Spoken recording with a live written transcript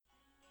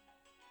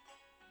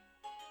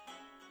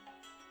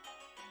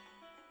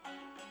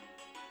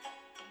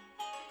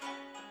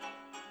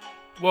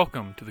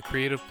Welcome to the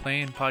Creative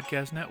Plane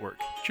Podcast Network.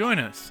 Join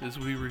us as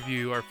we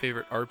review our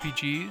favorite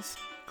RPGs,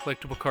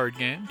 collectible card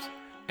games,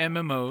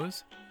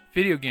 MMOs,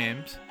 video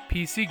games,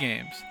 PC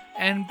games,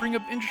 and bring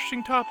up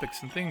interesting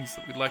topics and things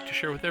that we'd like to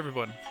share with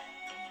everyone.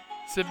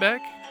 Sit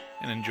back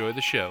and enjoy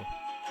the show.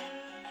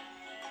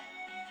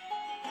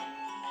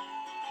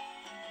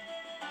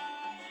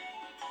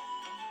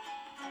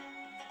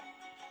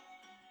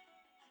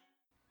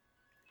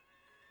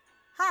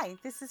 Hi,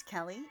 this is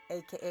Kelly,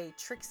 aka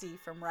Trixie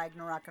from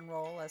Ragnarok and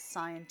Roll, a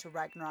Scion to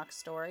Ragnarok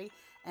story,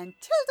 and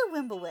Tilda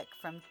Wimblewick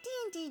from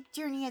D&D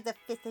Journey of the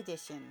 5th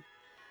Edition.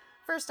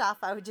 First off,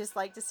 I would just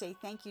like to say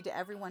thank you to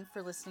everyone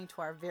for listening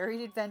to our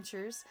varied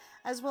adventures,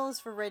 as well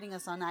as for rating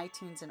us on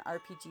iTunes and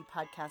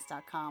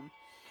RPGpodcast.com.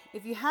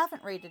 If you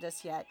haven't rated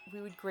us yet,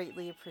 we would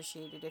greatly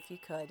appreciate it if you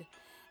could.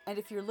 And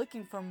if you're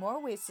looking for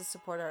more ways to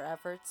support our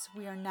efforts,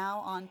 we are now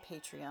on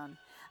Patreon,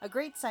 a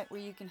great site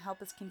where you can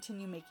help us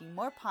continue making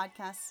more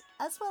podcasts,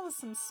 as well as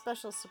some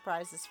special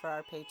surprises for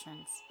our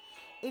patrons.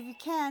 If you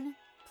can,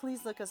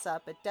 please look us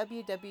up at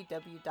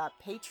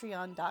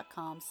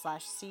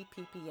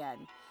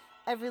www.patreon.com/cppn.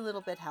 Every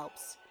little bit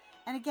helps.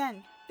 And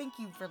again, thank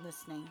you for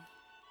listening.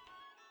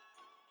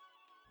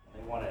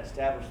 They want to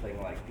establish things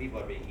like people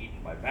are being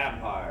eaten by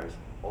vampires,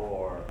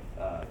 or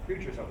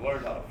creatures have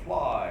learned how to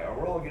fly, or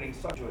we're all getting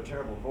sucked into a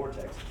terrible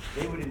vortex.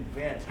 They would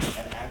invent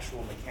an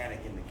actual mechanic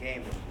in the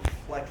game that would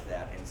reflect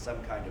that in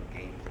some kind of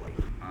gameplay.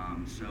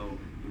 So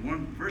the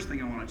first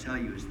thing I want to tell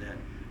you is that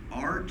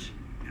art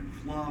and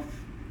fluff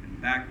and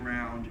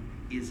background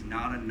is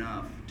not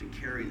enough to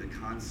carry the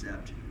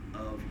concept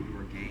of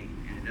your game.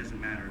 And it doesn't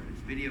matter if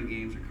it's video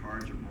games or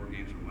cards or board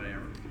games or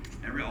whatever.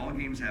 All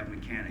games have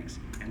mechanics,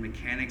 and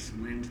mechanics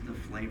lend to the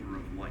flavor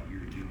of what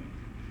you're doing.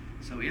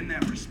 So in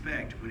that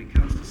respect, when it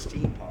comes to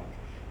steampunk,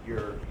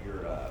 your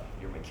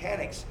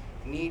mechanics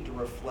need to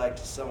reflect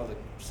some of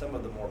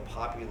the more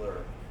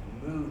popular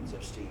moods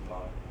of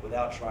steampunk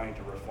without trying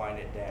to refine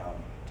it down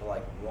to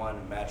like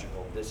one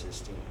magical, this is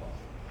steampunk.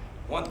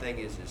 One thing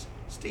is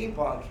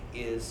steampunk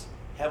is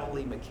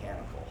heavily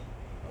mechanical,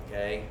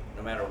 okay?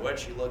 No matter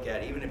what you look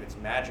at, even if it's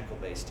magical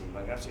based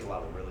steampunk, I've seen a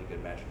lot of really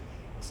good magic.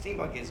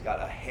 Steampunk has got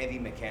a heavy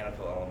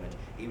mechanical element,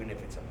 even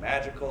if it's a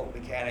magical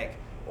mechanic,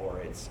 or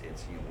it's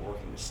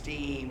working with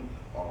steam,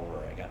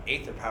 or I got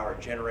aether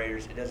powered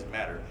generators. It doesn't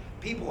matter.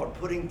 People are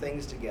putting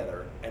things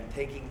together and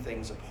taking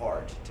things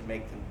apart to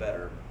make them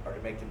better, or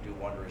to make them do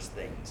wondrous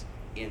things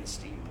in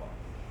steampunk.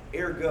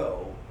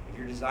 Ergo, if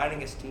you're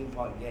designing a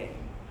steampunk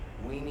game,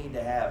 we need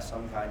to have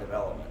some kind of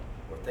element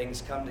where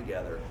things come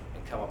together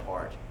and come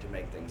apart to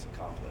make things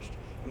accomplished.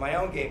 In my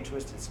own game,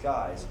 Twisted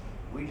Skies,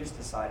 we just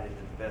decided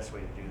that the best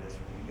way to do this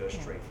would be to go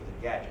straight for the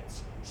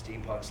gadgets.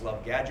 Steampunks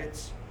love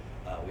gadgets.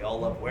 We all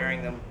love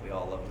wearing them. We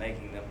all love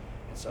making them.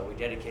 And so we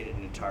dedicated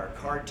an entire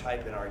card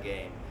type in our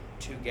game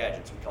to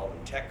gadgets. We call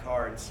them tech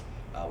cards.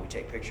 We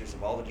take pictures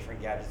of all the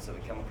different gadgets that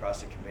we come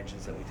across at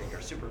conventions that we think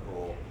are super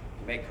cool.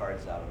 We make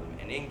cards out of them.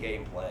 And in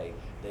gameplay,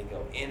 they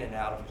go in and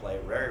out of play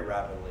very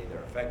rapidly.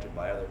 They're affected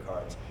by other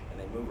cards, and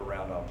they move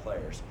around on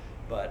players.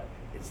 But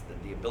it's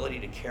the ability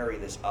to carry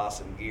this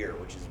awesome gear,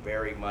 which is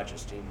very much a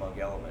steampunk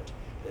element,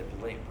 that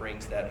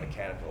brings that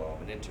mechanical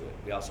element into it.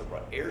 We also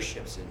brought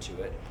airships into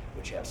it,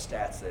 which have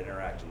stats that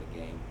interact in the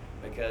game,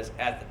 because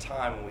at the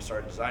time when we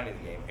started designing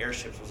the game,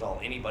 airships was all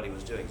anybody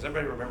was doing. Does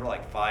everybody remember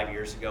like 5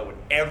 years ago when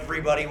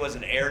everybody was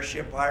an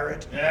airship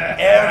pirate? Yeah.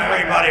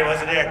 Everybody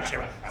was an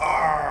airship.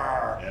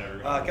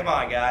 Come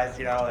on, guys,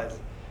 it was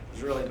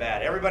really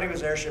bad. Everybody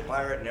was airship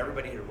pirate, and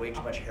everybody had way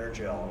too much hair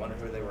gel. I wonder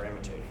who they were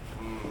imitating.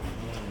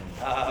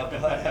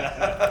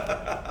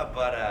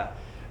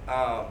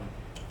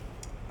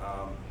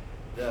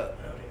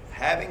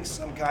 Having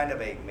some kind of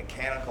a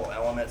mechanical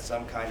element,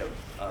 some kind of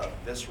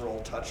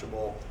visceral,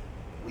 touchable,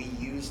 we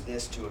use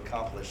this to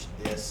accomplish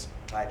this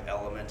type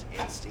element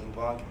in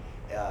steampunk.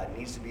 It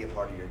needs to be a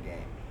part of your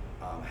game.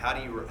 How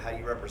do you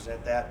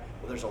represent that?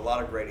 Well, there's a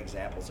lot of great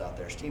examples out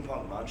there.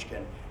 Steampunk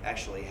Munchkin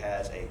actually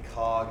has a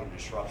cog and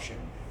disruption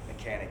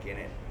mechanic in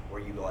it,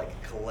 where you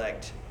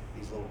collect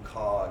these little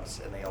cogs,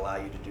 and they allow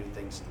you to do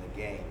things in the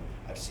game.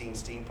 I've seen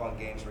steampunk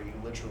games where you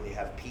literally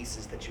have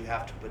pieces that you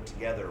have to put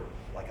together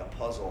like a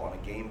puzzle on a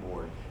game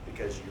board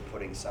because you're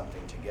putting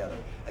something together.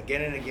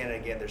 Again and again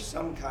and again, there's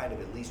some kind of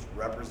at least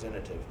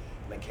representative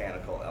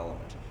mechanical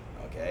element,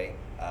 okay?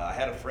 I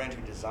had a friend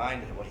who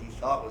designed what he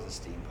thought was a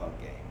steampunk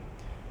game,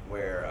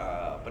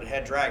 but it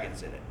had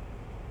dragons in it.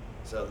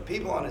 So the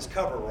people on his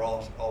cover were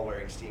all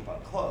wearing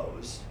steampunk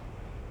clothes,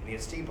 and he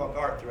had steampunk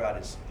art throughout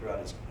his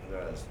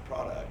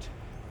product.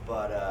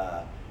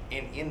 But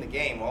in the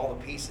game, all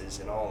the pieces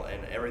and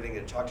everything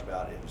that it talked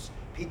about, it was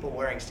people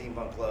wearing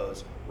steampunk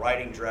clothes,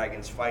 riding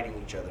dragons, fighting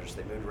each other as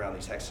they moved around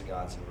these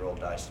hexagons and rolled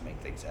dice to make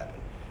things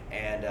happen.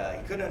 And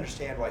he couldn't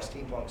understand why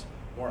steampunks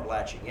weren't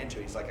latching into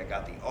it. He's like, I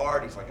got the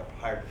art. He's like a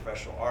hired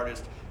professional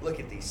artist. Look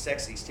at these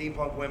sexy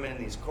steampunk women in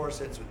these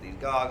corsets with these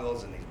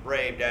goggles, and these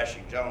brave,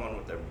 dashing gentlemen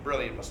with their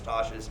brilliant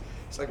mustaches.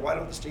 It's like, why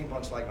don't the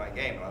steampunks like my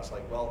game? And I was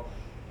like, well,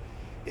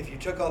 if you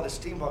took all the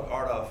steampunk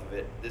art off of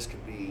it, this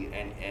could be,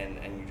 and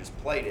you just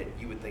played it,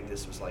 you would think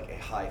this was like a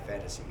high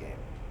fantasy game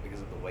because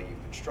of the way you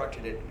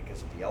constructed it,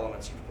 because of the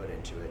elements you've put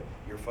into it.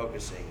 You're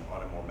focusing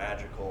on a more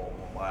magical,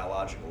 more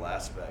biological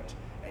aspect,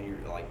 and you're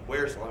like,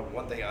 where's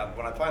one thing?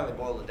 When I finally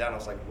boiled it down, I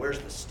was like, where's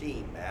the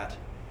steam, Matt?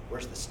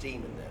 Where's the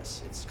steam in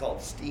this? It's called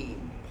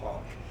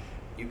steampunk.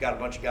 You've got a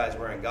bunch of guys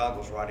wearing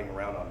goggles riding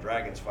around on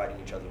dragons fighting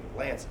each other with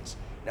lances.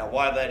 Now,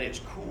 while that is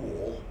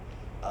cool,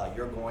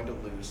 you're going to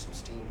lose some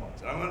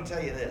steampunks. And I'm going to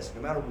tell you this,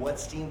 no matter what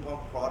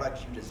steampunk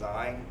product you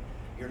design,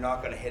 you're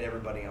not going to hit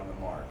everybody on the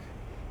mark.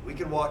 We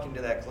could walk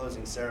into that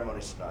closing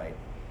ceremony tonight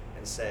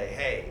and say,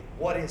 hey,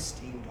 what is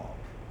steampunk?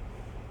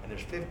 And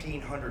there's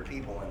 1,500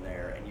 people in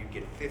there, and you'd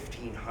get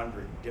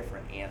 1,500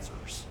 different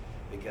answers,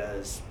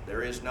 because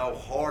there is no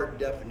hard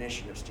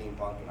definition of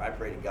steampunk, and I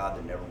pray to God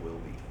there never will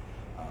be.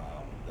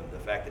 The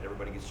fact that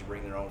everybody gets to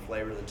bring their own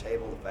flavor to the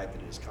table, the fact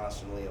that it is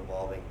constantly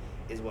evolving,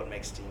 is what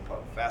makes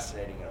steampunk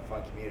fascinating and a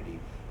fun community.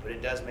 But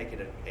it does make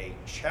it a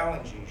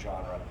challenging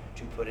genre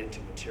to put into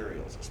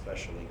materials,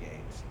 especially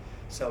games.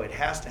 So it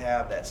has to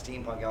have that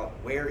steampunk element.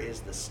 Where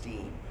is the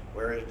steam?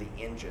 Where are the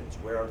engines?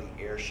 Where are the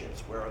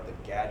airships? Where are the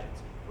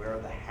gadgets? Where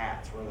are the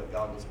hats? Where are the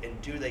goggles? And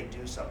do they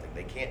do something?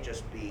 They can't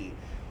just be,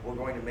 we're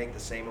going to make the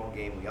same old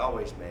game we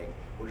always make.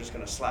 We're just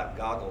going to slap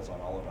goggles on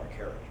all of our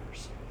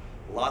characters.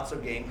 Lots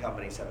of game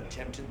companies have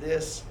attempted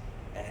this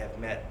and have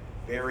met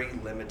very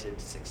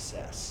limited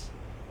success.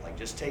 Like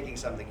just taking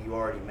something you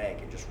already make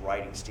and just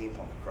writing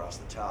steampunk across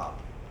the top,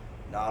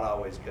 not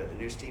always good. The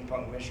new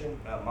steampunk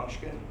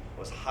Munchkin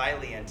was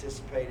highly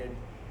anticipated.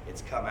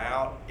 It's come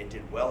out. It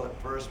did well at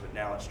first, but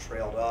now it's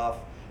trailed off.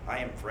 I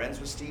am friends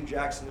with Steve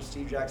Jackson of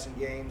Steve Jackson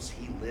Games.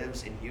 He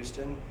lives in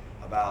Houston,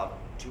 about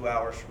 2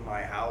 hours from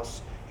my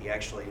house. He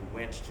actually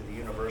went to the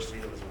university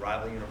that was a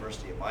rival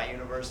university of my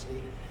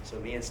university. So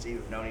me and Steve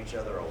have known each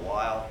other a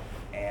while.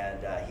 And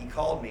he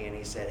called me and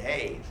he said,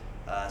 hey,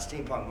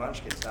 Steampunk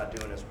Munchkin's not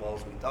doing as well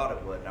as we thought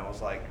it would. And I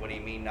was like, what do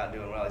you mean not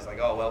doing well? He's like,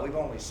 oh, well, we've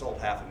only sold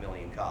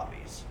 500,000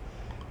 copies.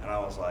 And I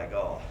was like,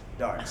 oh,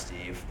 darn,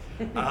 Steve.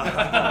 My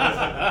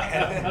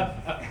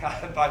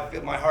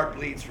heart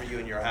bleeds for you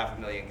and your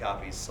 500,000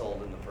 copies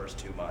sold in the first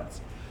 2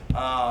 months.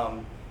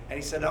 And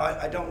he said, no,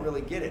 I don't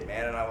really get it,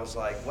 man. And I was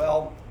like,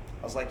 well,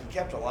 you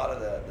kept a lot of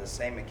the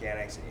same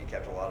mechanics and you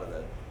kept a lot of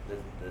the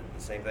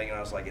same thing. And I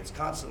was like, it's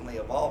constantly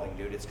evolving,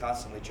 dude. It's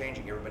constantly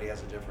changing. Everybody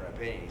has a different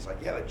opinion. He's like,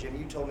 yeah, but Jim,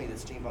 you told me that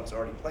Steampunk's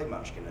already played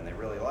Munchkin and they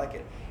really like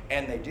it.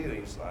 And they do.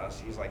 He's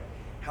like,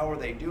 how are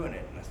they doing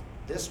it? And I said,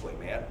 this way,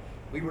 man.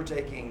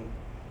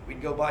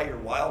 We'd go buy your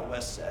Wild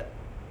West set,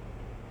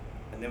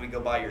 and then we'd go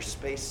buy your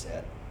space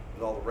set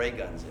with all the ray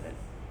guns in it.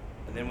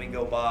 And then we'd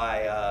go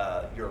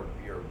buy your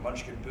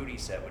Munchkin booty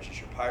set, which is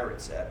your pirate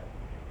set,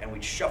 and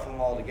we'd shuffle them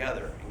all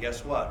together. And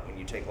guess what? When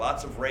you take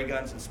lots of ray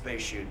guns and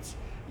space shoots,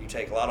 you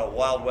take a lot of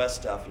Wild West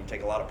stuff, and you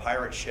take a lot of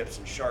pirate ships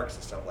and sharks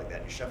and stuff like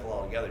that, and you shuffle it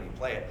all together and you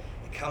play it,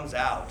 it comes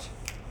out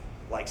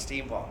like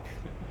steampunk.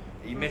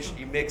 You mix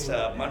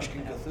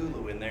Munchkin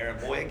Cthulhu in there, and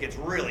boy, it gets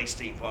really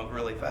steampunk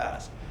really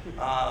fast. So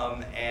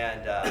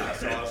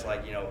I was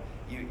like, you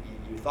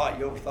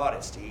overthought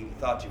it, Steve. You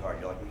thought too hard.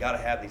 You're like, we got to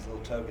have these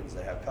little tokens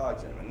that have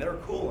cogs in them, and they're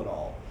cool and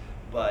all,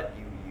 but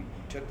you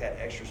took that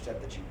extra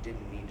step that you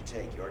didn't need to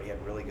take. You already had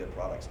really good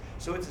products.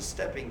 So it's a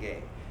stepping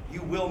game.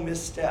 You will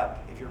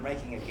misstep if you're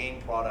making a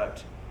game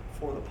product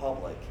for the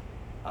public.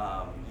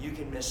 You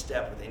can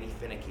misstep with any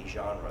finicky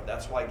genre.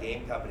 That's why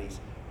game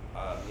companies,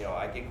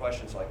 I get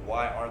questions like,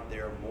 why aren't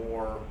there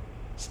more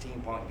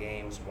steampunk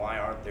games? Why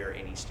aren't there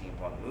any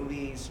steampunk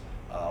movies?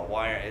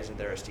 Why isn't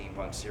there a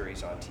steampunk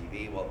series on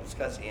TV? Well, it's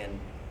because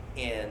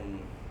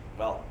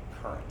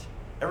current.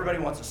 Everybody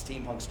wants a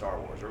steampunk Star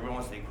Wars. Everybody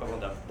wants the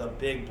equivalent of the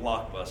big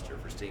blockbuster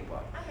for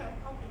steampunk. I got a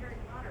call to Harry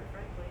Potter,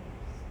 frankly.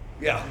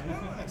 Yeah,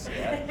 I see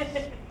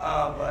that.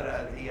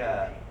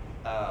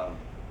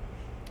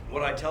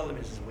 What I tell them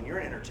is when you're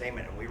in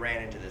entertainment, and we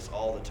ran into this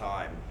all the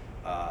time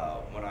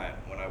when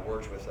I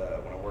worked with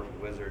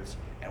Wizards,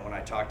 and when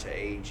I talked to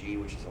AEG,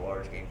 which is a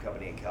large game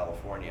company in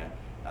California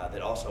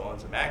that also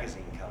owns a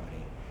magazine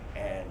company,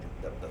 and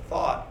the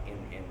thought in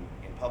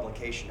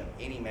publication of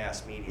any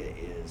mass media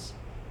is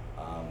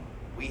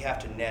we have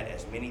to net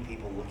as many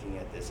people looking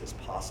at this as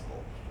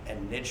possible,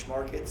 and niche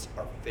markets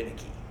are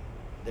finicky.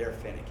 They're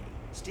finicky.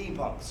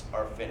 Steampunks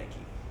are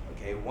finicky.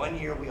 Okay, 1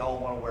 year we all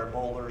want to wear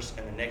bowlers,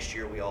 and the next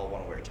year we all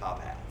want to wear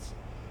top hats.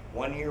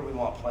 1 year we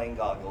want plain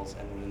goggles,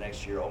 and then the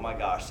next year, oh my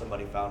gosh,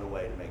 somebody found a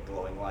way to make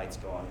glowing lights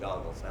go on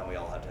goggles. Now we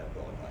all have to have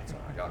glowing lights on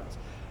our goggles.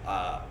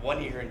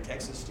 1 year in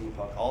Texas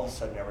steampunk, all of a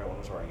sudden everyone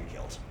was wearing a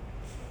kilt.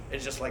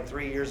 It's just like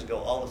 3 years ago,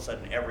 all of a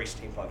sudden every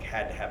steampunk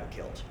had to have a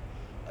kilt,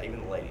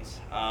 even the ladies.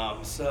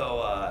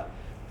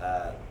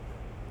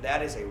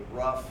 That is a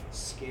rough,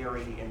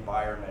 scary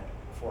environment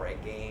for a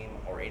game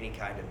or any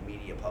kind of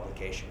media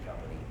publication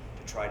company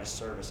to try to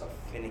service a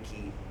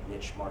finicky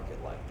niche market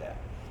like that.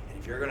 And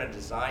if you're going to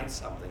design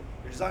something,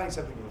 you're designing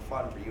something for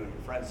fun for you and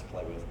your friends to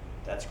play with,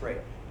 that's great.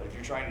 But if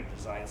you're trying to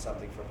design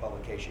something for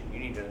publication, you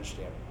need to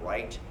understand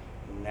right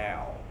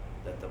now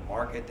that the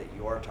market that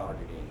you are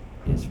targeting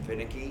is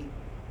finicky,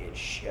 it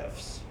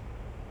shifts.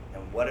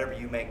 And whatever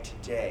you make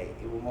today,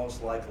 it will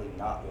most likely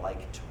not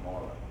like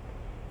tomorrow.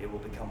 It will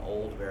become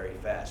old very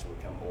fast. It will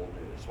become old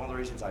news. It's one of the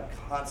reasons I'm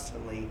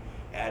constantly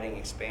adding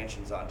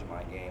expansions onto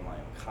my game. I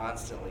am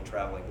constantly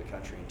traveling the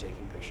country and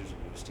taking pictures of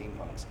new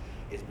steampunks,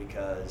 is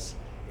because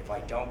if I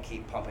don't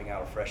keep pumping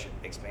out a fresh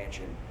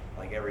expansion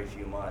like every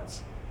few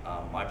months,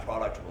 my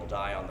product will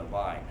die on the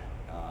vine.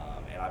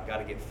 And I've got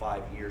to get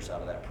 5 years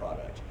out of that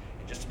product.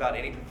 And just about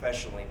any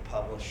professionally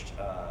published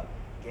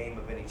game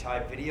of any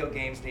type, video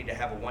games need to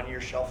have a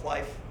 1-year shelf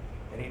life.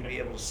 They need to be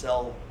able to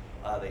sell.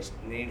 They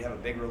need to have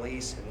a big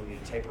release, and they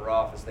need to taper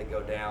off as they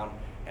go down.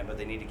 But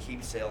they need to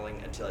keep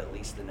selling until at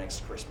least the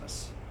next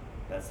Christmas.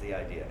 That's the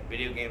idea.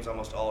 Video games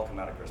almost all come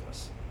out at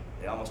Christmas.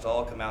 They almost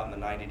all come out in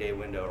the 90-day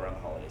window around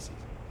the holiday season.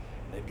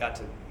 And they've got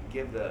to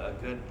give a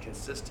good,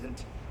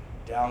 consistent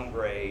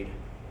downgrade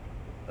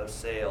of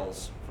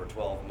sales for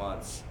 12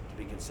 months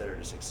to be considered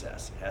a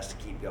success. It has to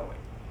keep going.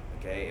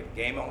 Okay, if a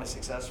game only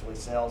successfully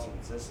sells and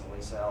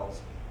consistently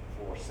sells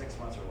for 6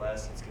 months or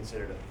less, it's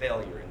considered a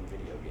failure in the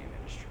video game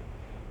industry.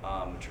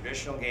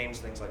 Traditional games,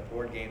 things like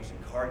board games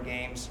and card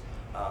games,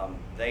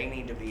 they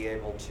need to be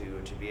able to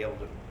be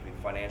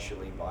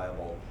financially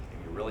viable.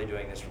 If you're really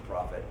doing this for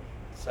profit,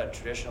 so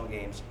traditional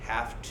games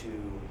have to,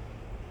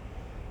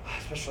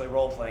 especially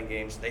role-playing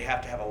games, they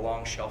have to have a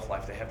long shelf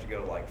life. They have to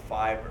go like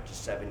 5 to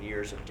 7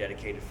 years of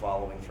dedicated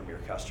following from your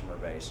customer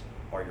base,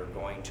 or you're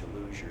going to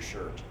lose your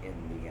shirt in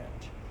the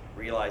end.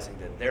 Realizing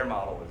that their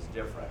model is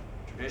different.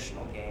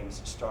 Traditional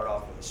games start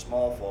off with a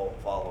small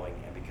following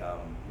and become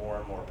more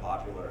and more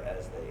popular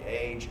as they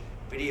age.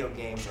 Video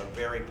games are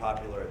very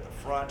popular at the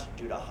front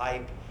due to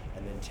hype,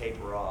 and then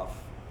taper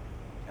off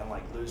and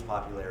lose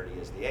popularity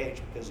as they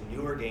age, because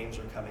newer games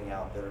are coming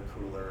out that are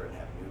cooler and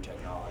have new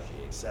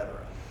technology, etc.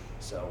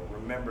 So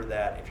remember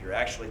that if you're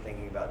actually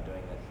thinking about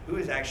doing that. Who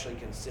is actually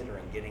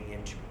considering getting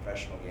into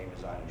professional game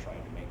design and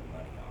trying to make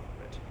money off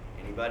of it?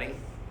 Anybody?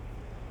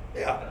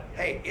 Yeah.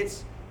 Hey,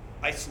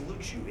 I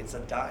salute you. It's a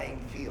dying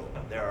field.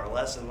 There are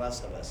less and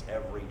less of us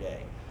every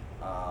day.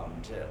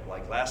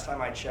 Last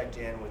time I checked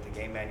in with the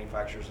Game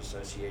Manufacturers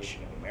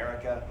Association of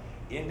America,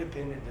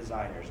 independent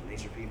designers, and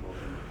these are people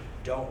who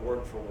don't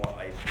work for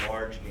a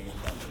large game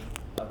company,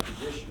 a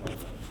traditional game,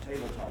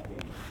 tabletop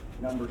game,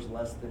 numbers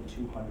less than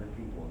 200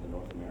 people in the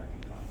North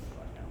American continent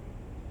right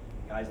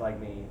now. Guys like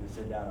me who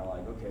sit down and are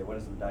like, okay, what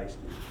does the dice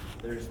do?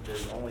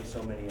 There's only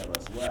so many of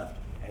us left,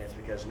 and it's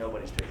because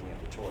nobody's picking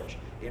up the torch.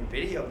 In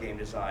video game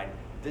design,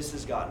 this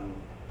is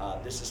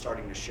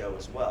starting to show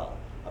as well.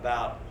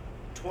 About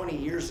 20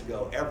 years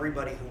ago,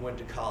 everybody who went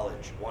to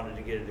college wanted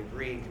to get a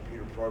degree in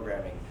computer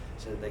programming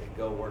so that they could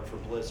go work for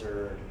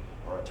Blizzard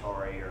or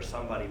Atari or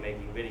somebody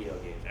making video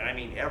games. And I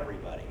mean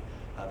everybody.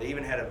 They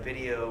even had a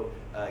video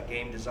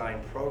game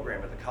design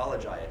program at the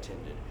college I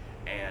attended.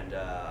 And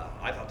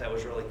I thought that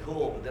was really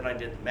cool, but then I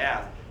did the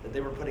math that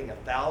they were putting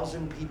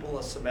 1,000 people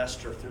a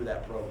semester through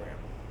that program.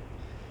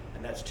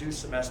 And that's 2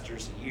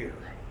 semesters a year,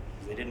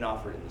 because they didn't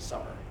offer it in the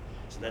summer.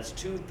 So that's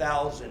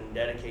 2,000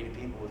 dedicated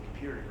people with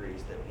computer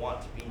degrees that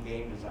want to be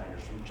game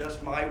designers from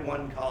just my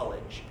one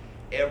college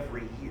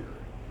every year.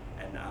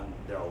 And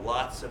there are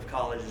lots of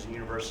colleges and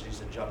universities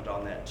that jumped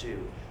on that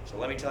too. So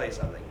let me tell you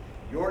something.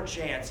 Your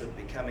chance of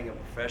becoming a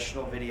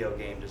professional video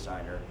game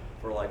designer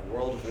for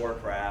World of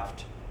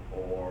Warcraft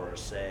or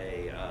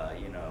say,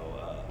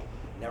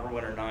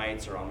 Neverwinter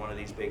Nights, or on one of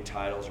these big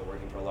titles, or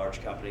working for a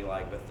large company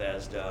like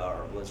Bethesda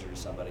or Blizzard or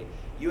somebody,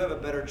 you have a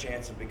better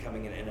chance of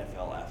becoming an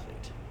NFL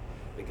athlete.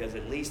 Because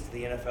at least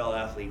the NFL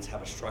athletes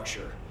have a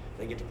structure.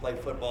 They get to play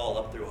football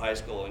up through high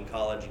school and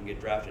college and get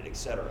drafted,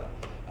 etc.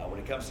 When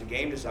it comes to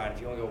game design,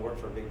 if you want to go work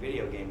for a big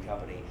video game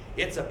company,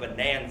 it's a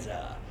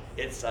bonanza.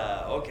 It's,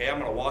 okay, I'm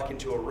going to walk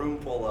into a room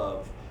full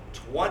of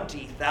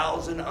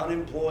 20,000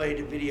 unemployed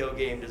video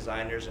game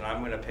designers, and I'm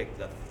going to pick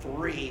the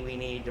 3 we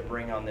need to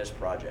bring on this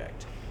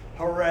project.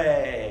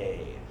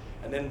 Hooray!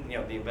 And then,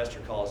 the investor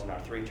calls, and our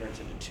 3 turns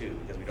into 2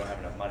 because we don't have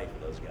enough money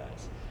for those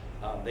guys.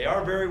 They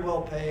are very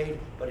well paid,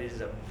 but it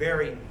is a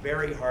very,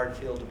 very hard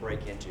field to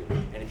break into.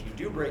 And if you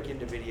do break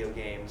into video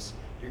games,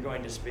 you're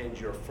going to spend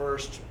your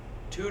first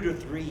 2 to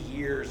 3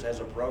 years as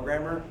a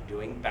programmer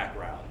doing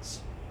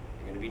backgrounds.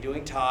 You're going to be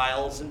doing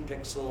tiles and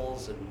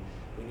pixels, and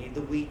we need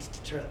the wheat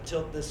to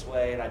tilt this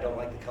way, and I don't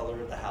like the color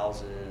of the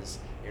houses.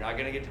 You're not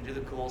going to get to do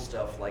the cool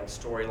stuff like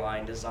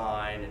storyline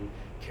design and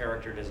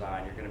character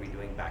design. You're going to be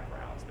doing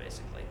backgrounds,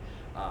 basically.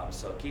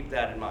 So keep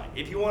that in mind.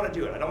 If you want to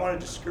do it, I don't want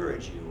to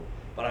discourage you,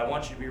 but I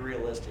want you to be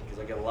realistic, because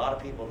I get a lot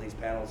of people in these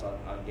panels on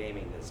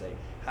gaming that say,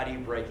 how do you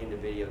break into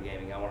video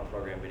gaming? I want to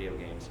program video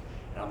games.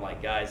 And I'm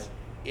like, guys,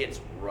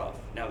 it's rough.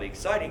 Now, the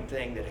exciting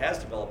thing that has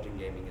developed in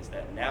gaming is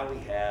that now we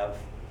have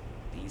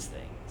these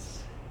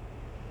things.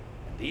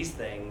 And these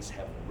things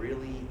have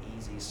really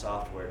easy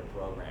software to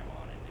program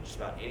on it. And just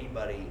about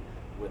anybody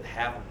with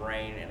half a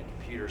brain and a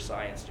computer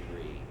science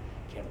degree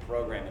can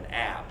program an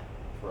app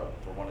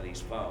for one of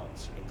these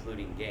phones,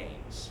 including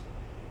games.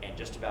 And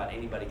just about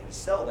anybody can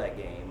sell that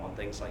game on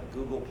things like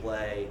Google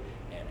Play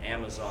and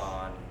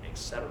Amazon,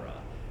 etc.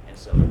 And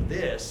so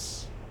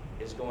this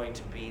is going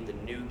to be the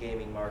new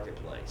gaming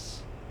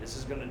marketplace. This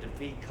is going to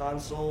defeat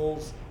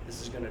consoles.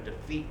 This is going to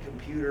defeat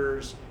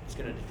computers. It's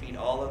going to defeat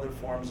all other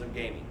forms of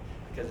gaming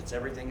because it's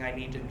everything I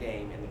need to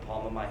game in the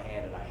palm of my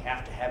hand, and I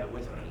have to have it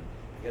with me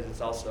because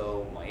it's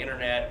also my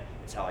internet.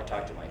 It's how I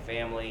talk to my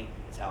family.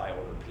 It's how I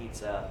order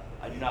pizza.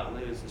 I do not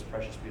lose this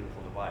precious,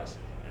 beautiful device.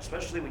 And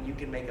especially when you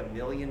can make $1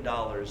 million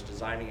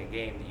designing a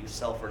game that you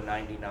sell for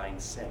 99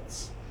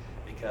 cents,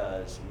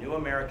 because New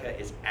America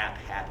is app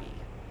happy.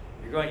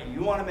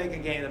 You want to make a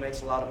game that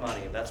makes a lot of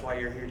money. If that's why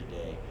you're here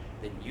today,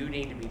 then you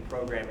need to be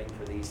programming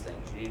for these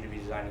things. You need to be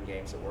designing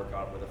games that work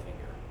on with a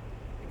finger,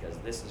 because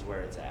this is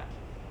where it's at.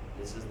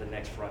 This is the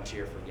next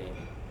frontier for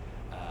gaming.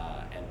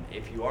 And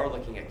if you are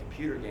looking at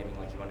computer gaming,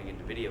 like you want to get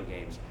into video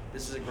games,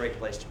 this is a great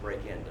place to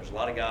break in. There's a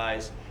lot of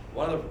guys.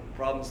 One of the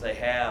problems they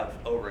have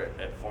over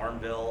at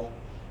Farmville,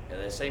 and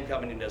the same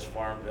company does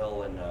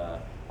Farmville and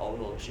all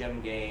the little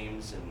gym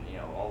games and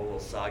all the little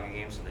saga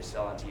games that they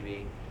sell on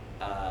TV.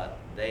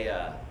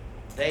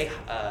 They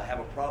have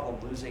a problem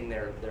losing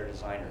their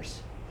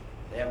designers.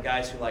 They have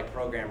guys who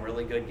program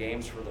really good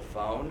games for the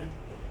phone,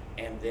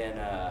 and then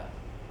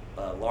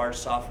large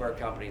software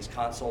companies,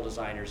 console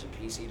designers and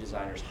PC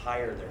designers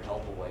hire their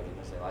help away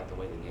because they like the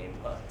way the game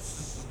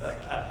looks.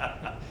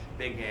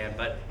 Big game,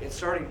 but it's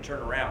starting to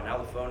turn around. Now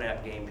the phone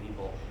app game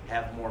people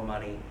have more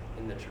money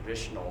than the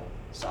traditional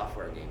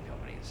software game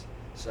companies.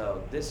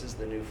 So this is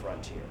the new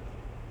frontier.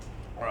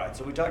 All right,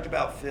 so we talked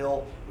about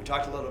Phil. We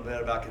talked a little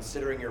bit about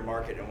considering your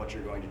market and what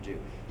you're going to do.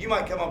 You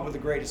might come up with the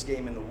greatest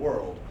game in the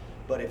world,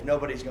 but if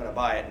nobody's going to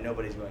buy it and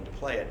nobody's going to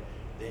play it,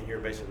 then you're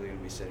basically going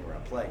to be sitting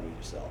around playing with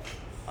yourself.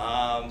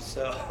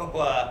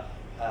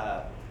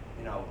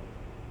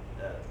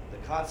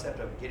 The concept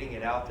of getting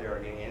it out there,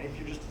 and if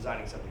you're just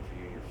designing something for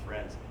you and your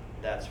friends,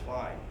 that's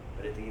fine.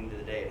 But at the end of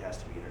the day, it has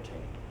to be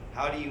entertaining.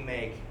 How do you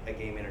make a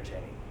game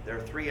entertaining? There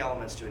are 3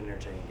 elements to an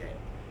entertaining game.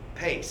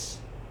 Pace.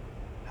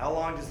 How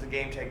long does the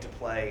game take to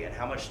play, and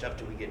how much stuff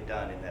do we get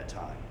done in that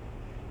time?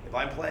 If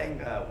I'm playing,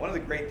 one of the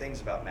great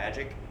things about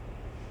Magic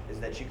is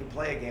that you can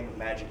play a game of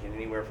Magic in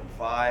anywhere from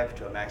 5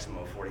 to a maximum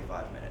of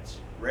 45 minutes.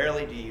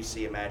 Rarely do you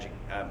see a Magic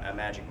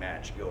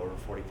match go over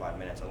 45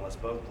 minutes unless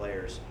both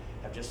players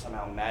have just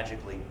somehow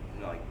magically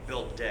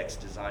built decks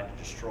designed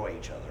to destroy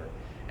each other,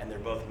 and they're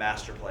both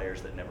master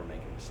players that never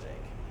make a mistake.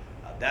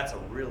 That's a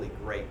really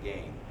great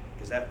game,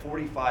 because that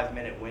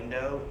 45-minute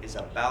window is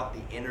about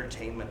the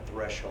entertainment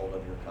threshold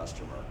of your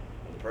customer.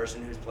 The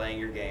person who's playing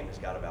your game has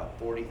got about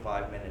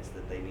 45 minutes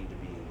that they need to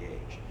be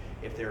engaged.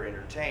 If they're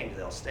entertained,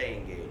 they'll stay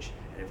engaged.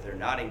 And if they're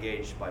not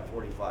engaged by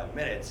 45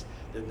 minutes,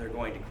 then they're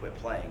going to quit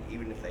playing,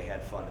 even if they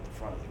had fun at the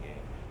front of the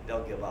game.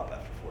 They'll give up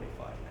after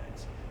 45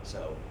 minutes.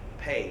 So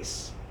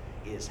pace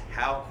is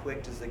how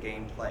quick does the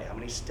game play? How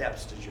many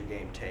steps does your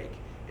game take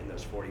in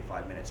those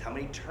 45 minutes? How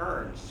many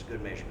turns is a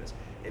good measurement?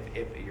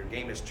 If your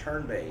game is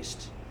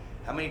turn-based,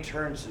 how many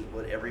turns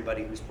would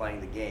everybody who's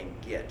playing the game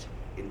get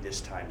in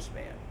this time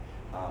span?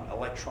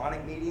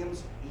 Electronic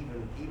mediums,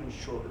 even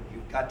shorter.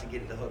 You've got to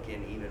get the hook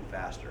in even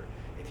faster.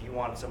 If you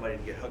want somebody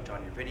to get hooked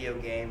on your video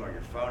game or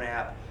your phone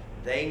app,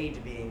 they need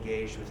to be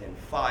engaged within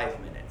 5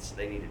 minutes.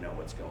 They need to know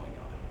what's going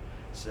on.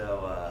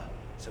 So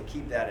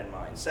keep that in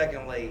mind.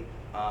 Secondly,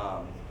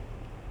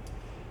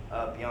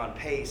 beyond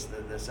pace,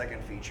 the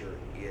second feature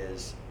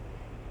is,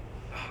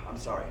 I'm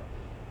sorry,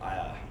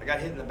 I got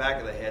hit in the back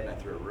of the head and I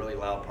threw a really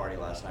loud party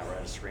last night where I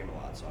had to scream a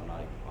lot, so I'm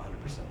not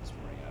 100% this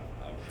morning.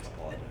 I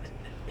apologize.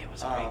 It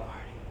was a great party.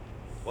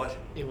 What?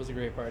 It was a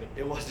great party.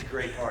 It was a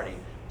great party. It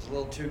was a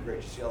little too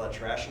great. You see all that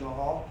trash in the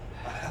hall?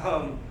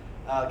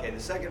 Okay, the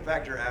second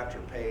factor after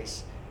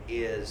pace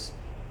is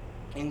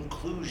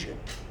inclusion.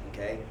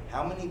 Okay,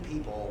 how many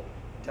people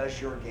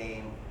does your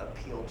game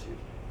appeal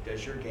to?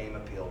 Does your game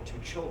appeal to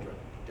children?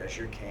 Does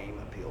your game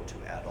appeal to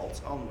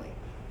adults only?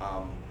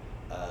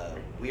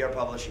 We are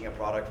publishing a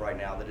product right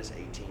now that is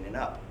 18 and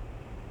up.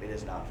 It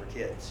is not for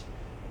kids.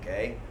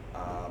 Okay,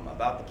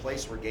 about the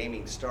place where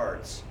gaming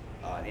starts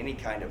on any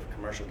kind of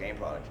commercial game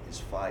product is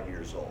 5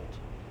 years old,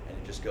 and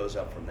it just goes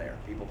up from there.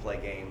 People play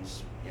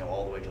games,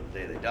 all the way till the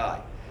day they die.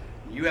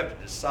 You have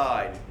to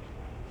decide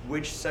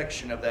which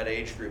section of that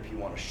age group you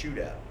want to shoot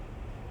at,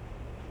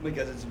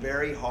 because it's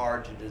very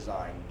hard to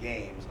design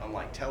games,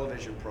 unlike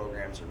television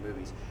programs or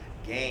movies.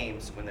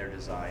 Games, when they're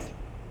designed,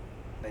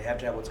 they have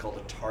to have what's called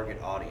a target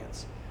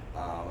audience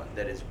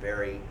that is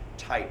very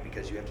tight,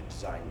 because you have to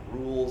design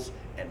rules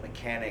and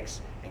mechanics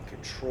and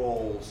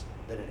controls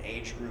that an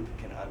age group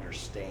can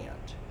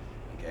understand.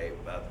 Okay,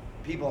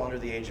 people under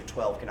the age of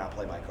 12 cannot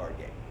play my card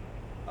game,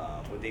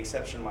 with the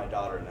exception of my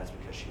daughter, and that's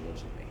because she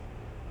lives with me.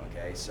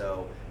 Okay,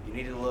 so you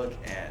need to look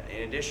at,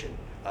 in addition,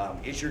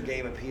 is your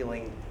game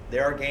appealing?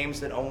 There are games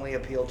that only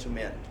appeal to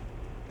men.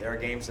 There are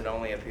games that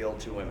only appeal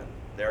to women.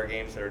 There are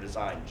games that are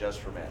designed just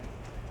for men.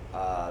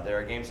 There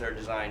are games that are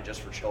designed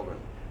just for children.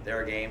 There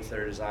are games that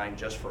are designed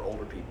just for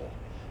older people.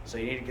 So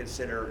you need to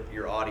consider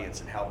your audience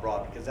and how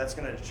broad, because that's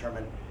going to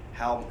determine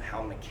how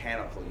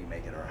mechanical you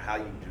make it, or how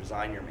you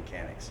design your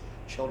mechanics.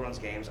 Children's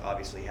games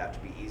obviously have to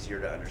be easier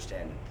to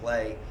understand and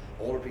play.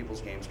 Older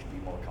people's games can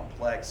be more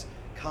complex.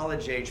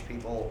 College age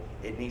people,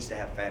 it needs to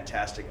have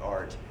fantastic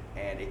art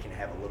and it can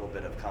have a little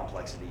bit of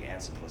complexity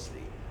and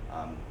simplicity.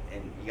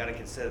 And you got to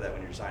consider that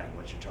when you're designing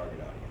what's your target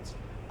audience.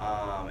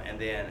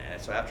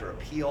 So after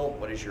appeal,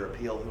 what is your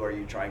appeal? Who are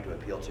you trying to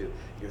appeal to?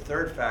 Your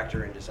third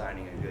factor in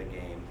designing a good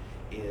game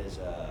is,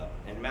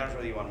 and it matters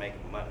whether you want to make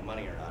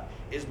money or not,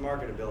 is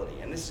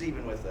marketability. And this is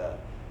even with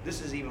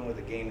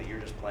a game that you're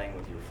just playing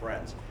with your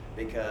friends,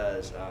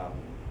 because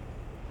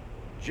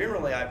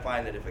generally I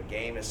find that if a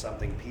game is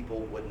something people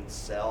wouldn't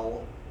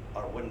sell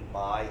or wouldn't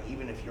buy,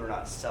 even if you're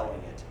not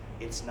selling it,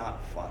 it's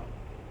not fun.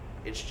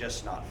 It's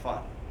just not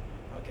fun.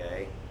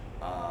 Okay.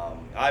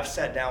 I've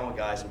sat down with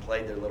guys and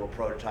played their little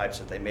prototypes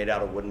that they made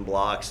out of wooden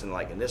blocks, and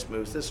this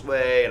moves this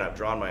way, and I've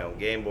drawn my own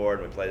game board,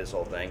 and we play this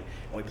whole thing,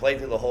 and we play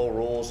through the whole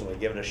rules, and we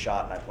give it a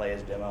shot, and I play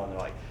his demo, and they're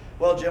like,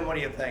 well, Jim, what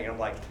do you think? And I'm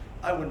like,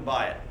 I wouldn't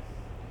buy it.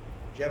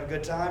 Did you have a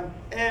good time?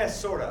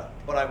 Sorta,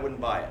 but I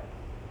wouldn't buy it.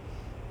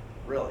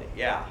 Really?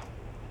 Yeah.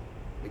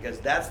 Because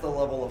that's the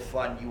level of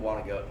fun you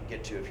want to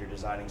get to if you're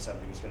designing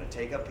something that's going to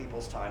take up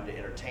people's time to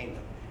entertain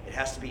them. It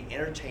has to be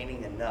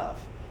entertaining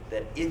enough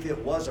that if it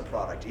was a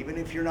product, even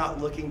if you're not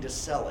looking to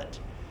sell it,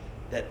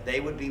 that they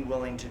would be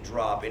willing to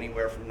drop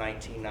anywhere from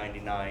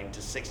 $19.99 to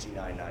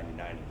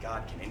 $69.99.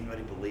 God, can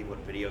anybody believe what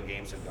video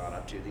games have gone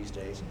up to these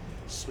days?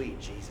 Sweet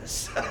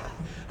Jesus.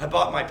 I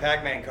bought my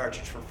Pac-Man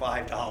cartridge for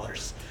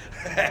 $5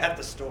 at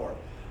the store.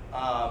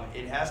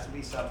 It has to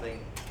be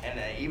something, and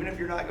even if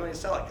you're not going to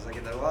sell it, because I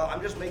get that, well,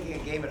 I'm just making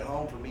a game at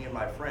home for me and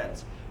my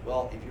friends.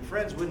 Well, if your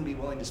friends wouldn't be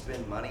willing to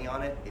spend money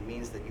on it, it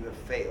means that you have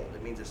failed.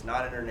 It means it's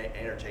not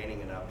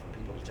entertaining enough for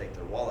people to take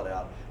their wallet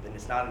out, then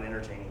it's not an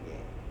entertaining game.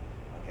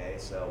 Okay,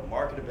 so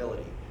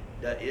marketability.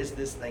 Is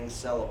this thing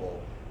sellable?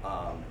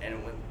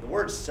 And when the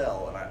word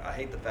sell, and I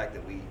hate the fact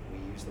that we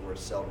use the word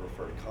sell to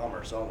refer to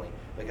commerce only,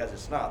 because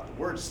it's not.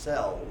 The word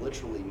sell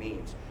literally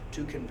means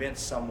to convince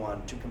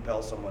someone, to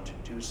compel someone to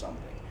do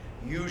something,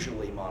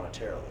 usually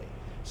monetarily.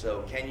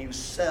 So can you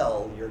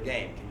sell your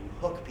game? Can you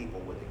hook people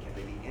with it? Can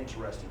they be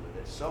interested with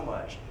it so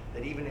much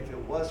that even if it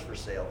was for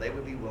sale, they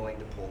would be willing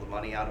to pull the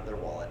money out of their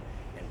wallet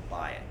and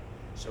buy it?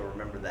 So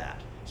remember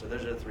that. So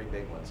those are the three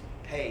big ones: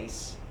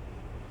 pace,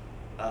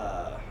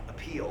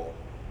 appeal,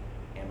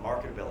 and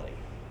marketability.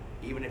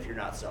 Even if you're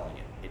not selling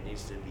it, it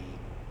needs to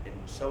be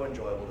so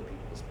enjoyable that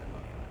people will spend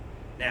money on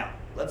it. Now,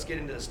 let's get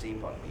into the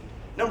steampunk meat.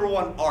 Number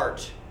one,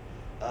 art.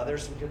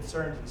 There's some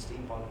concerns in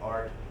steampunk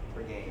art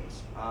for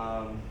games.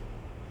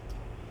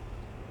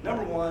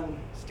 Number one,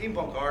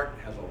 steampunk art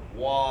has a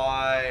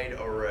wide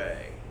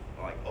array.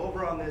 Like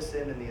over on this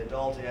end and the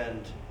adult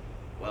end,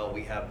 well,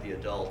 we have the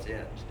adult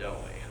end, don't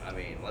we? I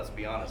mean, let's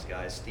be honest,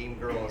 guys. Steam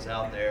Girl is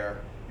out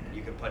there.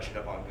 You can punch it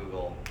up on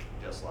Google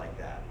just like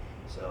that.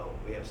 So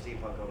we have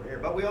steampunk over here,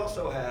 but we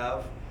also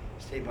have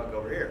steampunk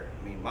over here.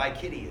 I mean, My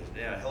Kitty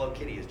Hello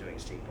Kitty is doing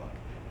steampunk.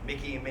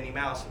 Mickey and Minnie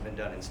Mouse have been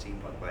done in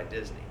steampunk by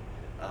Disney.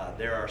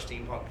 There are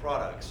steampunk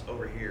products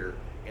over here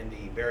in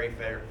the very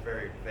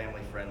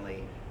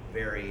family-friendly,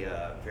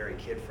 very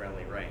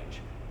kid-friendly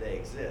range. They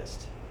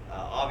exist.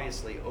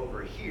 Obviously,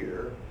 over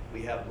here,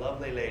 we have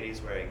lovely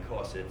ladies wearing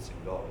corsets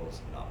and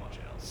goggles and not much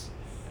else.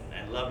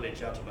 And lovely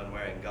gentlemen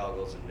wearing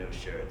goggles and no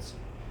shirts.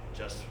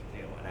 Just,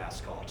 an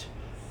ascot.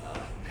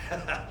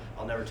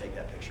 I'll never take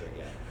that picture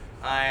again.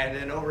 And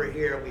then over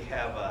here, we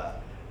have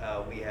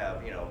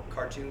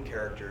cartoon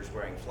characters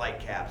wearing flight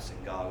caps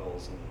and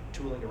goggles and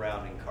tooling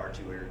around in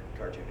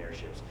cartoon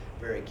airships.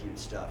 Very cute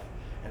stuff.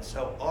 And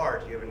so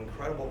art, you have an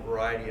incredible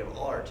variety of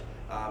art.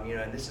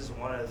 And this is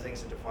one of the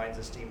things that defines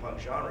the steampunk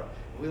genre.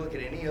 If we look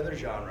at any other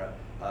genre,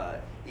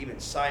 even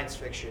science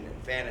fiction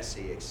and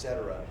fantasy,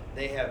 etc.,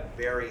 they have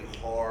very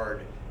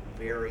hard,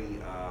 very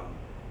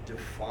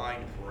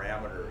defined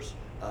parameters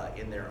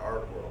in their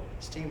art world.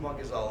 Steampunk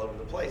is all over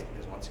the place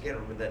because, once again,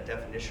 remember that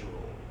definition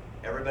rule.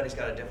 Everybody's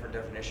got a different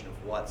definition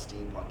of what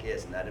steampunk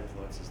is, and that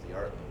influences the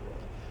art in the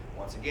world.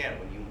 Once again,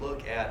 when you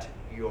look at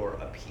your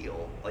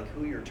appeal, like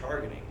who you're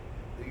targeting,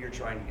 who you're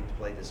trying to get to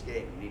play this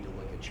game, you need to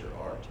look at your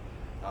art.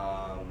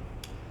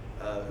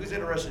 Who's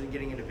interested in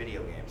getting into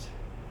video games?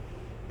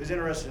 Who's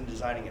interested in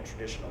designing a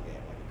traditional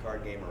game, like a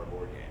card game or a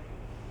board game?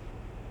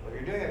 Well,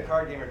 if you're doing a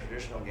card game or a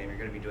traditional game, you're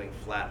going to be doing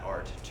flat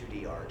art,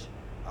 2D art.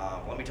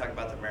 Let me talk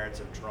about the merits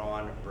of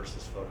drawn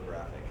versus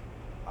photographic.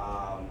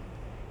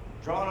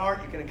 Drawn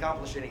art, you can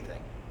accomplish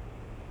anything.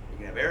 You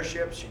can have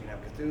airships, you can have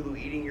Cthulhu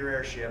eating your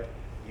airship,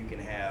 you can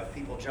have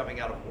people jumping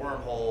out of a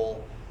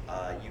wormhole,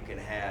 you can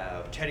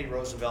have Teddy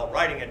Roosevelt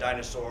riding a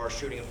dinosaur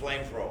shooting a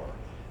flamethrower,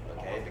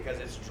 okay, because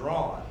it's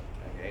drawn,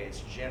 okay, it's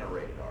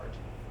generated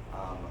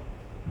art.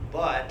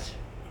 But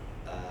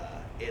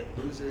it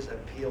loses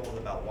appeal with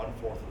about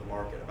 1/4 of the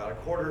market. About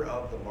 1/4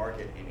 of the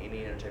market in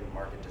any entertainment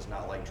market does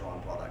not like drawn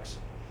products.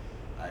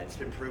 It's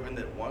been proven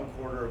that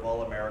 1/4 of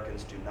all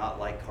Americans do not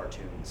like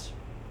cartoons.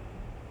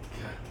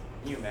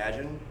 Can you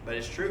imagine? But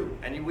it's true.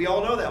 And we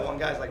all know that. One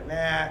guy's like,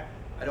 nah,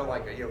 I don't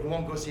like it. Who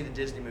won't go see the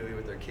Disney movie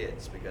with their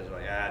kids because they're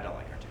like, I don't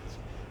like cartoons.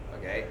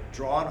 Okay?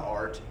 Drawn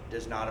art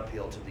does not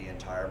appeal to the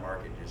entire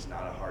market. It's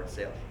not a hard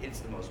sale. It's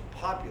the most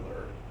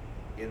popular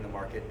in the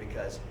market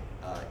because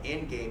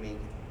in gaming,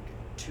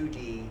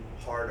 2D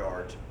hard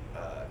art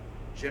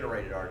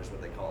generated art is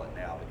what they call it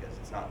now because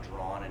it's not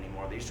drawn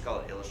anymore. They used to call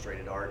it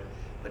illustrated art,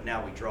 but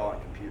now we draw on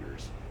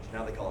computers. So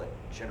now they call it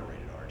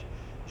generated art.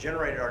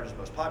 Generated art is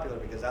most popular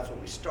because that's what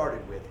we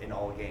started with in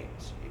all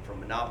games. From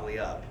Monopoly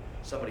up,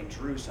 somebody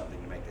drew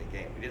something to make that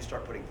game. We didn't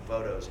start putting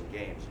photos in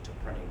games until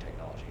printing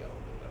technology got a little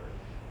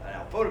bit better.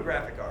 Now,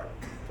 photographic art.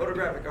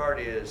 Photographic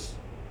art is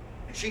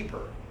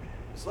cheaper.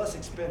 It's less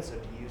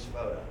expensive to use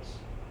photos.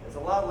 It's a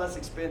lot less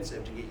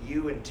expensive to get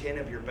you and 10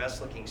 of your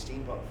best-looking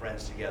steampunk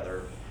friends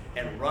together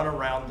and run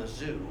around the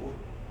zoo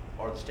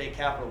or the state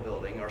capitol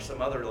building or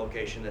some other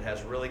location that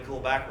has really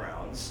cool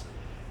backgrounds,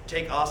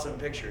 take awesome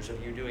pictures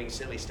of you doing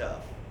silly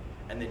stuff,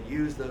 and then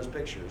use those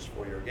pictures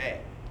for your game.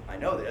 I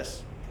know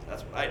this, because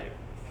that's what I do.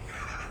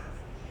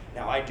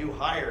 Now, I do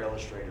hire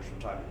illustrators from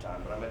time to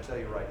time, but I'm going to tell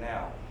you right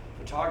now,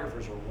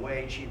 photographers are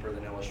way cheaper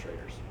than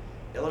illustrators.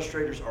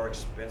 Illustrators are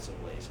expensive,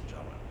 ladies and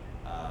gentlemen,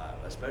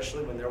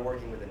 especially when they're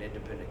working with an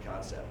independent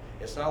concept.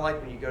 It's not like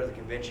when you go to the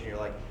convention, you're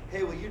like,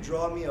 hey, will you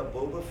draw me a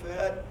Boba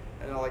Fett?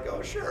 And they're like,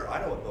 oh, sure, I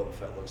know what Boba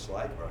Fett looks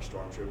like, or a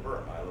Stormtrooper,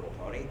 or My Little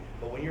Pony.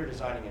 But when you're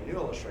designing a new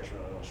illustration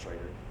with an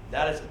illustrator,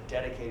 that is a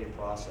dedicated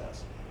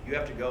process. You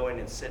have to go in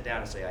and sit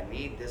down and say, I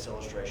need this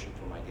illustration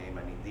for my game,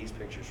 I need these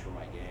pictures for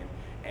my game,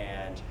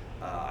 and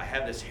I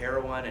have this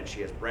heroine, and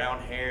she has brown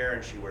hair,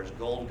 and she wears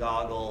gold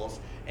goggles,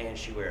 and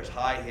she wears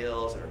high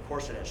heels, and her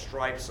corset has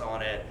stripes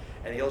on it,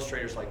 and the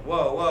illustrator's like,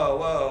 whoa, whoa,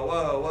 whoa,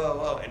 whoa, whoa,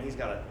 whoa, and he's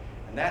got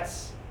and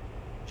that's,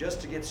 just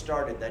to get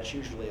started, that's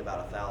usually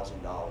about $1,000,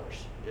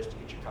 just to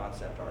get your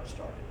concept art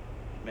started.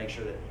 Make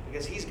sure that,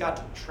 because he's got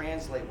to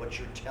translate what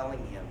you're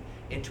telling him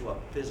into a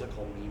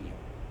physical medium,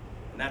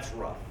 and that's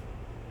rough.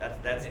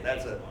 That's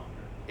a,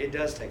 it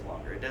does take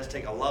longer. It does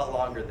take a lot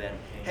longer than,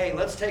 hey,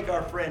 let's take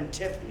our friend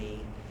Tiffany.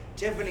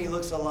 Tiffany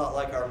looks a lot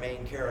like our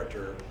main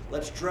character.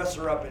 Let's dress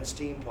her up in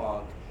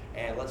steampunk,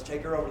 and let's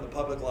take her over to the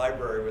public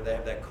library where they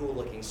have that cool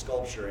looking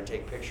sculpture and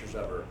take pictures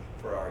of her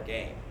for our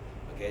game.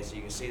 Okay, so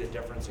you can see the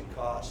difference in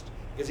cost.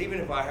 Because even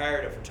if I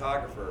hired a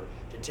photographer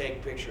to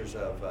take pictures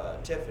of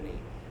Tiffany,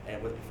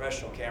 and with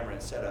professional camera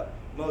and setup,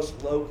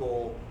 most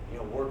local,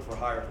 work for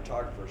hire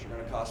photographers are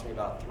going to cost me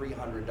about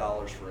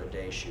 $300 for a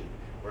day shoot,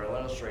 where an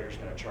illustrator is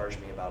going to charge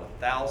me about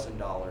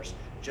 $1,000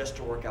 just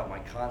to work out my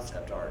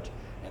concept art.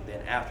 And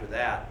then after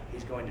that,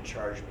 he's going to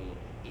charge me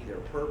either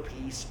per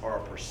piece or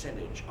a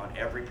percentage on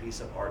every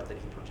piece of art that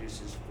he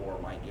produces for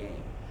my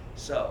game.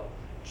 So,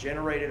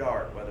 generated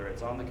art, whether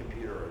it's on the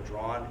computer or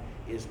drawn,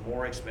 is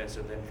more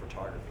expensive than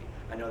photography.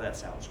 I know that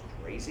sounds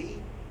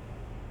crazy,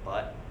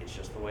 but it's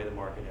just the way the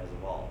market has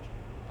evolved.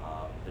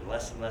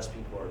 Less and less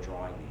people are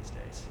drawing these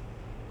days,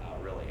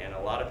 really. And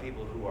a lot of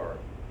people who are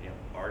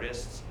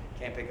artists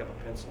can't pick up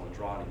a pencil and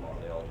draw anymore.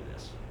 They all do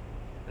this.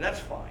 And that's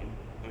fine.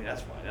 I mean,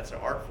 that's fine. That's an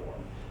art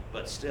form.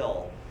 But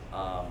still,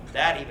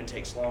 that even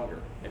takes longer.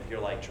 If you're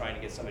like trying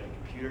to get somebody to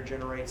computer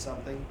generate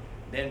something,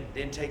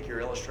 then take your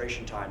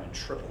illustration time and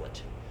triple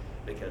it,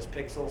 because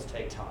pixels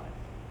take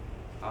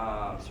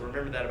time. So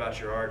remember that about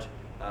your art.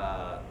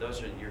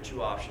 Those are your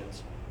two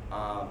options.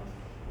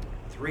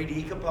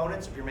 3D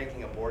components, if you're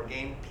making a board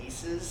game,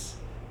 pieces,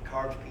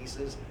 carved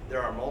pieces,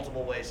 there are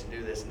multiple ways to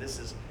do this. And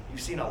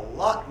you've seen a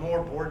lot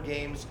more board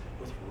games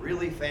with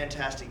really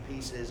fantastic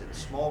pieces and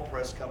small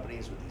press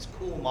companies with these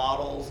cool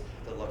models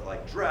that look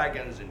like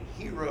dragons and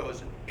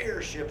heroes and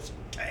airships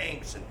and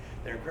tanks, and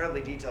they're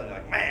incredibly detailed. You're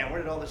like, man,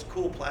 where did all this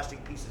cool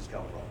plastic pieces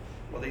come from?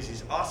 Well, there's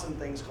these awesome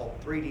things called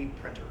 3D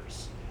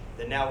printers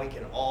that now we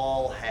can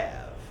all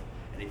have.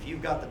 And if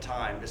you've got the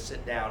time to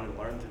sit down and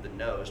learn through the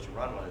nose to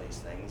run one of these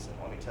things, and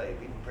let me tell you,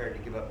 be prepared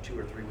to give up 2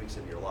 or 3 weeks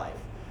of your life,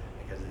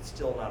 because it's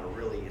still not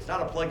it's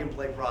not a plug and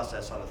play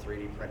process on the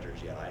 3D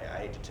printers yet, I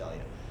hate to tell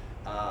you.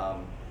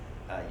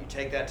 You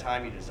take that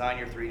time, you design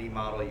your 3D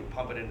model, you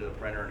pump it into the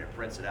printer, and it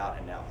prints it out,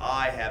 and now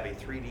I have a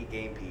 3D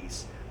game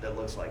piece that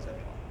looks like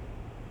Zebulon.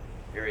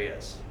 Here he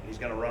is. He's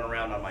going to run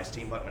around on my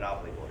Steampunk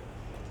Monopoly board.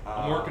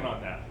 I'm working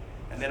on that.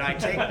 And then I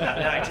take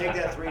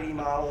that 3D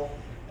model,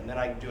 and then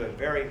I do a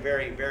very,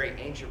 very, very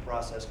ancient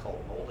process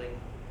called molding.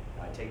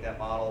 And I take that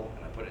model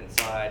and I put it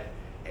inside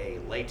a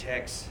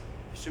latex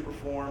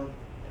superform.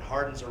 It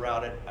hardens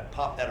around it. I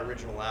pop that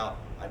original out.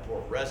 I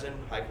pour resin,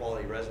 high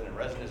quality resin, and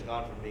resin has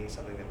gone from being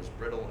something that was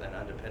brittle and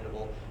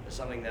undependable to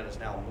something that is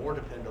now more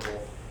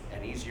dependable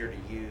and easier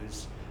to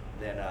use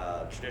than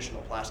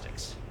traditional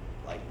plastics.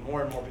 Like,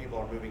 more and more people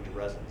are moving to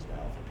resins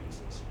now for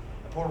pieces.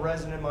 I pour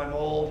resin in my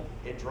mold,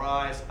 it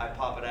dries, I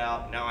pop it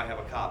out, now I have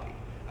a copy.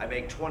 I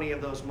make 20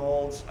 of those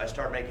molds, I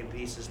start making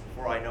pieces.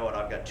 Before I know it,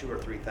 I've got 2,000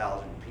 or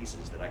 3,000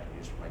 pieces that I can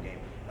use for my game.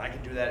 And I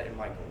can do that in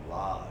my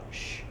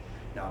garage.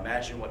 Now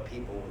imagine what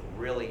people with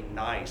really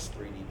nice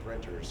 3D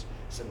printers,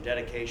 some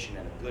dedication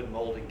and a good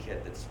molding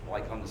kit that's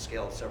like on the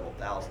scale of several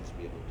thousands to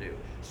be able to do.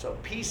 So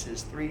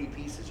pieces, 3D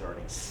pieces, are an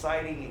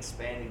exciting,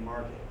 expanding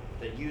market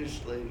that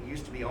usually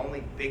used to be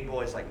only big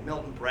boys like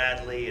Milton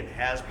Bradley and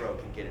Hasbro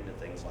could get into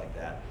things like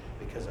that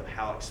because of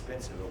how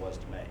expensive it was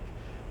to make.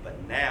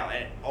 But now,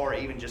 or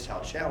even just how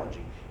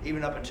challenging,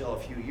 even up until a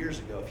few years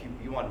ago, if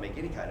you wanted to make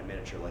any kind of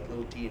miniature, like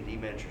little D&D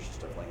miniatures and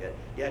stuff like that,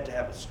 you had to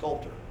have a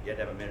sculptor. You had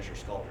to have a miniature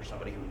sculptor,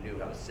 somebody who knew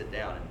how to sit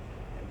down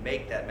and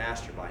make that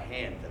master by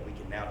hand that we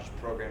can now just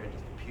program into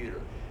the computer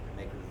and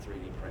make with a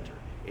 3D printer.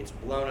 It's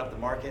blown up the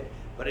market,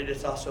 but it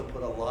has also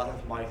put a lot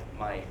of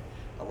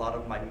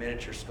my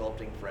miniature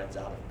sculpting friends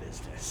out of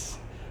business.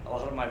 A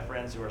lot of my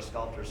friends who are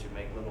sculptors who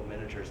make little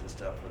miniatures and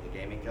stuff for the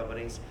gaming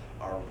companies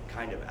are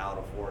kind of out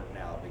of work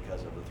now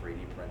because of the 3D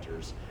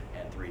printers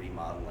and 3D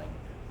modeling.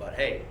 But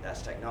hey,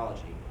 that's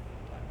technology.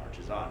 Time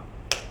marches on.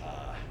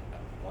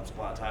 Once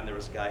upon a time, there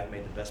was a guy who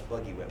made the best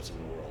buggy whips in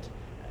the world.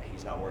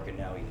 He's not working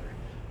now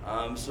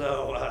either.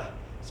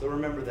 So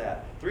remember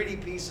that.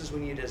 3D pieces,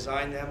 when you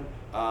design them,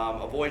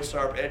 avoid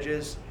sharp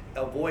edges,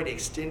 avoid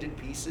extended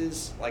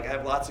pieces. Like I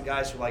have lots of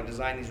guys who like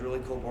design these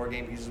really cool board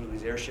game pieces with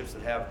these airships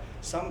that have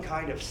some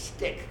kind of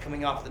stick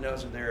coming off the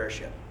nose of their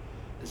airship.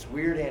 This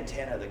weird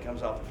antenna that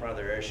comes off the front of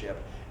their airship.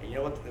 And you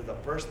know what the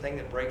first thing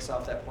that breaks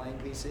off that playing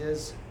piece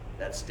is?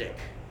 That stick.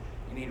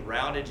 You need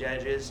rounded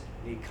edges,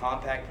 you need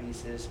compact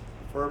pieces,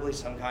 preferably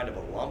some kind of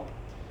a lump.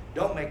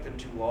 Don't make them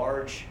too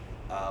large.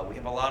 We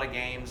have a lot of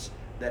games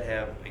that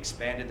have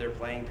expanded their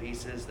playing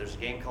pieces. There's a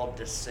game called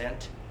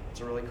Descent. It's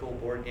a really cool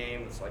board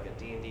game. It's like a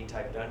D&D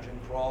type dungeon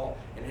crawl,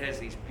 and it has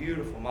these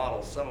beautiful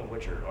models, some of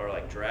which are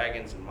like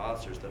dragons and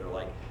monsters that are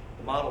like,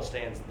 the model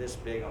stands this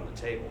big on the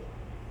table.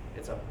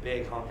 It's a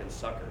big honking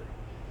sucker,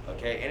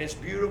 okay? And it's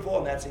beautiful,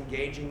 and that's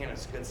engaging, and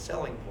it's a good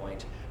selling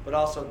point, but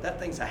also that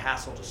thing's a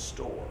hassle to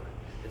store.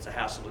 It's a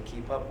hassle to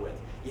keep up with.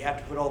 You have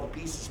to put all the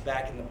pieces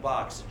back in the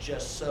box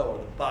just so, or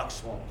the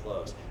box won't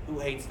close. Who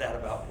hates that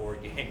about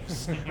board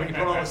games? When you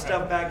put all the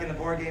stuff back in the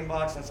board game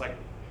box, and it's like,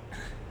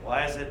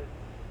 why is it?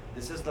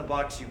 This is the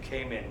box you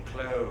came in,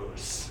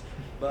 close.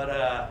 But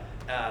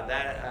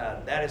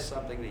that is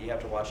something that you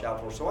have to watch out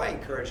for. So I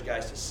encourage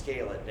guys to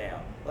scale it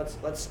down.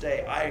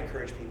 I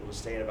encourage people to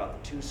stay at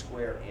about the 2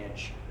 square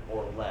inch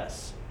or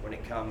less when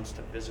it comes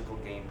to physical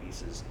game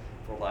pieces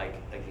for like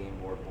a game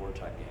board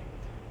type game.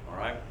 All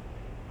right.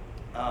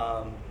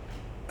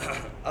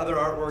 Other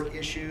artwork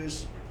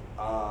issues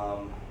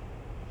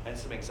and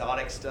some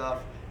exotic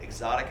stuff.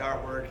 Exotic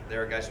artwork.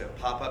 There are guys who have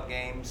pop-up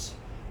games.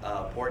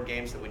 Board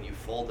games that when you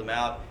fold them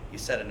out, you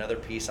set another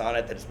piece on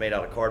it that is made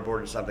out of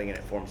cardboard or something, and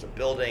it forms a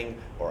building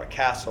or a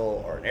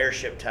castle or an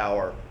airship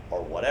tower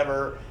or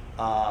whatever.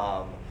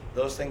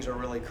 Those things are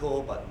really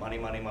cool, but money,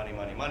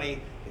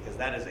 because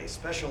that is a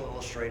special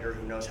illustrator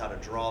who knows how to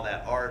draw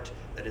that art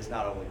that is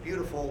not only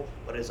beautiful,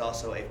 but is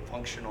also a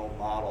functional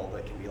model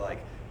that can be like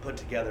put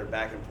together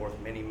back and forth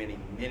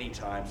many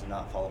times and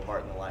not fall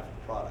apart in the life of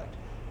the product.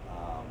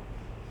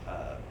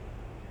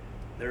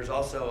 There's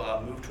also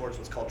a move towards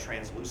what's called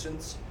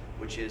translucence,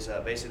 which is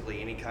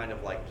basically any kind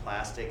of like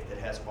plastic that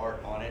has art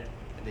on it,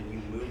 and then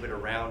you move it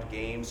around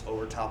games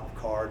over top of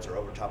cards or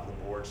over top of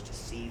the boards to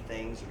see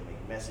things or to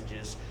make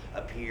messages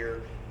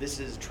appear.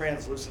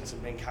 Translucence has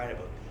been kind of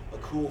a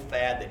cool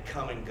fad that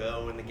come and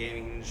go in the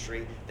gaming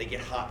industry. They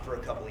get hot for a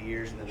couple of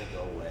years and then they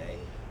go away.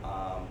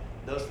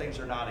 Those things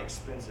are not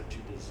expensive to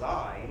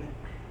design,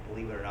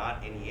 believe it or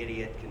not. Any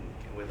idiot can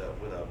with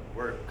a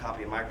Word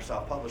copy of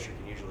Microsoft Publisher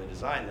can usually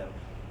design them,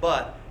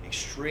 but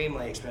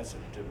extremely expensive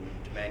to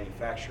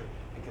manufacture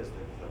because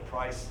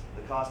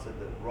the cost of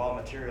the raw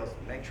materials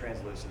that make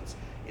translucence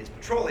is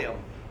petroleum.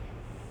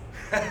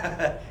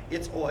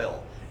 It's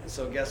oil. And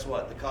so guess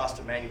what? The cost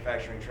of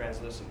manufacturing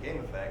translucent game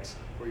effects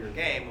for your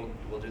game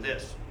will do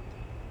this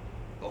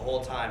the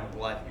whole time of the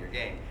life of your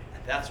game.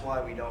 And that's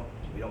why we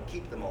don't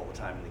keep them all the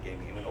time in the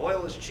gaming. When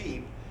oil is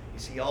cheap, you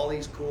see all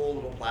these cool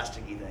little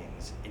plasticky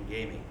things in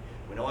gaming.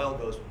 When oil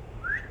goes,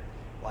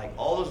 like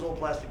all those little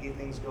plasticky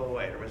things go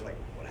away. Everybody's like,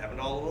 what happened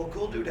to all the little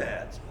cool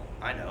doodads? Well,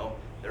 I know.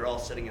 They're all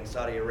sitting in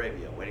Saudi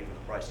Arabia waiting for the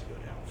price to go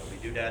down. They'll be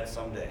doodads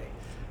someday.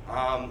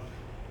 And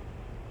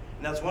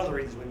that's one of the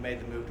reasons we made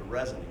the move to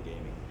resin in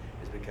gaming,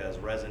 is because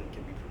resin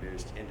can be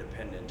produced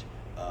independent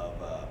of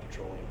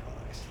petroleum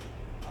products.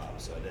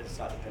 So it's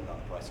not dependent on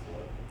the price of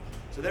oil.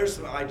 So there's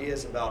some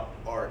ideas about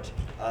art.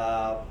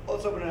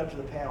 Let's open it up to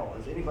the panel.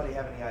 Does anybody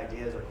have any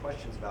ideas or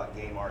questions about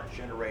game art,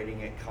 generating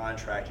it,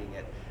 contracting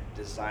it,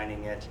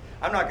 designing it?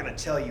 I'm not going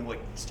to tell you what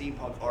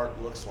steampunk art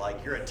looks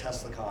like. You're at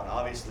TeslaCon.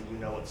 Obviously, you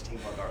know what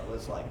steampunk art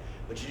looks like.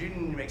 But you do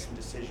need to make some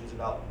decisions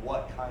about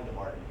what kind of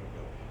art you're going to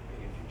go. Are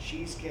you going to do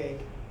cheesecake?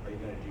 Are you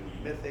going to do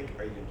mythic?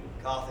 Are you going to do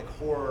gothic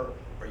horror?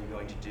 Are you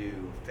going to do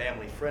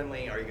family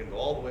friendly? Are you going to go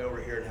all the way over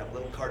here and have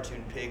little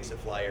cartoon pigs that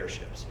fly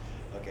airships?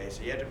 Okay,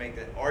 so you have to make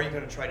that. Or are you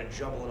going to try to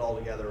jumble it all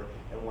together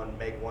and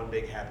make one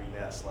big happy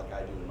mess like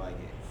I do in my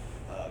game?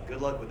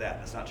 Good luck with that.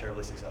 That's not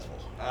terribly successful.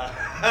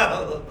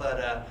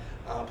 But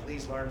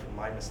please learn from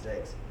my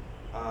mistakes.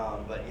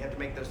 But you have to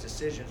make those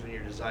decisions when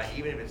you're designing,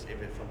 even if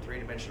it's from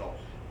three-dimensional.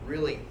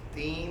 Really,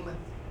 theme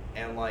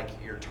and like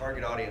your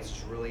target audience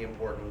is really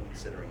important when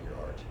considering your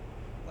art.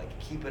 Like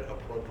keep it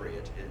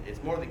appropriate.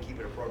 It's more than keep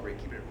it appropriate.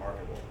 Keep it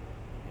marketable.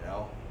 You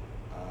know.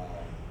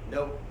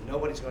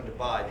 Nobody's going to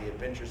buy The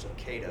Adventures of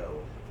Cato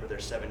for their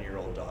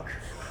 7-year-old daughter,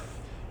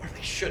 or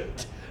they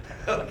shouldn't.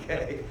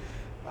 Okay.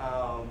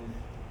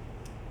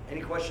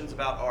 Any questions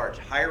about art?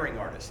 Hiring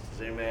artists.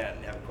 Does anybody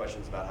have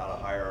questions about how to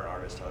hire an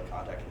artist, how to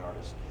contact an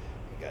artist?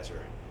 You guys are.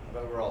 I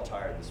bet we're all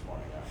tired this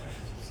morning, aren't we?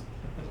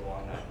 It was a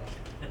long night.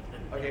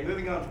 Okay,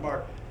 moving on from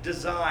our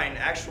design,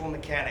 actual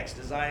mechanics,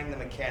 designing the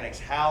mechanics.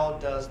 How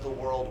does the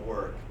world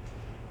work?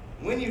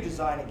 When you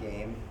design a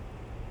game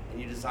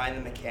and you design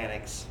the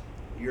mechanics,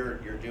 you're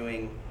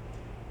doing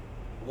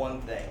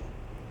one thing.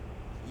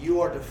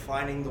 You are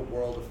defining the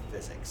world of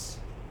physics.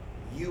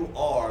 You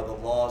are the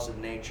laws of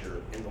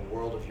nature in the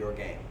world of your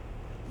game.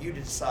 You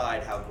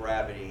decide how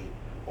gravity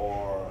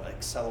or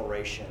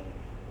acceleration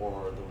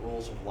or the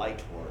rules of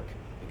light work,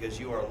 because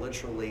you are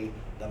literally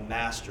the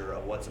master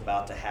of what's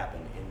about to happen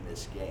in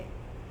this game.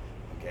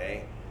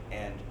 Okay?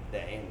 And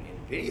in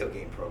video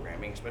game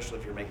programming, especially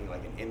if you're making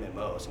like an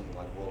MMO, something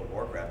like World of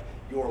Warcraft,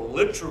 you're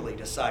literally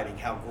deciding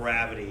how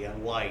gravity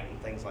and light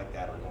and things like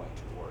that are going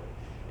to work.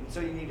 And so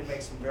you need to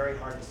make some very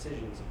hard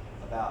decisions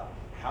about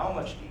how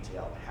much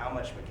detail, how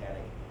much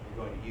mechanic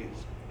you're going to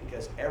use.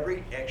 Because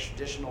every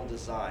additional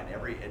design,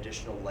 every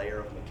additional layer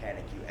of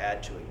mechanic you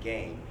add to a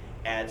game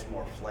adds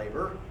more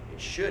flavor, it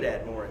should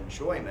add more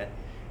enjoyment,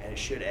 and it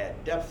should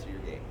add depth to your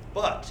game.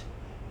 But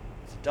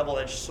it's a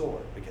double-edged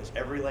sword, because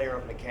every layer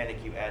of mechanic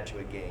you add to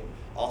a game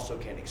also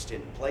can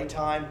extend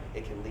playtime,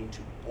 it can lead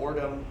to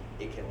boredom,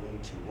 it can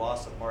lead to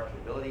loss of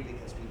marketability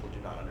because people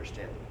do not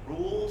understand the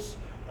rules,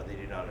 or they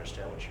do not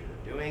understand what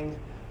you're doing,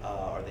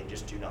 or they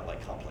just do not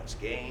like complex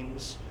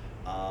games.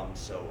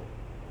 So,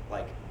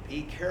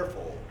 be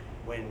careful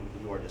when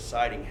you are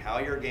deciding how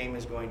your game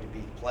is going to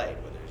be played,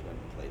 whether it's going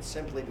to be played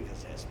simply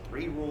because it has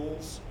 3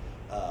 rules.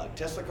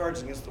 Tesla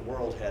Cards Against the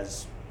World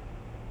has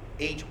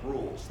 8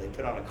 rules they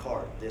put on a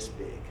card this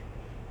big,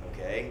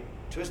 okay?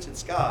 Twisted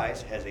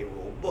Skies has a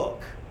rule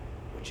book,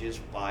 which is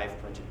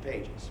 5 printed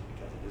pages,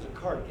 because it is a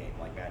card game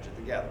like Magic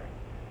the Gathering,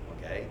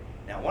 okay?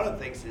 Now, one of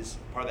the things is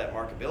part of that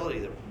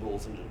markability that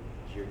rules into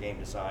your game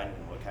design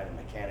and what kind of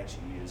mechanics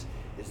you use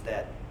is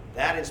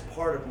that is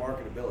part of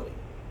marketability.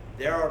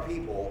 There are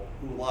people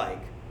who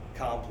like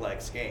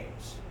complex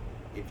games.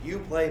 If you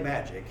play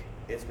Magic,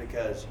 it's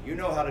because you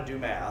know how to do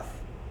math,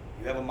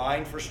 you have a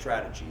mind for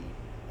strategy,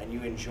 and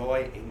you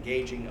enjoy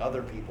engaging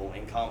other people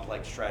in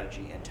complex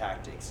strategy and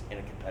tactics in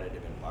a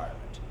competitive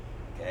environment,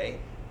 okay?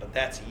 But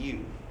that's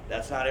you.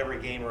 That's not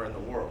every gamer in the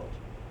world,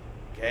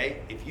 okay?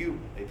 If you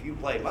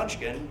play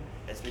Munchkin,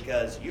 it's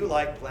because you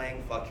like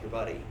playing Fuck Your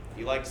Buddy.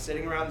 You like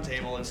sitting around the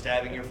table and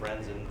stabbing your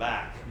friends in the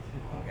back,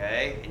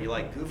 okay? And you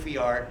like goofy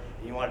art,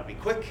 and you want it to be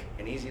quick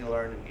and easy to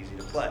learn and easy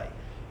to play.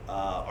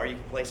 Or you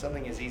can play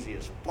something as easy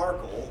as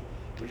Farkle,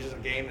 which is a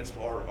game that's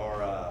or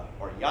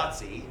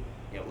Yahtzee,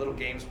 little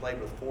games played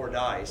with 4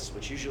 dice,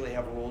 which usually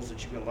have rules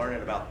that you can learn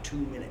in about 2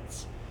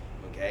 minutes,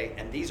 okay?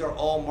 And these are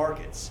all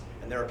markets.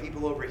 And there are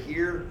people over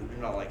here who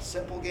do not like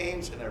simple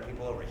games, and there are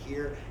people over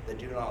here that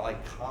do not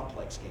like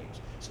complex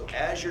games. So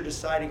as you're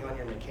deciding on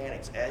your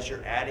mechanics, as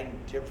you're adding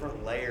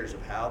different layers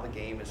of how the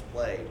game is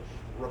played,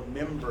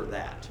 remember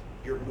that.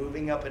 You're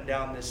moving up and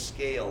down this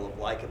scale of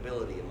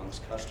likability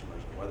amongst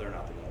customers and whether or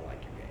not they're going to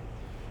like your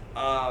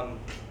game.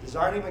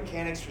 Designing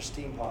mechanics for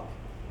steampunk.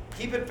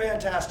 Keep it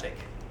fantastic.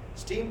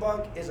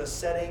 Steampunk is a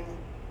setting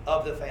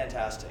of the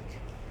fantastic,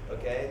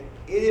 okay?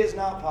 It is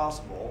not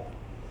possible,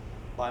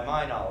 by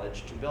my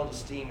knowledge, to build a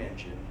steam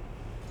engine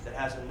that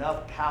has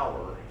enough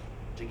power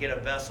to get a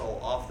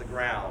vessel off the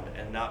ground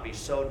and not be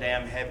so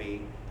damn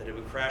heavy that it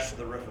would crash to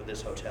the roof of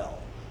this hotel,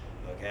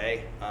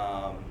 okay?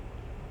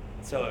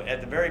 So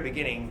at the very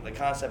beginning, the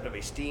concept of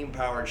a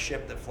steam-powered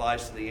ship that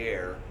flies through the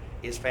air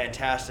is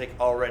fantastic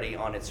already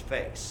on its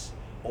face,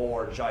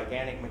 or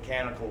gigantic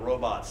mechanical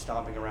robots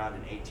stomping around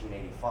in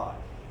 1885.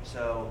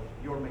 So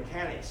your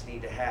mechanics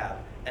need to have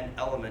an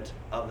element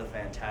of the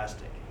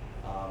fantastic.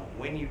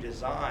 When you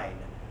design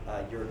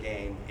your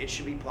game, it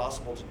should be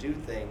possible to do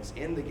things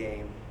in the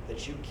game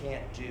that you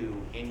can't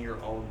do in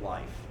your own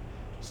life.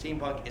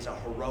 Steampunk is a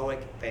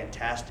heroic,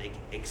 fantastic,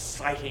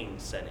 exciting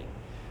setting.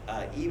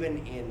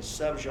 Even in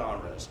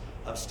subgenres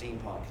of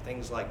steampunk,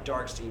 things like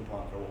dark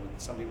steampunk, or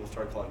what some people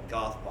start calling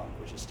goth punk,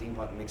 which is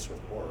steampunk mixed with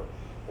horror,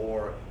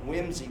 or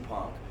whimsy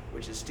punk,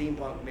 which is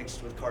steampunk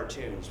mixed with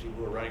cartoons.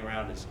 People who are running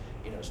around as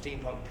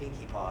steampunk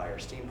Pinkie Pie or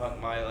steampunk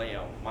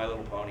My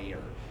Little Pony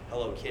or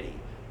Hello Kitty.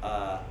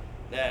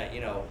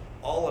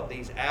 All of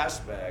these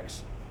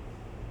aspects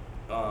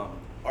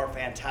are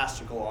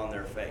fantastical on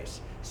their face.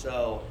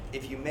 So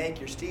if you make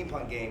your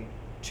steampunk game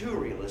too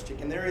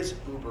realistic, and there is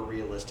uber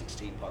realistic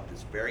steampunk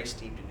that's very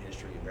steeped in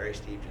history and very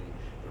steeped in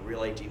the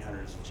real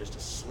 1800s, it's just a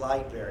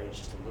slight variance,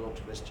 just a little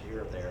twist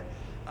here or there,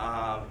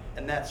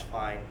 and that's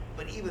fine.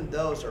 But even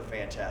those are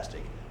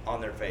fantastic on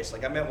their face.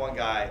 Like I met one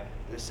guy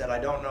who said, I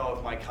don't know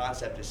if my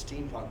concept is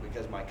steampunk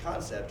because my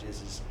concept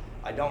is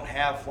I don't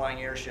have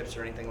flying airships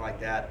or anything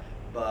like that,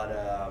 but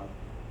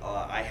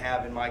I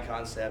have in my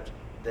concept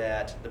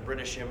that the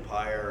British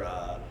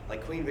Empire,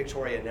 like Queen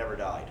Victoria never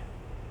died.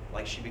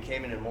 Like she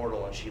became an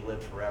immortal and she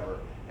lived forever,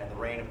 and the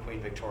reign of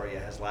Queen Victoria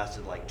has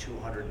lasted like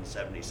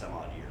 270 some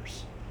odd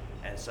years.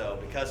 And so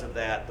because of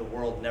that, the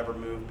world never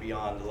moved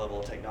beyond the level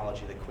of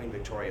technology that Queen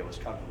Victoria was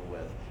comfortable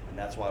with, and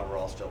that's why we're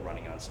all still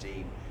running on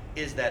steam.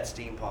 Is that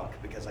steampunk?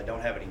 Because I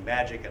don't have any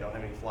magic, I don't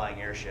have any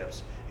flying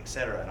airships,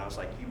 etc. And I was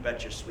like, you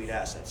bet your sweet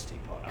ass that's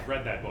steampunk. I've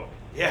read that book.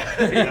 Yeah.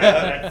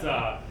 That's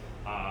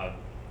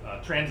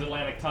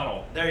Transatlantic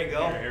Tunnel. There you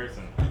go.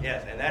 Harrison.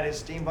 Yes, and that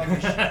is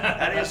steampunkish.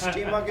 That is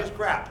steampunkish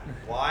crap.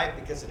 Why?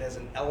 Because it has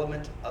an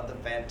element of the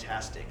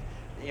fantastic.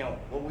 You know,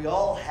 what we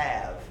all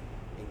have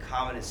in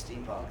common as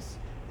steampunks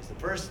is the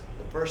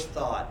first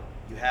thought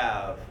you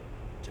have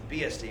to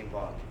be a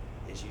steampunk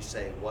is you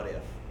say, what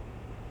if?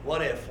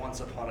 What if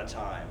once upon a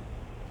time?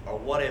 Or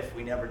what if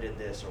we never did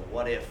this? Or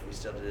what if we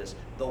still did this?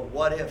 The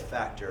what if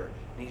factor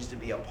needs to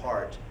be a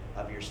part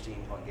of your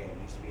steampunk game. It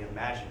needs to be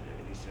imaginative.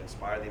 It needs to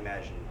inspire the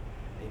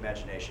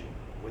imagination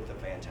with the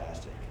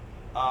fantastic.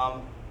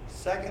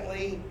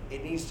 Secondly,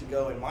 it needs to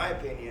go, in my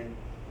opinion,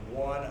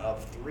 one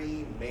of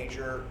three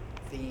major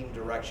theme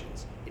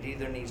directions. It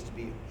either needs to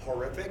be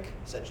horrific,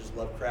 such as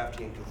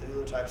Lovecraftian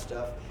Cthulhu type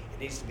stuff. It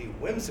needs to be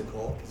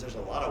whimsical, because there's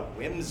a lot of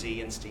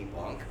whimsy in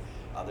steampunk.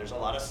 There's a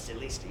lot of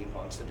silly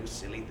steampunks that do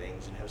silly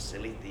things and have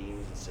silly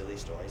themes and silly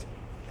stories.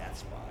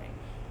 That's fine.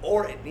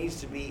 Or it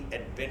needs to be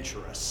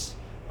adventurous.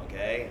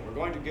 Okay, we're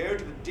going to go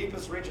to the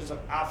deepest reaches of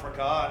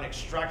Africa and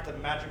extract the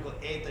magical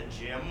aether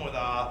gem with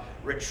a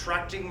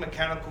retracting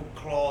mechanical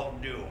claw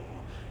of doom.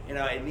 You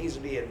know, it needs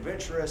to be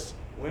adventurous,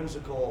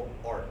 whimsical,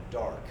 or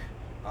dark.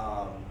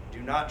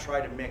 Do not try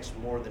to mix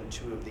more than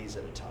two of these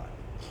at a time.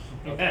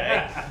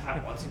 Okay?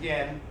 Once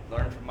again,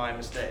 learn from my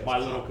mistakes. My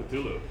Little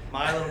Cthulhu.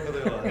 My Little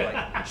Cthulhu.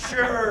 Like,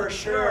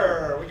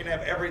 sure, we can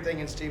have everything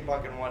in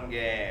steampunk in one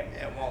game.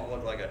 It won't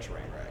look like a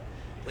train wreck.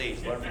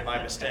 Please, learn from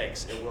my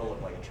mistakes. It will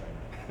look like a train wreck.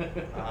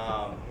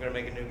 I'm going to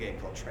make a new game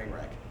called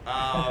Trainwreck.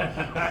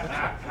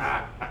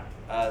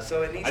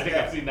 So it needs I to think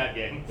have, I've seen that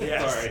game.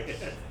 Yes. Sorry.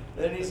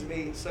 There needs to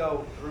be,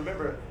 so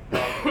remember,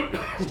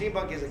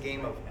 steampunk is a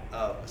game of,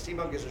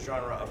 steampunk is a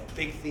genre of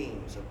big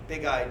themes, of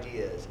big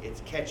ideas.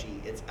 It's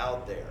catchy, it's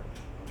out there.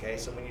 Okay,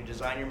 so when you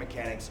design your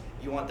mechanics,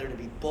 you want there to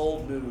be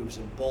bold moves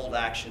and bold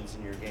actions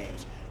in your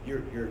games.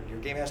 Your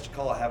game has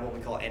to have what we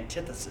call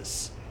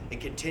antithesis. It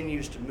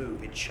continues to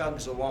move, it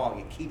chugs along,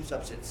 it keeps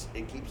up its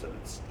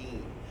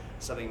steam.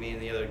 Something me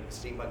and the other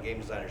steampunk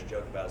game designers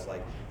joke about is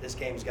like, this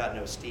game's got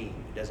no steam,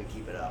 it doesn't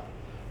keep it up.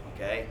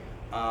 Okay?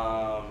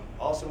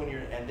 Also,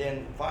 and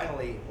then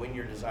finally, when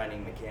you're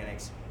designing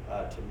mechanics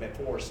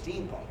for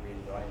steampunk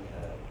redesign,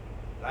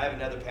 I have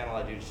another panel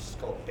I do just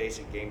called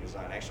Basic Game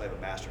Design. I actually have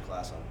a master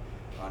class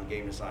on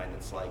game design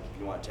that's like, if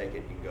you want to take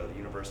it, you can go to the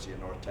University of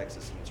North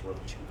Texas and it's worth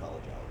 2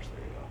 college hours.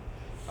 There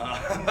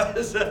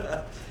you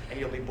go. And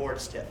you'll be bored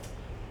stiff.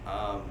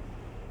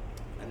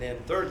 And then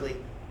thirdly,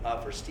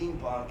 for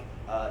steampunk,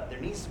 there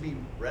needs to be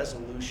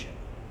resolution,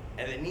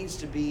 and it needs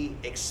to be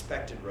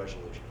expected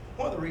resolution.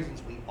 One of the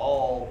reasons we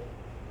all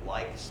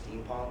like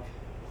steampunk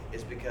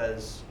is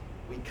because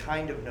we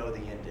kind of know the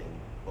ending,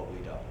 but we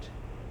don't.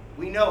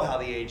 We know how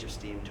the age of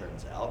steam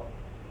turns out.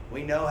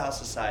 We know how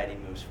society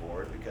moves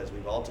forward because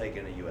we've all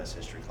taken a U.S.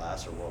 history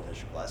class or world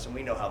history class, and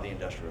we know how the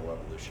Industrial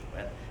Revolution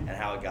went and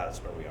how it got us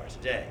where we are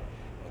today.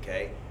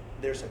 Okay?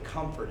 There's a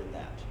comfort in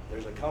that.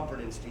 There's a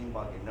comfort in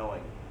steampunk in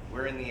knowing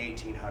we're in the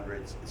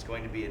 1800s, it's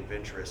going to be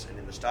adventurous, and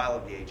in the style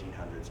of the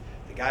 1800s,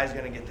 the guy's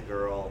going to get the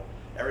girl,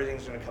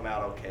 everything's going to come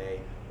out okay,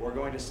 we're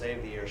going to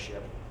save the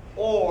airship,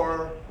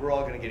 or we're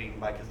all going to get eaten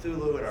by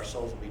Cthulhu and our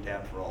souls will be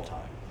damned for all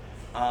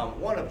time.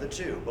 One of the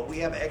two, but we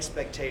have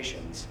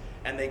expectations,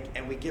 and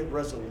we get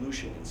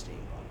resolution in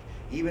steampunk.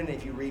 Even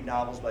if you read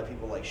novels by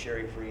people like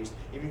Sherry Priest,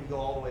 even if you go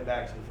all the way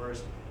back to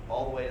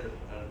all the way to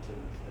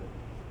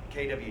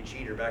K.W.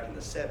 Jeter back in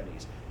the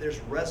 70s, there's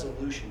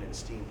resolution in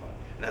steampunk.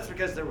 And that's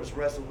because there was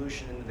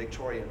resolution in the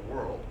Victorian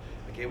world.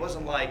 Okay, it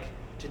wasn't like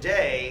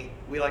today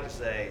we like to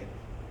say,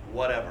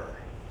 whatever.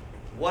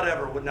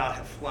 Whatever would not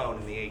have flown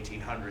in the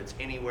 1800s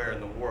anywhere in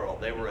the world.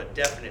 They were a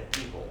definite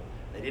people.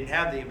 They didn't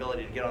have the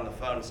ability to get on the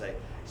phone and say,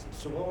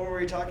 so what were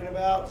we talking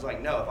about? It's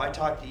like, no, if I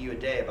talk to you a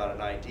day about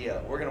an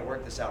idea, we're going to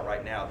work this out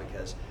right now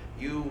because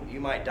you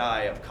might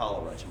die of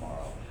cholera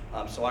tomorrow.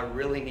 So I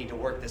really need to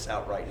work this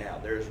out right now.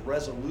 There's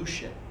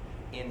resolution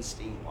in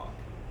steampunk.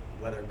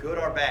 Whether good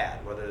or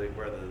bad, whether the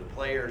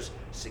players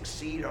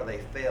succeed or they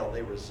fail,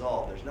 they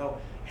resolve. There's no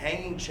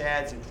hanging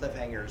chads and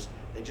cliffhangers.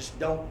 They just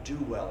don't do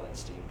well in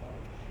steampunk.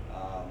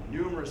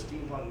 Numerous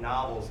steampunk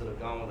novels that have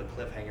gone with a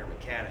cliffhanger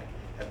mechanic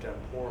have done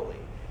poorly,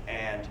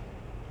 and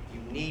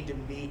you need to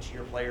meet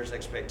your players'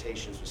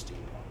 expectations with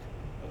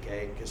steampunk,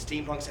 okay? Because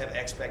steampunks have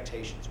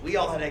expectations. We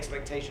all had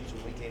expectations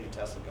when we came to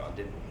TeslaCon,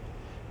 didn't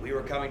we? We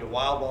were coming to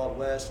Wild Wild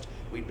West.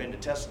 We'd been to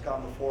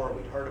TeslaCon before.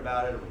 We'd heard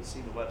about it, or we'd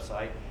seen the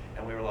website.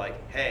 And we were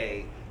like,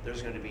 hey,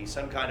 there's going to be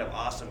some kind of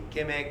awesome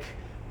gimmick.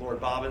 Lord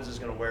Bobbins is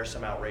going to wear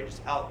some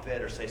outrageous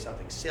outfit or say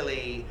something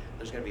silly.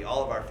 There's going to be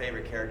all of our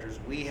favorite characters.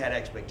 We had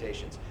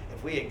expectations.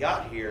 If we had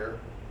got here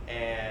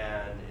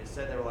and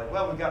instead they were like,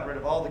 well, we've gotten rid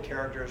of all the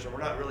characters, or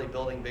we're not really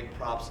building big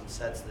props and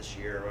sets this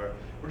year, or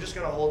we're just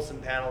going to hold some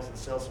panels and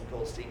sell some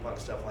cool steampunk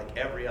stuff like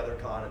every other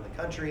con in the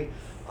country.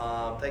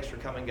 Thanks for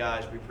coming,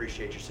 guys. We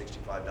appreciate your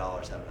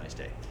 $65. Have a nice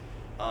day.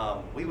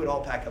 We would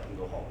all pack up and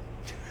go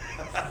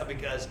home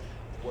because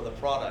the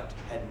product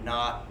had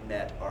not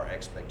met our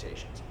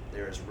expectations.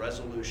 There is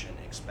resolution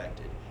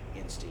expected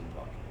in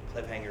steampunk.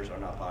 Cliffhangers are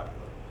not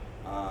popular.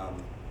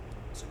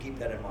 So keep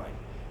that in mind.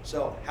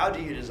 So how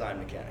do you design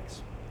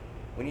mechanics?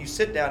 when you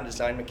sit down to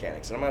design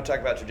mechanics, and I'm going to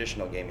talk about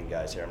traditional gaming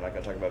guys here, I'm not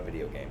going to talk about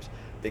video games,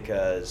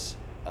 because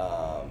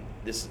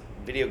this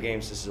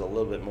is a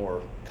little bit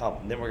more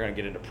then we're going to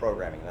get into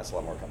programming, and that's a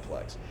lot more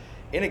complex.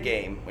 In a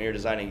game, when you're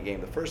designing a game,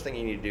 the first thing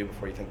you need to do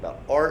before you think about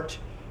art,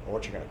 or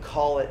what you're going to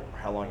call it, or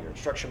how long your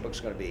instruction book's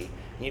going to be, you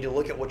need to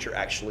look at what you're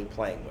actually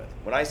playing with.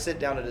 When I sit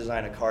down to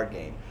design a card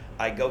game,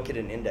 I go get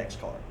an index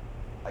card.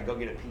 I go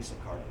get a piece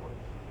of cardboard.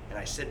 And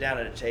I sit down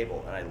at a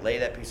table and I lay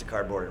that piece of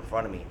cardboard in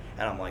front of me,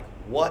 and I'm like,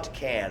 what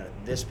can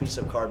this piece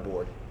of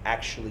cardboard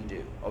actually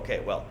do? Okay,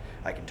 well,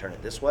 I can turn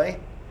it this way,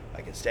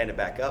 I can stand it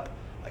back up,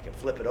 I can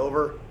flip it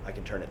over, I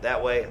can turn it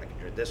that way, I can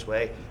turn it this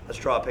way. Let's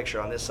draw a picture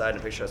on this side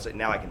and a picture on this side.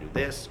 Now I can do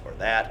this or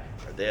that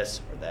or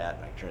this or that.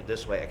 And I can turn it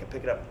this way. I can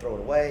pick it up and throw it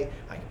away.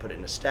 I can put it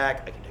in a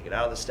stack. I can take it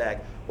out of the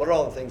stack. What are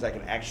all the things I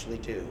can actually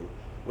do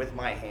with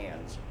my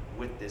hands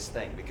with this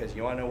thing? Because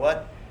you want to know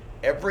what?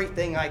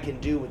 Everything I can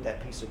do with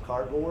that piece of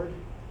cardboard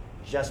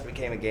just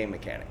became a game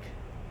mechanic.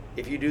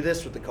 If you do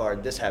this with the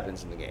card, this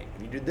happens in the game.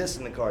 If you do this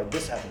in the card,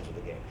 this happens with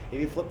the game. If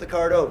you flip the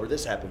card over,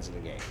 this happens in the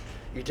game.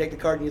 You take the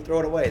card and you throw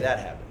it away, that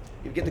happens.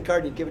 You get the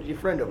card and you give it to your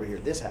friend over here,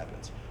 this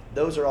happens.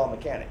 Those are all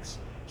mechanics.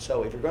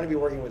 So if you're going to be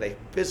working with a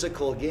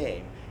physical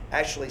game,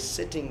 actually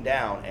sitting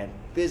down and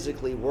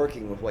physically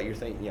working with what you're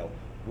thinking,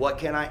 what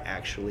can I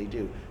actually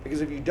do?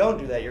 Because if you don't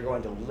do that, you're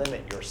going to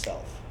limit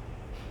yourself.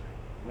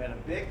 We had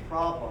a big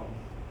problem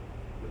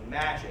with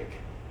Magic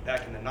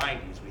back in the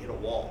 90s. We hit a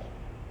wall.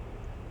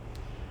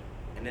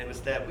 And it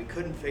was that we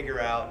couldn't figure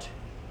out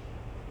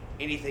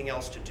anything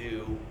else to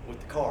do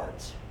with the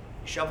cards.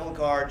 You shuffle the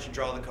cards, you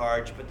draw the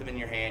cards, you put them in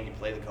your hand, you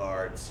play the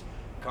cards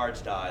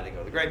die, they go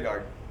to the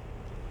graveyard.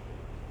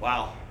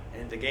 Wow.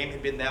 And the game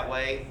had been that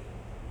way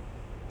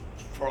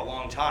for a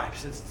long time,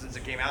 since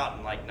it came out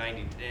in like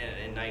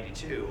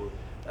 92.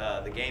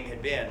 The game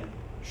had been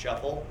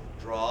shuffle,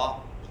 draw,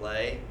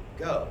 play,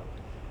 go.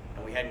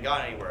 And we hadn't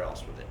gone anywhere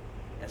else with it.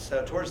 And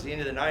so towards the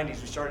end of the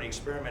 90s, we started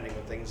experimenting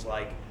with things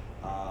like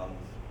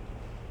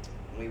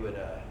we would,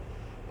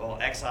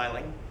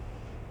 exiling.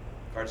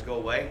 Cards go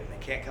away, and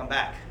they can't come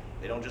back.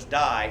 They don't just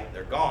die,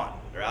 they're gone.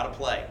 They're out of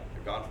play.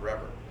 They're gone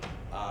forever.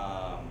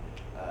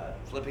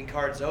 Flipping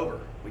cards over.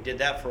 We did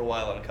that for a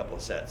while in a couple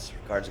of sets.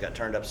 Cards got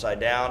turned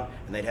upside down,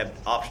 and they'd have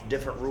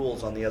different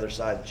rules on the other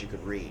side that you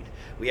could read.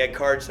 We had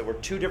cards that were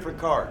two different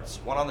cards,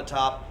 one on the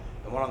top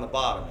and one on the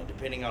bottom, and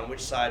depending on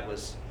which side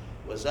was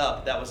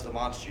up, that was the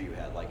monster you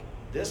had. Like,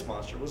 this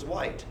monster was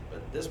white,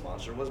 but this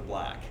monster was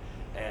black.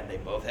 And they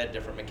both had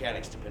different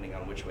mechanics depending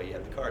on which way you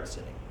had the cards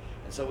sitting.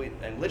 And so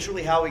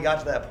literally how we got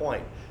to that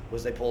point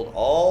was they pulled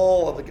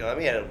all of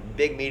we had a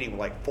big meeting with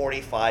like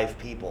 45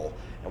 people,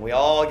 and we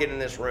all get in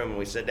this room and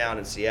we sit down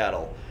in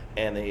Seattle,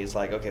 and he's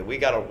like, okay, we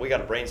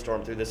gotta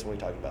brainstorm through this, and we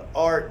talked about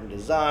art and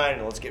design,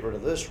 and let's get rid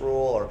of this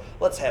rule, or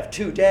let's have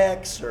 2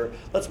 decks, or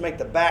let's make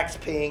the backs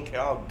pink.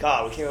 Oh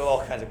God, we came up with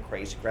all kinds of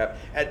crazy crap.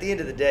 At the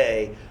end of the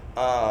day,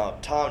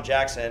 Tom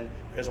Jackson,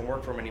 who doesn't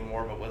work for him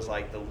anymore, but was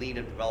like the lead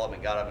of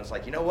development, got up and was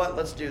like, you know what,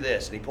 let's do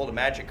this. And he pulled a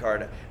Magic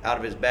card out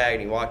of his bag,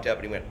 and he walked up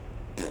and he went,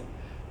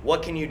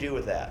 what can you do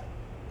with that?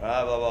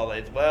 Blah, blah,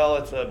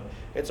 blah.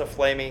 It's a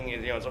flaming,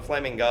 it's a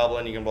flaming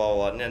goblin. You can blah,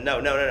 blah, blah.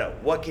 No.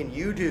 What can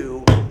you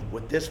do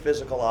with this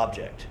physical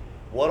object?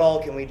 What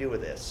all can we do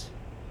with this?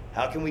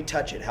 How can we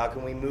touch it? How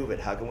can we move it?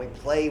 How can we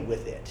play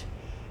with it?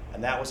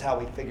 And that was how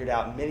we figured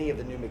out many of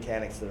the new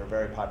mechanics that are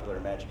very popular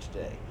in Magic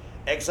today.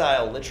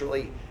 Exile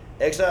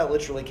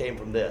literally came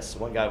from this.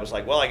 One guy was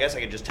like, well, I guess I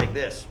could just take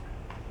this.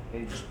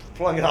 And he just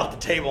flung it off the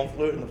table and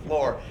flew it in the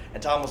floor.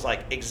 And Tom was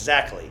like,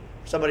 exactly.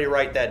 Somebody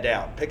write that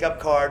down. Pick up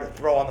card,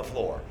 throw on the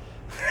floor.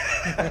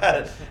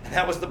 And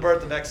that was the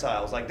birth of Exile.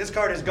 It was like, this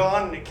card is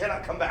gone and it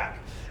cannot come back.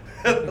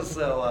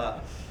 So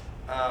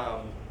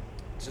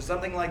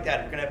something like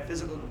that. If you're going to have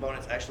physical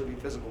components, actually be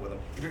physical with them.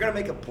 If you're going to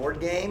make a board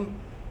game,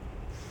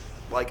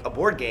 like a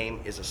board game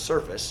is a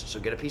surface, so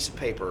get a piece of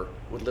paper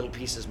with little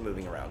pieces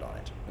moving around on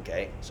it,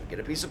 okay? So get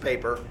a piece of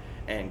paper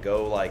and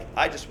go like,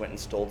 I just went and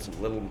stole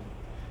some little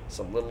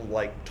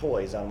like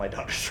toys out of my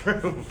daughter's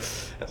room.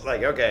 It's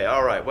like, okay,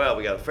 all right, well,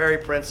 we got the fairy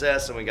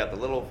princess, and we got the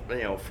little,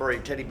 furry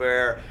teddy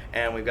bear,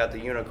 and we've got the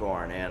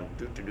unicorn, and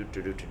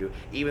do.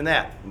 Even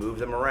that, move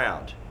them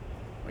around.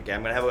 Okay,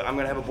 I'm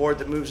gonna have a board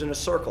that moves in a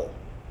circle.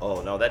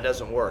 Oh no, that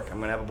doesn't work. I'm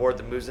gonna have a board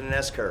that moves in an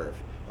S curve.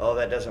 Oh,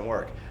 that doesn't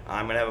work.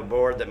 I'm going to have a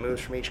board that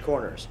moves from each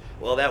corners.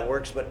 Well, that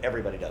works, but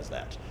everybody does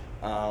that.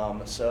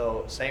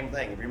 So same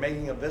thing. If you're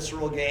making a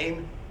visceral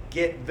game,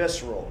 get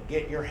visceral.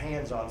 Get your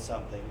hands on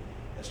something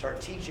and start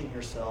teaching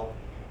yourself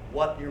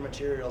what your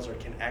materials are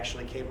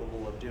actually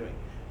capable of doing.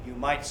 You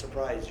might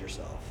surprise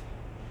yourself,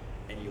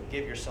 and you'll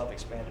give yourself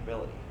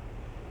expandability.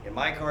 In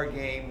my card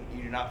game,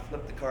 you do not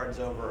flip the cards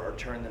over or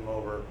turn them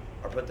over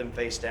or put them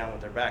face down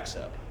with their backs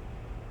up.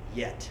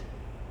 Yet.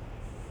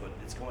 But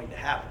it's going to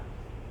happen.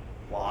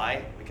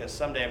 Why? Because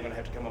someday I'm going to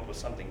have to come up with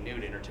something new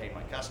to entertain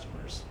my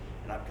customers.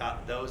 And I've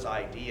got those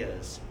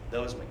ideas,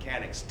 those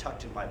mechanics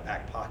tucked in my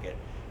back pocket,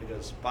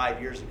 because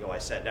 5 years ago I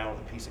sat down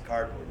with a piece of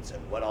cardboard and said,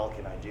 what all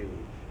can I do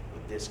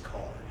with this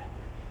card?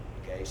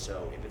 Okay,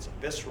 so if it's a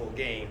visceral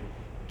game,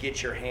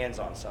 get your hands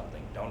on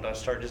something. Don't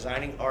start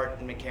designing art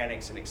and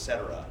mechanics and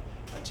etc.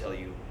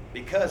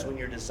 Because when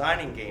you're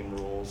designing game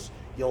rules,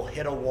 you'll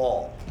hit a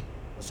wall.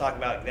 Let's talk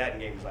about that in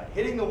game design.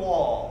 Hitting the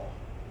wall.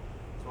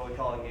 That's what we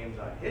call it in game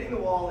design. Hitting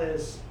the wall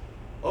is,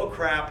 oh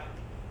crap,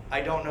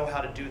 I don't know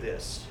how to do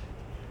this.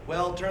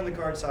 Well, turn the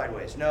card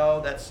sideways.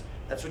 No, that's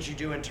what you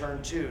do in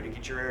turn 2 to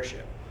get your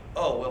airship.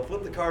 Oh, well,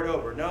 flip the card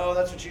over. No,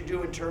 that's what you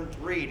do in turn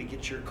 3 to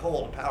get your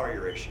coal to power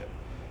your airship.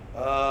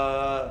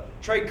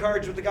 Trade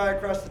cards with the guy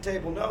across the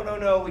table.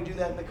 No, we do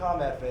that in the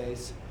combat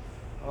phase.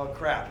 Oh,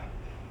 crap.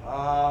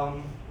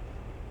 Oh,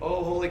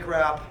 holy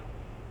crap.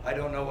 I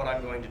don't know what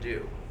I'm going to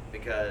do.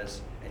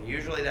 And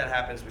usually that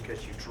happens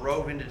because you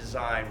drove into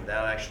design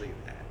without actually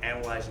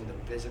analyzing the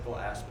physical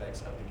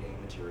aspects of the game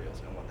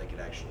materials and what they could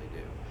actually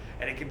do.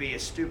 And it can be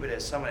as stupid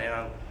as someone,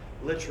 and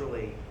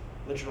literally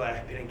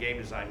I've been in game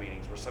design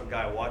meetings where some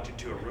guy walked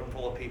into a room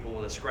full of people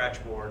with a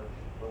scratch board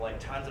with like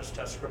tons of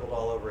stuff scribbled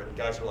all over it, and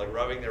guys were like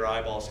rubbing their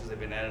eyeballs because they've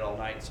been at it all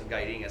night, and some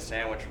guy eating a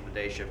sandwich from the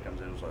day shift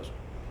comes in and says,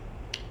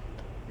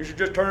 "You should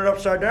just turn it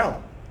upside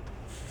down."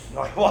 And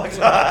I walks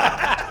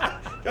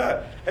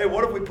yeah. Hey,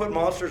 what if we put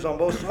monsters on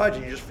both sides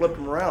and you just flip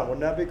them around?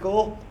 Wouldn't that be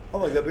cool? Oh,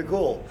 like, that'd be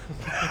cool.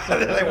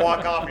 And then they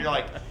walk off and you're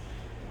like,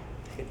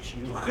 hit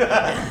you.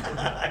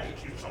 I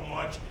hate you so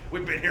much.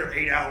 We've been here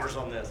 8 hours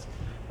on this.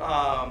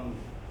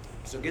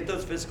 So get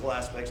those physical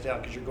aspects down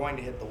because you're going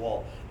to hit the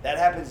wall. That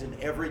happens in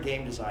every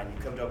game design.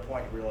 You come to a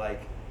point where you're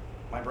like,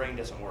 my brain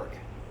doesn't work.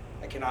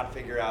 I cannot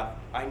figure out,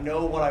 I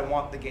know what I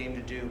want the game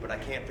to do, but I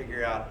can't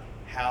figure out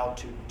how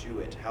to do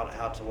it, how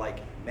to like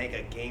make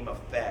a game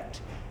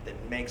effect that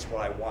makes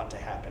what I want to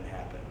happen.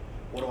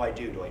 What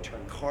do? Do I turn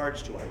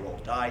cards? Do I roll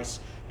dice?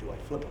 Do I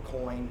flip a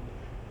coin?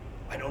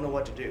 I don't know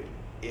what to do.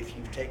 If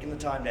you've taken the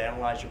time to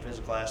analyze your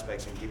physical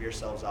aspects and give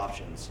yourselves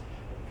options,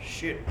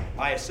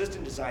 my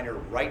assistant designer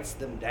writes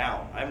them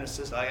down. I have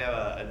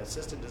an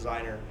assistant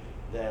designer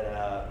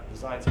that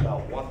designs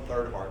about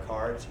 1/3 of our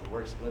cards. He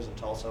lives in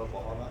Tulsa,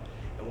 Oklahoma.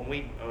 And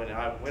when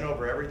I went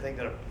over everything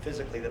that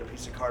a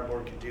piece of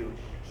cardboard could do,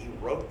 he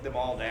wrote them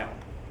all down.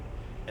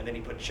 And then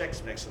he put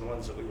checks next to the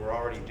ones that we were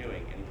already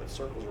doing, and he put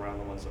circles around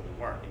the ones that we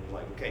weren't. He was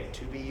like, okay,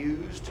 to be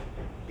used,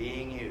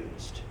 being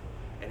used.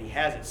 And he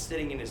has it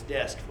sitting in his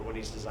desk for when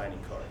he's designing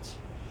cards.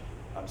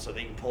 So that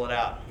he can pull it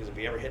out, because if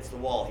he ever hits the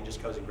wall, he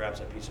just goes and grabs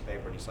that piece of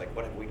paper, and he's like,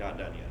 what have we not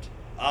done yet?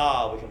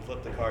 We can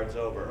flip the cards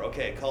over.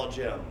 Okay, call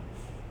Jim.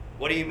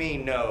 What do you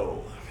mean,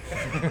 no?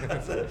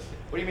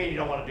 What do you mean you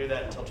don't want to do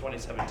that until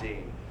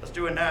 2017? Let's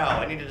do it now.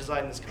 I need to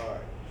design this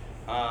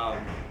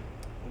card.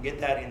 Get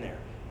that in there.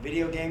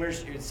 Video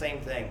gamers, you're the same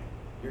thing.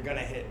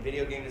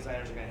 Video game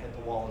designers are going to hit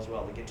the wall as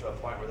well. They get to a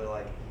point where they're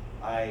like,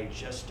 I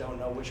just don't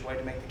know which way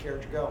to make the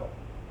character go.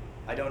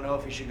 I don't know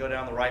if he should go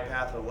down the right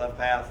path or the left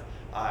path.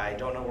 I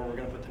don't know where we're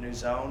going to put the new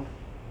zone.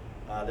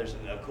 There's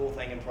a cool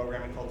thing in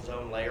programming called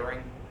zone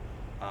layering.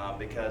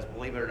 Because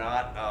believe it or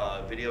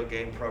not, video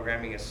game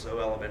programming is so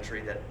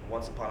elementary that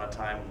once upon a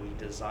time we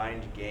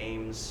designed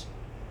games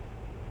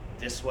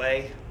this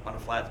way on a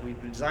flat. We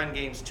designed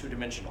games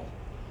 2-dimensional,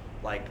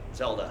 like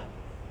Zelda.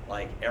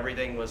 Like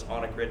everything was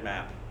on a grid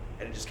map,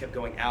 and it just kept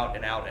going out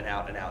and out and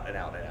out and out and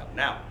out and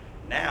out.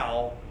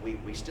 Now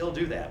we still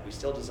do that. We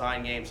still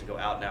design games that go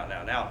out and out and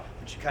out and out,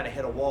 but you kind of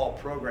hit a wall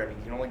programming.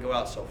 You can only go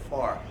out so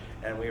far.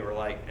 And we were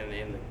like, and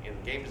in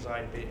game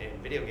design, in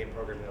video game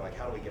programming, they're like,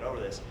 how do we get over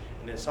this?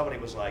 And then somebody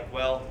was like,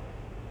 well,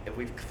 if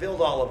we've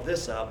filled all of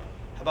this up,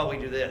 how about we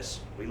do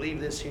this? We leave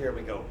this here, and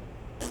we go,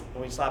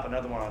 and we slap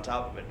another one on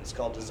top of it. It's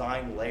called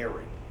design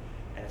layering,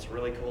 and it's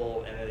really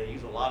cool. And they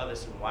use a lot of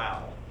this in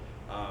WoW.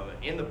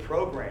 In the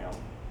program,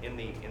 in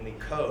the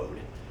code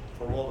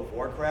for World of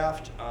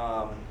Warcraft,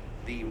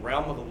 the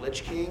Realm of the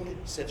Lich King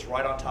sits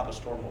right on top of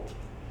Stormhold.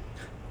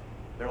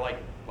 They're like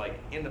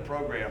in the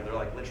program, they're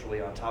like literally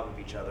on top of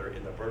each other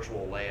in the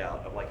virtual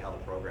layout of like how the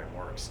program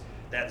works.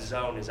 That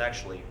zone is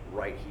actually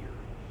right here.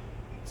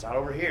 It's not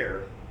over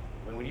here.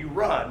 When you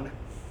run,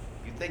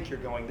 you think you're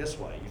going this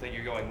way. You think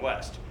you're going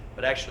west,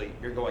 but actually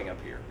you're going up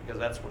here because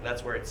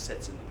that's where it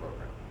sits in the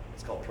program.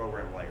 It's called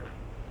program layer.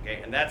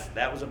 Okay, and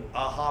that was an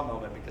aha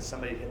moment because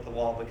somebody hit the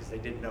wall because they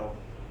didn't know.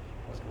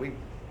 We've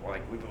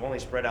only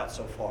spread out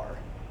so far.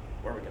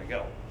 Where are we going to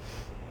go?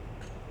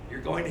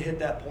 You're going to hit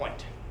that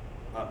point.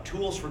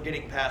 Tools for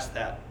getting past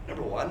that.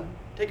 Number one,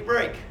 take a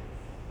break.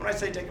 When I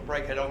say take a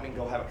break, I don't mean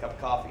go have a cup of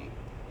coffee.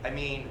 I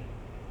mean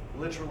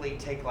literally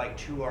take like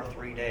 2 or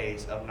 3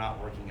 days of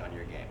not working on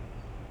your game.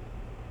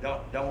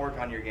 Don't work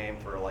on your game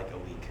for like a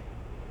week.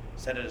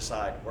 Set it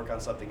aside. Work on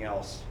something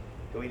else.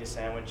 Go eat a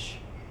sandwich.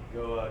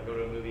 Go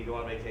to a movie. Go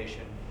on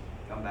vacation.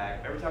 Come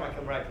back. Every time I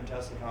come back from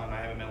TeslaCon,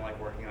 I haven't been like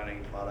working on any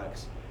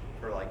products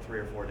for like 3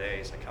 or 4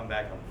 days. I come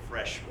back, I'm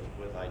fresh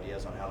with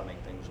ideas on how to make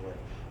things work.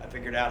 I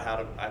figured out how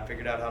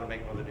to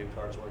make one of the new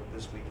cards work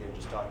this weekend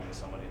just talking to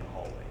somebody in the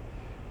hallway.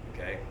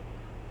 Okay?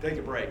 Take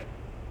a break.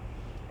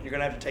 And you're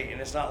gonna have to take, and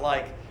it's not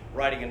like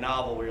writing a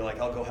novel where you're like,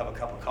 I'll go have a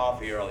cup of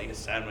coffee or I'll eat a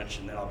sandwich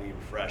and then I'll be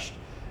refreshed.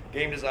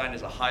 Game design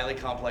is a highly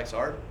complex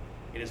art.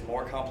 It is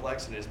more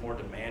complex and it is more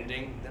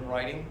demanding than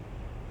writing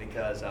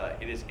because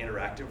it is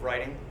interactive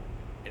writing.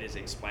 It is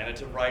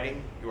explanative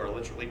writing. You are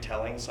literally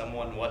telling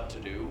someone what to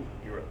do.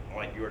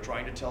 You are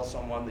trying to tell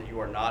someone that you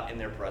are not in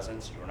their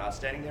presence. You are not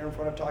standing there in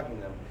front of talking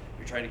to them.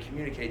 You're trying to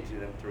communicate to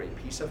them through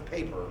a piece of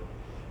paper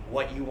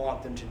what you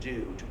want them to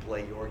do to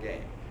play your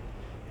game.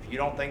 If you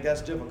don't think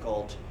that's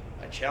difficult,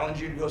 I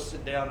challenge you to go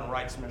sit down and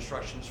write some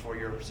instructions for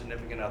your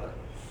significant other.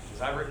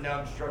 Because I've written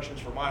down instructions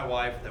for my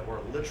wife that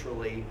were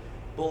literally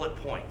bullet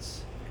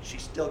points. She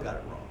still got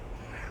it wrong.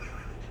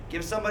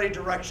 Give somebody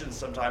directions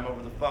sometime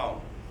over the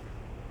phone.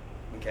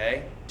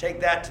 Okay? Take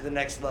that to the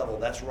next level.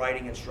 That's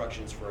writing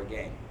instructions for a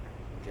game.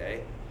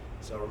 Okay?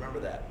 So remember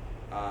that.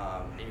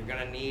 And you're going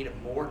to need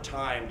more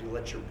time to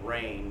let your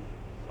brain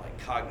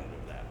cognitive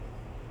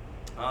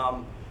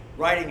that.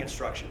 Writing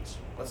instructions.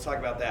 Let's talk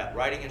about that.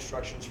 Writing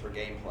instructions for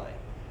gameplay.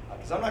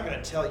 Because I'm not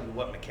going to tell you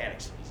what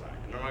mechanics to design.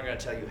 And I'm not going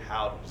to tell you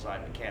how to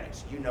design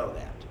mechanics. You know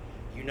that.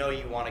 You know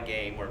you want a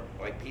game where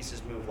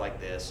pieces move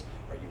like this,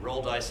 or you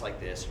roll dice like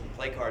this, or you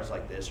play cards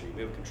like this, or you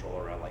move a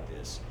controller around like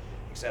this,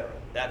 etc.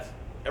 That's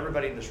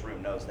everybody in this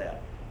room knows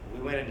that. If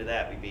we went into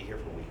that, we'd be here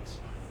for weeks.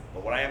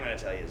 But what I am going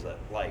to tell you is that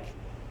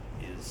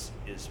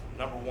is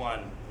number one,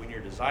 when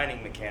you're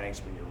designing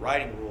mechanics, when you're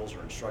writing rules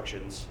or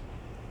instructions,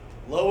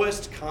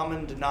 lowest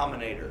common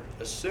denominator.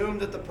 Assume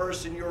that the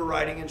person you're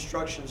writing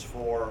instructions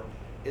for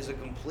is a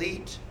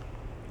complete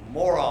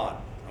moron,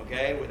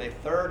 okay, with a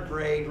 3rd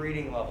grade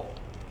reading level.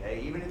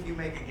 Okay, even if you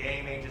make a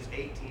game ages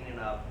 18 and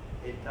up,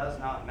 it does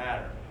not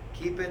matter.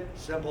 Keep it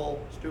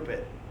simple,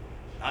 stupid.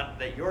 Not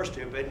that you're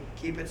stupid,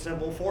 keep it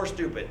simple for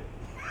stupid.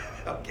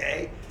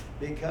 Okay?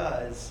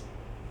 Because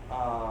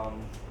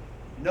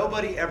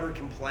nobody ever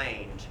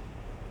complained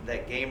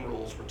that game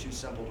rules were too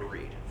simple to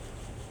read.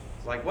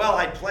 It's like, well,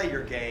 I'd play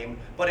your game,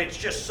 but it's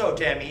just so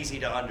damn easy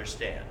to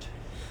understand.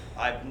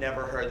 I've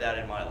never heard that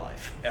in my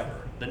life,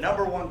 ever. The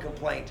number one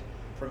complaint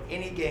from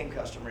any game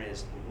customer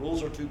is the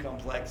rules are too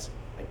complex,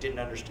 I didn't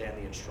understand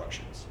the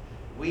instructions.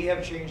 We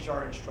have changed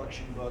our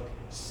instruction book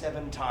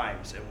 7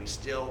 times and we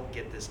still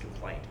get this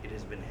complaint. It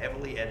has been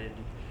heavily edited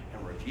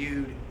and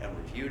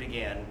reviewed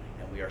again,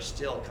 and we are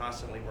still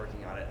constantly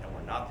working on it, and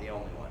we're not the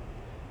only one.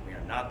 We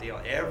are not the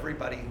only,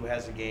 everybody who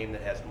has a game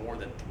that has more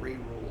than 3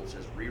 rules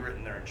has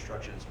rewritten their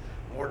instructions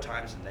more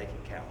times than they can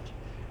count.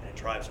 And it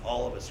drives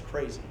all of us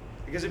crazy.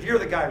 Because if you're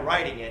the guy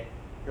writing it,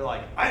 you're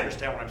like, I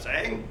understand what I'm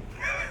saying.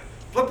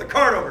 Flip the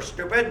card over,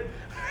 stupid.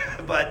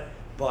 But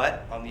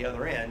on the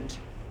other end,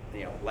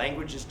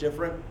 language is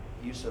different,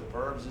 use of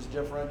verbs is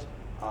different,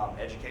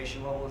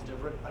 education level is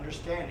different,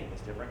 understanding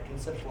is different,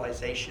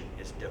 conceptualization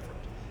is different.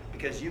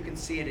 Because you can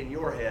see it in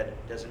your head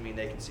doesn't mean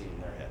they can see it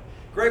in their head.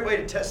 Great way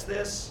to test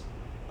this,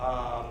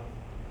 and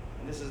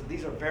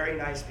these are very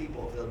nice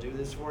people if they'll do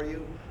this for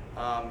you,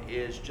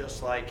 is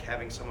just like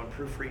having someone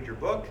proofread your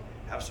book,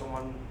 have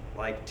someone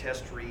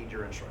test read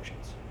your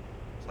instructions.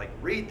 It's like,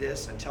 read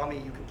this and tell me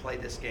you can play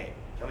this game.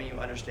 Tell me you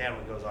understand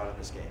what goes on in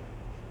this game.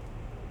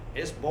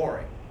 It's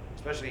boring,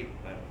 especially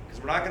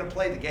because we're not going to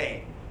play the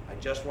game. I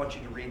just want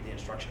you to read the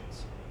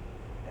instructions.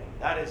 And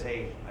that is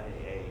a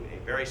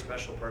very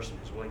special person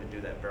who's willing to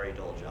do that very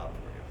dull job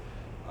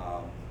for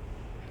you.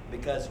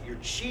 Because you're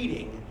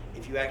cheating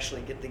if you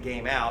actually get the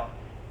game out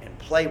and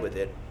play with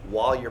it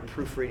while you're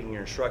proofreading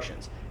your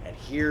instructions. And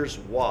here's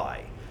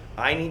why.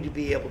 I need to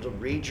be able to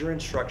read your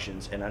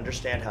instructions and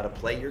understand how to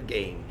play your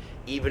game,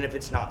 even if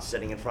it's not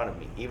sitting in front of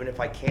me, even if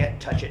I can't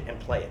touch it and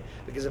play it.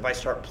 Because if I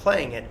start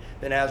playing it,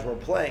 then as we're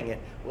playing it,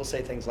 we'll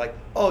say things like,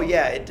 oh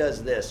yeah, it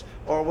does this,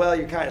 or well,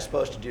 you're kind of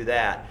supposed to do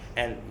that.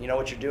 And you know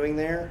what you're doing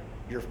there?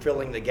 You're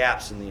filling the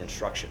gaps in the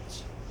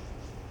instructions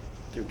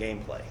through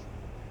gameplay.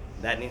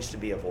 That needs to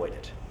be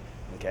avoided.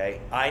 Okay?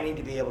 I need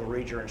to be able to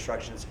read your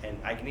instructions, and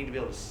I need to be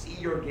able to see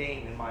your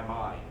game in my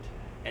mind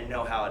and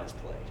know how it is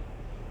played.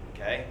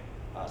 Okay?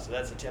 So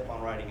that's a tip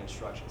on writing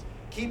instructions.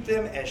 Keep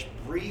them as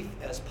brief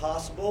as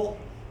possible.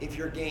 If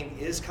your game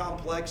is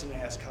complex and it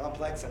has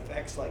complex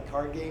effects like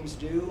card games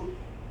do,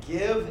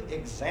 give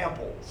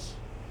examples.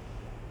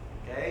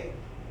 Okay?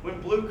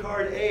 When blue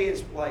card A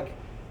is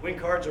when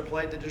cards are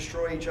played to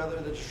destroy each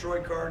other, the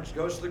destroyed cards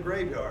goes to the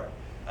graveyard.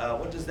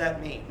 What does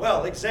that mean?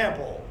 Well,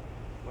 example,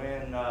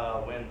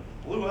 when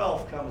Blue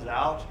Elf comes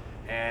out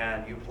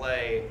and you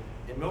play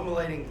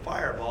Immolating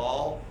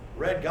Fireball,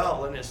 Red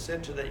Goblin is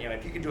sent to the,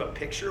 if you can do a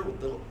picture with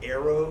little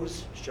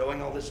arrows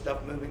showing all this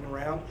stuff moving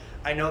around,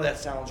 I know that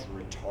sounds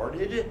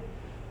retarded,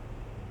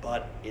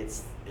 but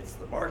it's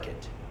the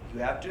market. You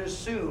have to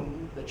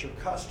assume that your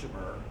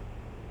customer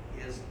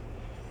is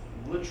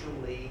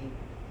literally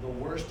the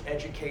worst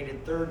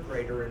educated 3rd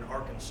grader in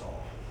Arkansas.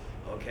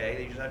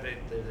 Okay,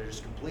 they're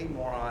just complete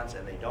morons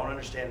and they don't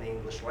understand the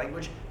English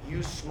language.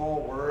 Use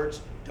small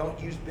words. Don't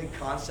use big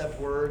concept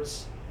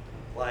words.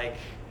 I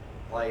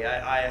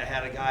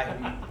had a guy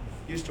who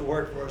used to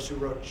work for us who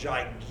wrote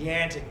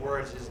gigantic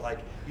words. He's like,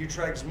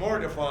 Utrecht's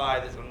mortify.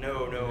 There's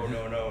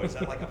no. Is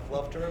that like a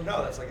fluff term?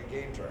 No, that's like a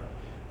game term.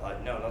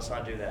 No, let's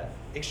not do that.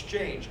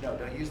 Exchange. No,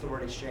 don't use the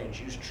word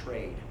exchange. Use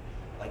trade.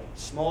 Like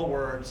small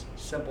words,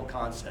 simple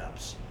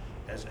concepts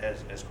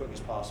as quick as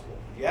possible.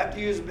 If you have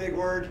to use a big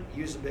word,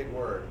 use a big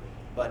word.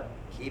 but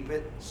keep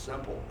it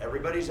simple.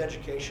 Everybody's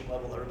education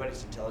level,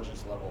 everybody's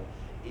intelligence level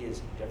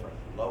is different.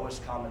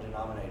 Lowest common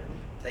denominator.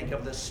 Think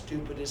of the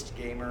stupidest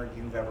gamer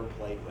you've ever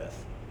played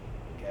with.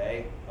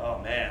 Okay? Oh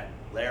man,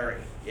 Larry.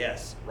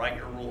 Yes, write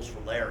your rules for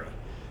Larry.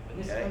 But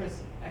this Okay? one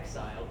is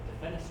exiled,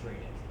 defenestrate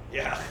it.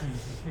 Yeah,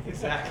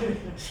 exactly.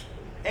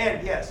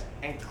 And yes,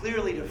 and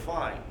clearly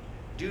defined.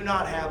 Do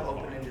not have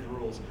open-ended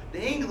rules.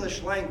 The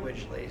English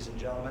language, ladies and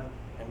gentlemen,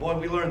 and boy,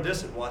 we learned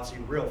this at WotC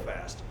real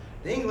fast.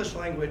 The English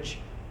language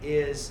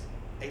is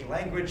a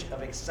language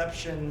of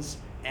exceptions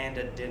and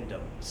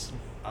addendums.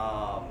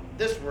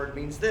 This word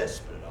means this,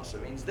 but it also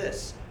means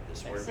this.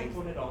 This word Except means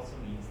when it also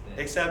means this.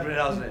 except when it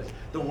also is.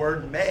 The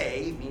word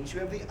may means you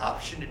have the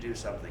option to do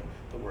something.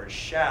 The word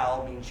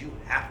shall means you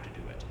have to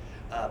do it.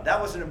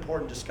 That was an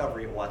important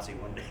discovery at WotC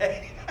one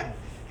day.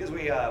 Because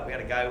we had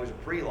a guy who was a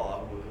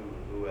pre-law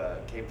who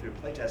came through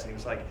playtesting. He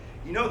was like,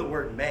 you know the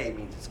word may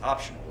means it's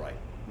optional, right?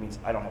 It means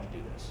I don't have to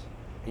do this.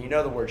 And you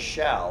know the word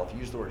shall, if you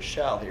use the word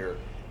shall here,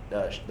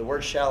 the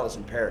word shall is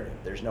imperative.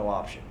 There's no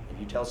option. If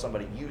you tell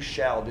somebody you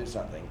shall do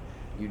something,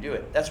 you do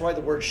it. That's why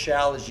the word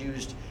shall is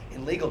used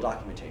in legal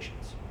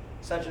documentations.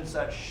 Such and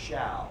such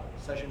shall,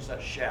 such and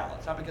such shall.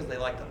 It's not because they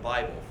like the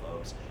Bible,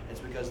 folks. It's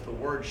because the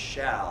word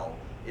shall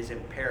is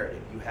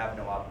imperative. You have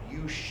no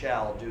option. You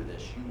shall do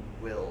this. You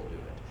will do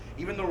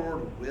it. Even the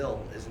word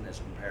will isn't as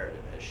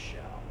imperative as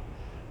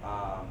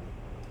shall.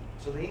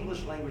 So the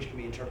English language can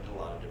be interpreted a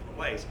lot of different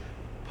ways.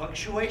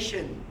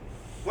 Punctuation,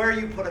 where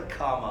you put a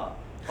comma.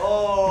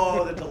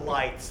 Oh, the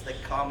delights that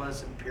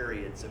commas and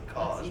periods have Let's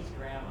caused. eat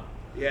grandma.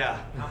 Yeah.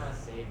 Comma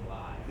save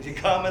lives. The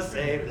comma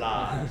save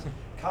lives.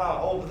 Comma.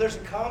 Oh, but there's a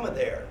comma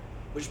there,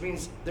 which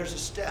means there's a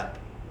step.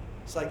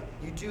 It's like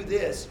you do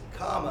this,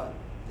 comma,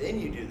 then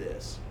you do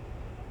this.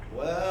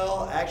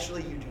 Well,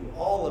 actually, you do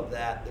all of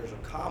that. There's a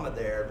comma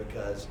there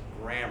because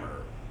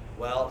grammar.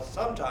 Well,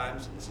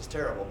 sometimes, and this is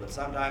terrible, but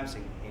sometimes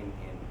in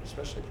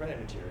especially printed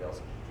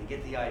materials, to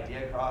get the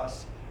idea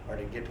across or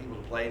to get people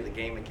to play the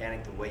game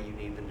mechanic the way you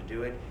need them to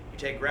do it, you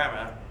take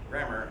grammar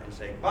and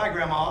say, bye,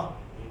 Grandma,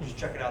 and you just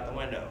chuck it out the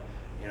window.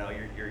 You know,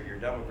 you're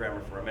done with grammar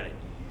for a minute.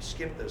 You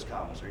skip those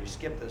commas or you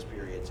skip those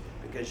periods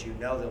because you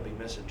know they'll be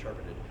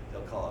misinterpreted.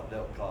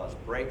 They'll cause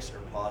breaks or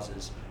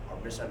pauses or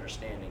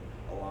misunderstanding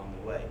along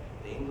the way.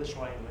 The English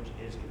language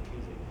is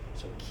confusing,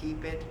 so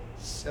keep it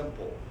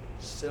simple.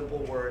 Simple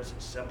words,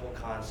 simple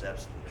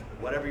concepts.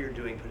 Whatever you're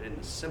doing, put it in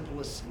the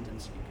simplest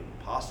sentence you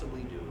can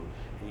possibly do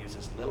and use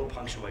as little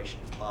punctuation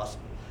as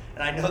possible.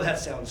 And I know that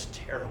sounds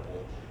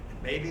terrible,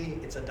 and maybe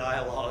it's a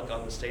dialogue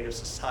on the state of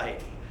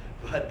society,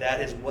 but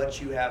that is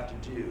what you have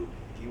to do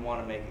if you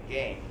want to make a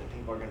game that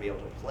people are going to be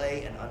able to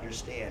play and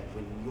understand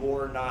when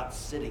you're not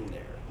sitting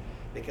there.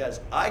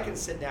 Because I can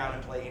sit down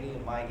and play any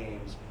of my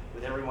games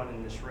with everyone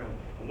in this room,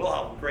 and we'll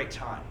have a great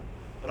time.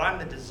 But I'm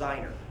the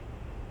designer,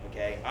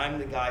 okay? I'm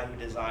the guy who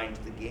designed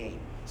the game.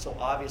 So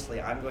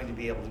obviously, I'm going to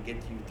be able to get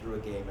you through a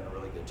game in a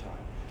really good time.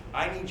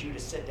 I need you to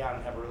sit down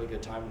and have a really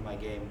good time in my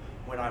game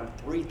when I'm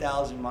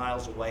 3,000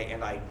 miles away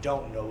and I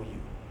don't know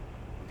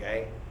you,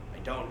 okay? I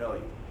don't know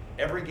you.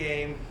 Every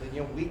game,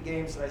 weak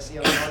games that I see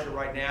on the market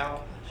right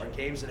now are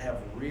games that have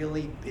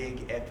really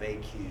big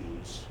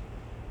FAQs,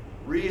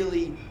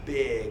 really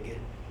big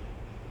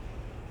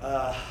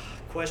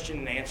question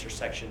and answer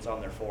sections on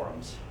their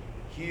forums.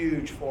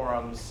 Huge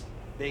forums,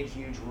 big,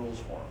 huge rules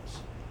forums.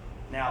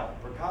 Now,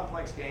 for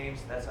complex games,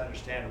 that's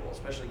understandable,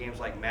 especially games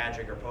like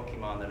Magic or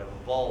Pokemon that have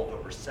evolved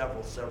over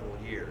several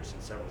years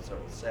and several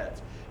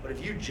sets. But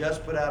if you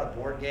just put out a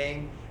board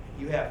game,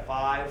 you have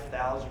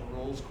 5,000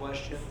 rules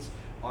questions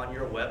on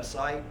your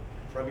website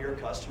from your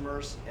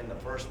customers in the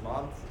first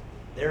month,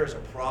 there is a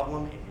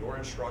problem in your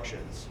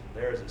instructions.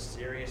 There is a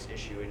serious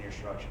issue in your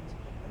instructions.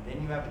 And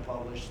then you have to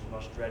publish the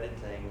most dreaded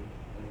thing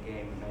in the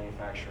game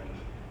manufacturing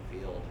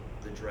field,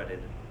 the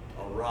dreaded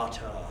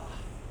errata.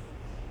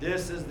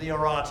 This is the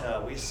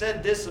errata. We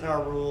said this in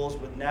our rules,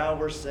 but now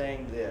we're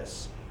saying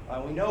this.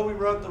 We know we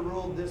wrote the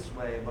rule this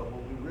way, but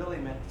what we really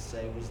meant to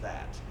say was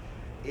that.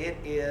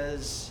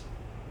 It's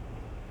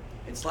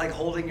like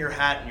holding your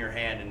hat in your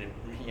hand and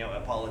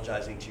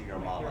apologizing to your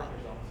My mama.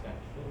 characters almost got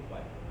killed by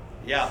it.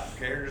 Yeah,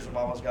 characters have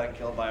almost gotten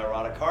killed by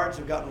errata. Cards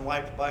have gotten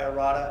wiped by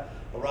errata.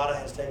 Errata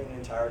has taken the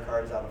entire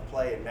cards out of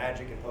play in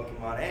Magic and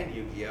Pokemon and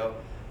Yu-Gi-Oh!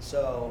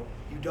 So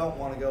you don't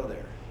want to go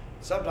there.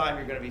 Sometime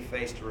you're going to be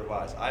faced to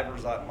revise.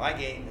 My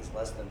game is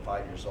less than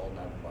 5 years old and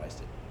I've revised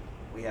it.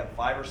 We have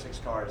 5 or 6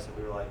 cards that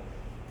we were like,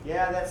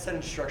 yeah, that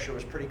sentence structure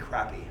was pretty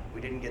crappy.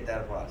 We didn't get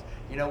that across.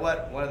 You know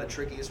what? One of the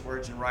trickiest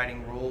words in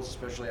writing rules,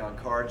 especially on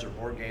cards or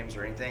board games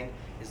or anything,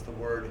 is the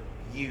word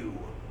you.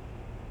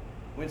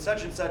 When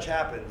such and such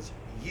happens,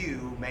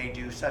 you may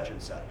do such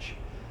and such.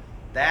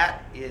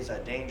 That is a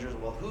dangerous,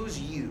 well,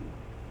 who's you?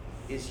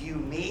 Is you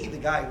me, the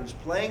guy who's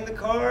playing the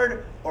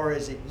card, or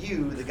is it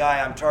you, the guy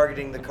I'm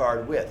targeting the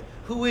card with?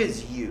 Who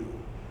is you?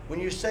 When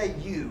you say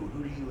you,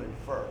 who do you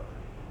infer?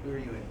 Who are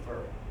you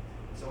inferring?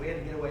 So we had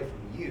to get away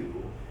from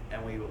you,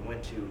 and we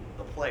went to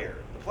the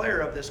player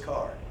of this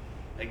card.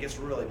 It gets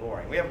really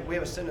boring. We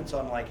have a sentence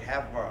on like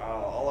half of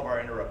all of our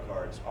interrupt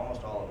cards,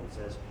 almost all of them.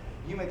 It says,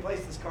 You may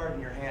place this card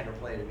in your hand or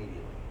play it immediately.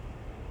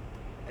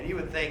 And you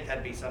would think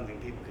that'd be something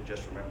people could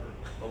just remember,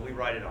 but we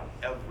write it on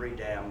every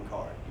damn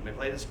card. You may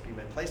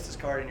place this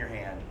card in your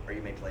hand, or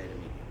you may play it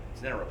immediately.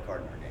 It's an interrupt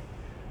card in our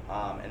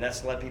game, and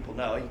that's to let people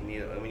know. You can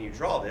either, when you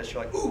draw this,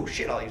 you're like, ooh,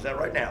 shit, I'll use that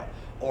right now,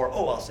 or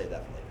oh, I'll save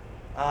that for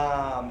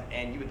later.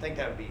 And you would think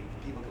that would be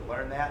people could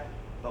learn that,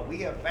 but we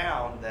have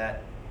found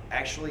that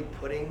actually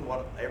putting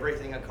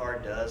everything a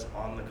card does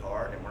on the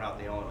card, and we're not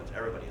the only ones.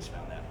 Everybody has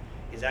found that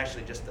is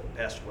actually just the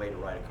best way to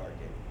write a card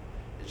game.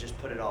 Is just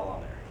put it all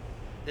on there.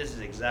 This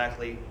is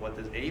exactly what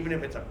this, even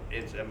if it's a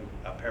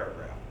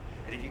paragraph.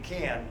 And if you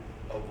can,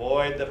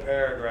 avoid the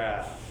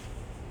paragraph.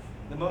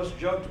 The most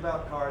joked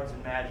about cards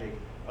in Magic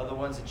are the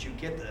ones that you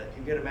get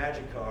a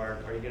Magic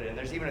card, or and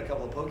there's even a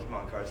couple of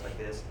Pokemon cards like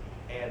this,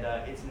 and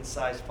it's in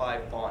size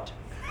 5 font.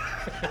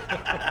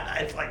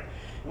 It's like,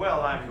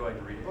 well, I'm going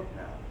to read a book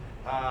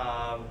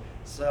now.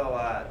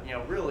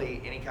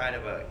 Really, any kind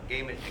of a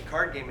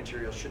card game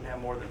material shouldn't have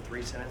more than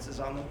 3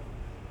 sentences on them.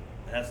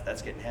 And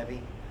that's getting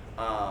heavy.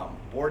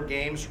 Board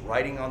games,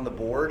 writing on the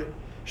board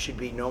should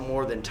be no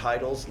more than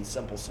titles and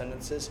simple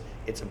sentences.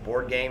 It's a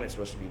board game. It's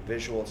supposed to be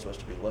visual. It's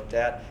supposed to be looked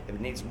at. If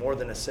it needs more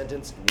than a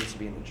sentence, it needs to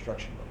be in the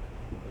instruction book.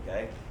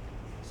 Okay?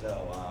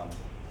 So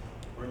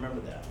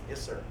remember that.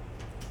 Yes, sir.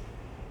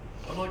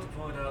 I'd like to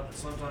point out that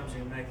sometimes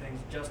you can make things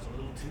just a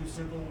little too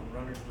simple and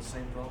run into the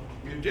same problem.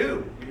 You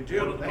do.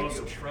 One of the Thank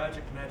most you.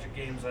 tragic Magic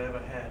games I ever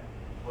had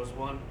was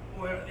one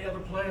where the other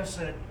player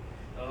said,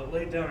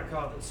 laid down a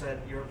card that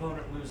said, your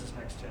opponent loses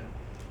next turn.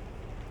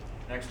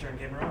 Next turn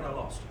came around, I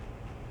lost.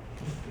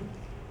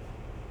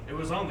 It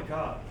was on the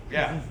card.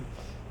 Yeah.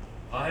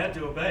 I had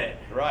to obey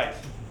it. Right.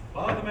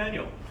 By the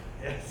manual.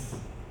 Yes.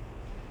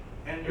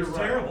 And It you're was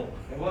right. terrible.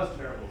 It was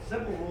terrible.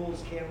 Simple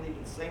rules can lead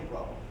to the same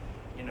problem.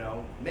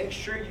 Make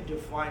sure you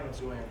define what's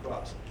going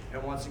across.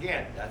 And once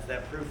again, that's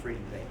that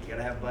proofreading thing. You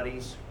gotta have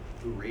buddies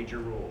who read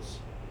your rules,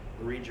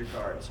 who read your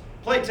cards.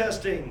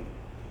 Playtesting.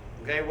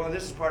 Okay, well,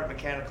 this is part of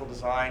mechanical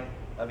design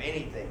of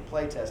anything.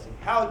 Playtesting.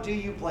 How do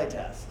you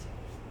playtest?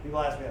 People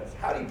ask me this.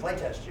 How do you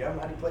playtest, Jim?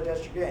 How do you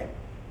playtest your game?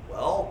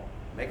 Well,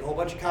 make a whole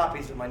bunch of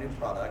copies of my new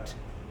product,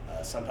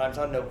 sometimes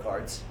on note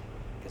cards,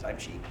 because I'm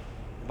cheap.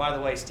 And by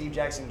the way, Steve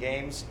Jackson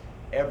Games,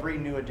 every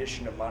new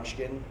edition of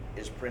Munchkin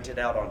is printed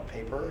out on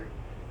paper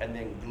and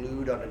then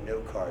glued onto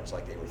note cards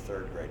like they were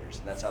 3rd graders.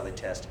 And that's how they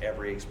test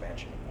every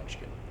expansion of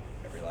Munchkin.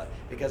 Every lot.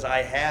 Because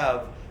I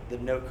have the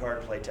note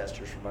card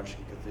playtesters for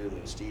Munchkin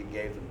Cthulhu. Steve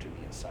gave them to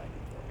me and signed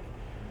them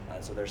for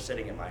me. So they're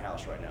sitting in my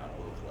house right now in a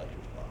little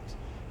collector's box.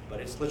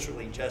 But it's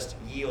literally just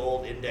ye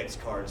old index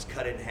cards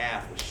cut in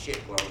half with shit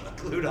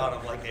glued on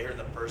them like they were in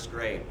the 1st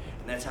grade.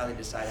 And that's how they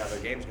decide how their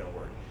game's gonna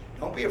work.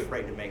 Don't be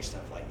afraid to make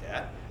stuff like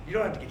that. You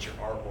don't have to get your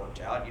art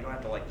worked out. You don't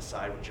have to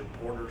decide what your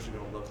borders are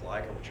gonna look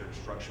like or what your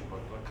instruction book,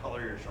 what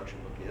color your instruction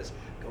book is.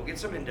 Go get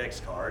some index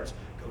cards,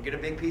 go get a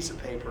big piece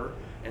of paper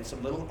and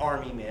some little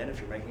army men if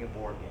you're making a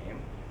board game,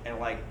 and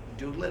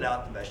doodle it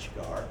out the best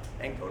you are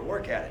and go to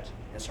work at it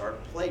and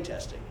start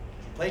playtesting.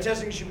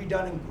 Playtesting should be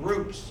done in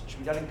groups. It should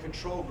be done in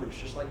control groups,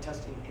 just like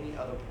testing any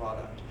other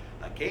product.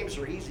 Games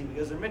are easy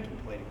because they're meant to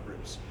be played in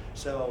groups.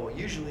 So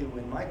usually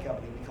in my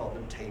company, we call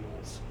them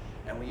tables.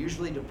 And we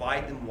usually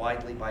divide them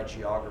widely by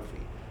geography.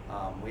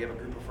 We have a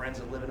group of friends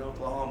that live in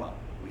Oklahoma.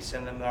 We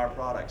send them our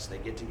products. They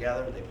get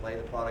together, they play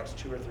the products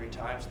 2 or 3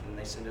 times, and then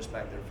they send us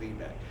back their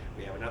feedback.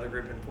 We have another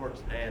group in Fort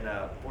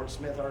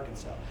Smith,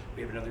 Arkansas.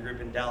 We have another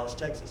group in Dallas,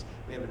 Texas.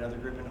 We have another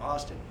group in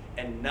Austin.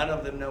 And none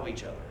of them know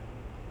each other.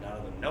 None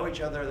of them know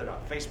each other. They're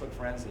not Facebook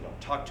friends. They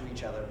don't talk to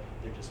each other.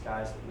 They're just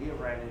guys that we have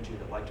ran into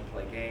that like to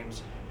play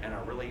games and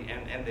are really,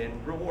 and then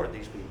reward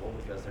these people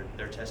because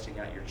they're testing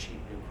out your cheap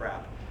new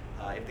crap.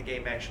 If the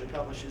game actually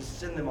publishes,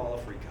 send them all a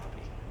free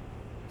copy.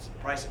 It's the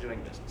price of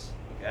doing business,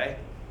 okay?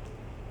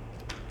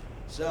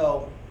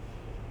 So,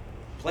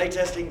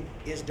 playtesting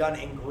is done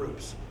in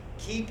groups.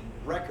 Keep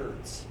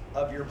records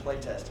of your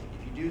playtesting.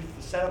 If you do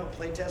set up a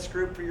playtest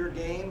group for your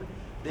game,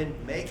 then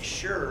make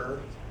sure,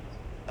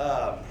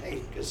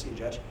 hey, good to see you,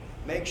 Judge.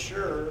 Make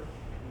sure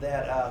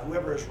that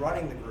whoever is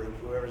running the group,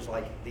 whoever's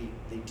the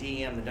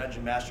DM, the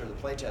Dungeon Master of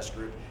the playtest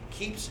group,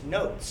 keeps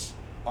notes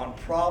on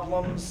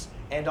problems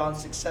and on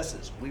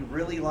successes. We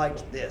really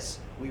liked this.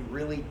 We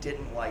really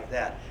didn't like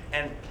that.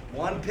 And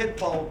one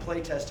pitfall of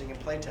playtesting and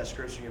playtest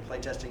groups when you're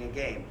playtesting a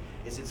game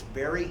is it's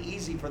very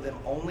easy for them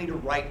only to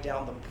write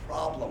down the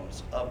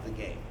problems of the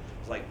game.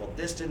 It's like, well,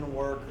 this didn't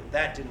work, or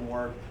that didn't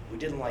work, we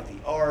didn't like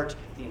the art,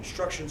 the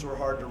instructions were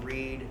hard to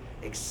read,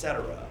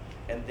 etc.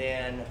 And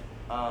then,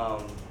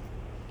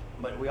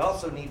 but we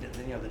also need to,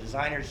 the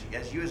designers,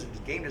 as you as a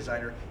game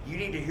designer, you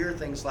need to hear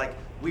things like,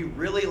 we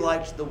really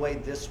liked the way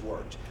this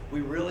worked.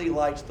 We really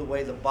liked the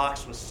way the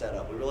box was set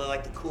up. We really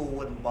liked the cool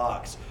wooden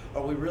box.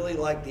 Or we really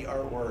liked the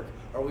artwork.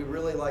 Or we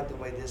really liked the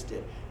way this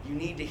did. You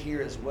need to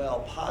hear as well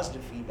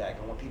positive feedback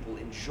on what people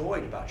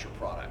enjoyed about your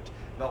product,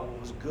 about what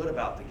was good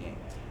about the game.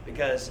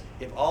 Because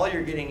if all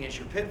you're getting is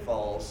your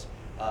pitfalls,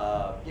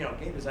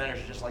 game designers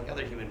are just like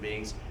other human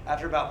beings.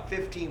 After about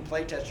 15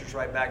 playtesters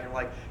write back and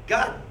like,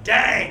 God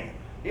dang!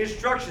 The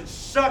instructions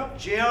suck,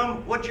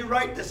 Jim. What'd you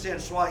write this in,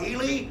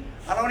 Swahili?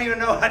 I don't even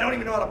know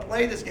how to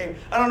play this game.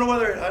 I don't know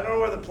whether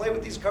to play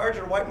with these cards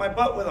or wipe my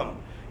butt with them.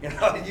 You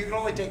know, you can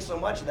only take so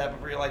much of that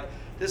before you're like,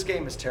 this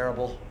game is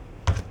terrible.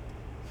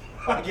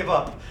 I give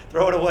up.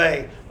 Throw it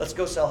away. Let's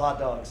go sell hot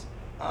dogs.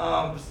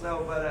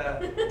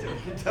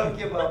 Don't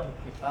give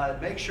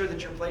up. Make sure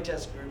that your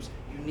playtest groups,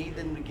 you need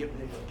them to give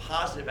the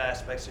positive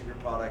aspects of your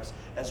products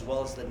as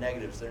well as the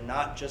negatives. They're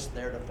not just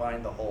there to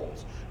find the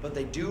holes, but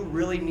they do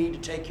really need to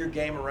take your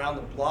game around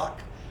the block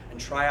and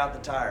try out the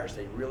tires.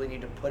 They really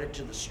need to put it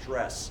to the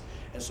stress.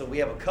 And so we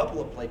have a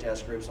couple of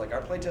playtest groups, like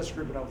our playtest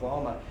group in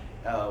Oklahoma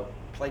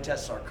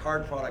playtests our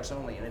card products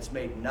only, and it's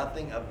made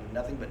nothing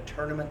but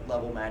tournament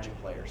level Magic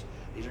players.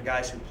 These are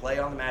guys who play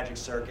on the Magic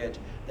circuit.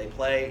 They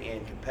play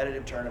in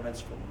competitive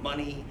tournaments for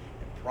money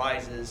and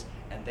prizes,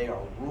 and they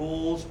are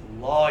rules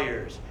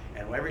lawyers.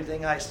 And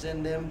everything I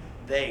send them,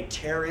 they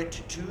tear it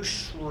to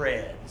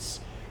shreds.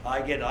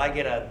 I get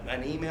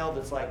an email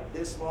that's like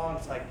this long.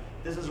 It's like,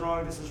 this is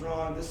wrong, this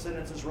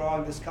sentence is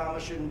wrong, this comma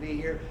shouldn't be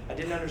here. I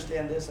didn't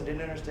understand this, I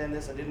didn't understand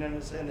this, I didn't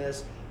understand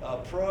this.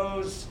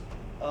 Pros,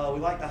 we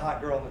like the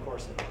hot girl in the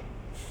corset.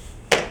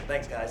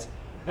 Thanks, guys.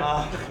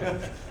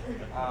 And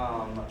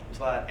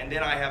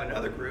then I have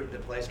another group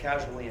that plays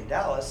casually in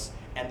Dallas,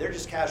 and they're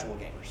just casual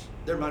gamers.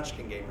 They're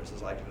Munchkin gamers.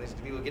 It's like these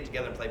people get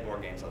together and play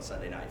board games on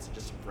Sunday nights,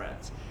 just some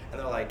friends. And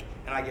they're like,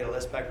 and I get a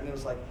list back from them.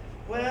 It's like,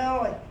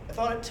 well, I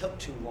thought it took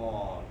too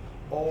long,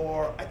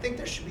 or I think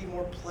there should be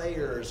more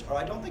players, or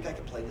I don't think I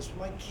can play this with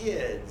my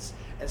kids.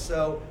 And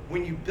so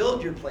when you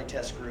build your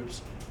playtest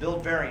groups,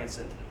 build variants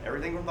into them.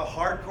 Everything from the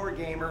hardcore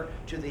gamer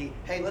to the,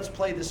 hey, let's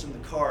play this in the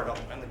car on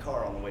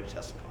the way to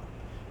TestCon.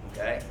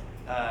 Okay?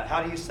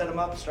 How do you set them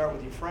up? Start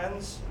with your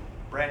friends,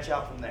 branch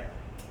out from there.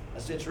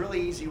 It's really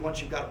easy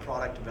once you've got a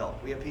product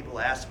developed. We have people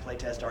ask to play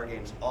test our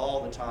games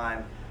all the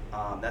time.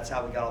 That's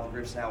how we got all the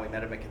groups now. We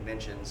met them at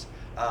conventions.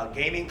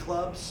 Gaming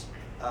clubs,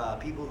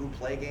 people who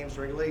play games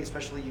regularly,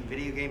 especially you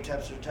video game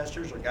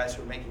testers or guys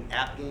who are making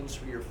app games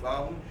for your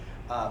phone.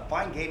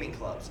 Find gaming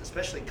clubs,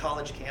 especially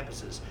college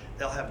campuses.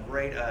 They'll have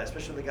great,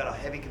 especially if they got a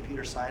heavy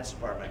computer science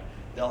department,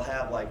 they'll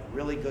have like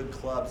really good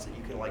clubs that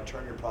you can like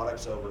turn your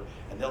products over,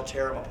 and they'll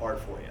tear them apart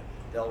for you.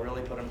 They'll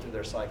really put them through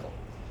their cycle.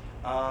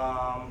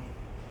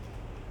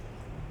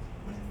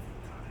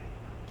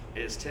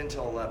 It's 10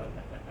 till 11.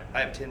 I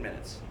have 10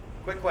 minutes.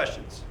 Quick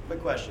questions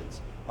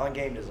on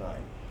game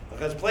design.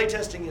 Because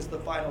playtesting is the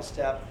final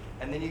step,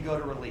 and then you go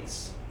to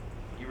release.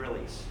 You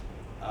release.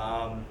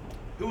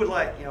 Who would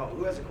like,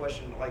 who has a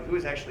question, like who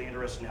is actually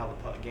interested in how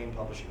the game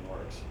publishing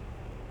works?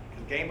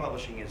 Because game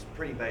publishing is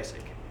pretty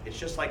basic. It's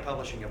just like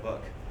publishing a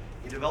book.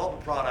 You develop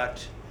a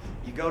product,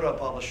 you go to a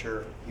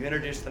publisher, you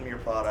introduce them your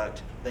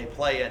product, they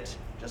play it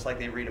just like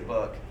they read a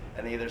book,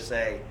 and they either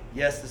say,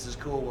 yes, this is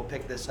cool, we'll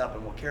pick this up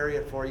and we'll carry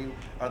it for you,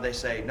 or they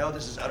say, no,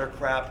 this is utter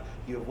crap,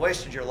 you have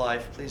wasted your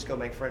life, please go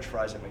make French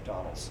fries at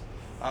McDonald's.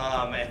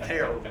 And they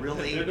are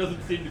really... There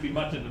doesn't seem to be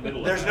much in the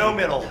middle. There's no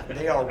middle.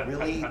 They are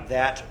really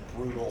that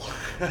brutal.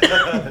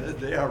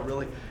 They are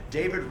really...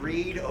 David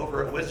Reed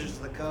over at Wizards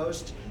of the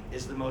Coast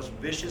is the most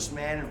vicious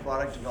man in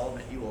product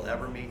development you will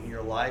ever meet in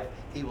your life.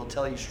 He will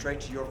tell you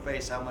straight to your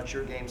face how much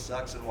your game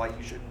sucks and why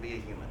you shouldn't be a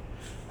human.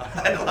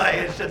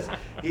 It's just,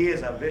 he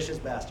is a vicious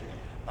bastard.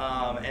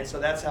 And so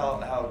that's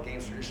how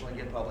games traditionally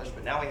get published.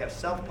 But now we have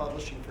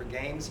self-publishing for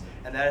games,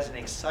 and that is an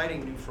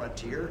exciting new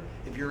frontier.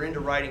 If you're into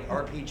writing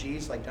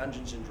RPGs like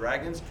Dungeons and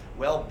Dragons,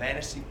 well,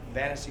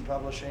 fantasy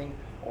publishing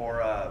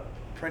or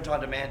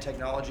print-on-demand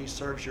technology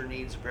serves your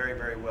needs very,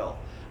 very well.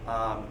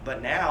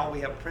 But now we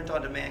have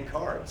print-on-demand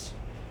cards.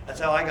 That's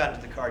how I got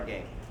into the card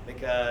game,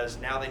 because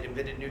now they've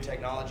invented new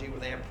technology where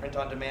they have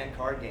print-on-demand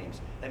card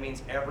games. That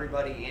means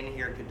everybody in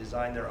here could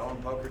design their own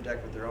poker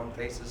deck with their own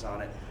faces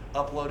on it,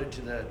 upload it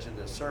to the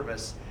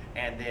service,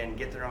 and then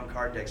get their own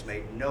card decks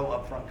made, no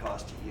upfront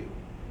cost to you.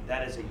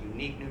 That is a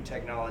unique new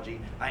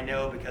technology. I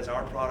know because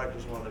our product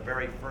was one of the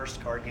very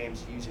first card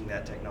games using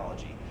that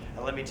technology.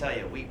 And let me tell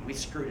you, we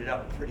screwed it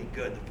up pretty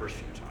good the first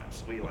few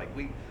times.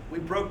 We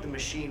broke the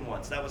machine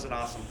once. That was an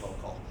awesome phone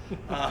call.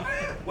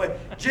 Wait,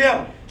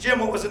 Jim,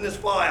 what was in this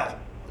file?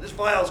 This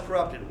file is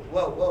corrupted.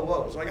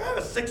 Whoa. It's like, I have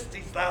a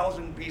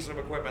 60,000 piece of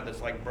equipment that's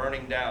like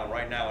burning down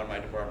right now in my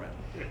department.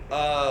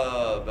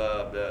 No,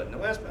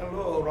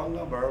 wrong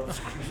number.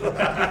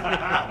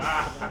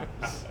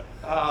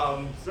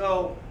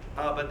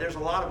 But there's a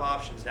lot of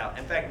options now.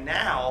 In fact,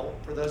 now,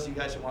 for those of you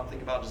guys who want to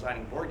think about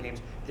designing board games,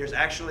 there's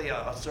actually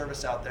a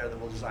service out there that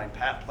will design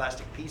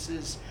plastic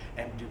pieces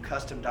and do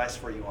custom dice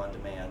for you on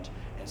demand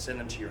and send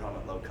them to your home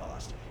at low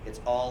cost. It's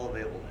all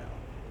available now.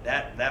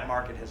 That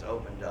market has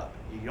opened up.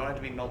 You don't have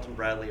to be Milton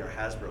Bradley or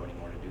Hasbro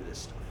anymore to do this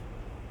stuff.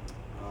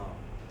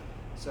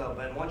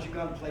 But once you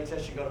go to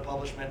playtest, you go to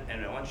publishment,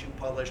 and once you've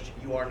published,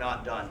 you are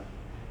not done.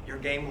 Your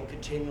game will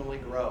continually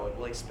grow. It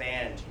will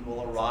expand. You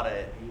will errata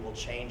it. You will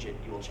change it.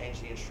 You will change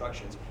the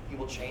instructions. You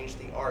will change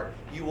the art.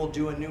 You will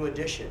do a new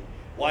edition.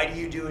 Why do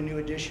you do a new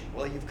edition?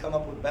 Well, you've come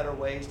up with better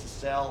ways to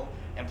sell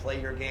and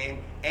play your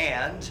game,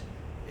 and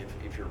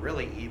if you're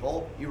really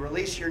evil, you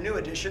release your new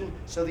edition,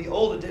 so the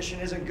old edition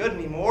isn't good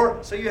anymore,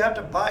 so you have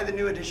to buy the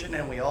new edition,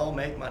 and we all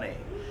make money.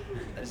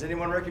 Does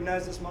anyone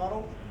recognize this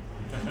model?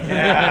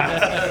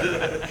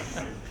 Yeah.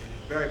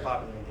 Very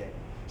popular in the game.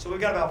 So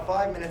we've got about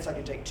 5 minutes. I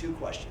can take 2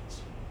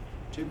 questions.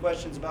 2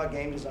 questions about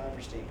game design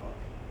for steampunk.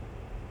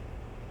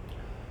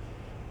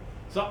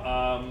 So,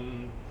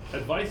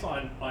 advice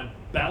on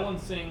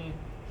balancing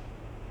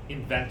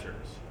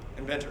inventors.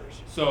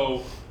 Inventors.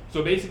 So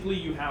basically,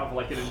 you have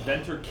like an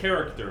inventor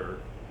character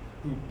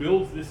who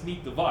builds this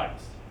neat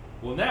device.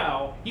 Well,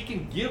 now he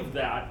can give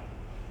that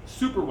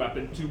super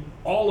weapon to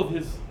all of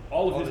his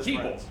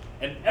people, friends.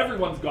 and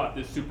everyone's got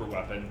this super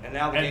weapon. And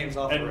now the game's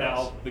off the And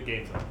rails. now the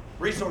game's up.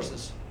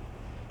 Resources.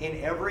 In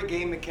every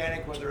game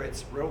mechanic, whether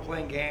it's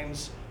role-playing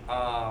games,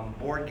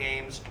 board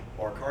games,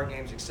 or card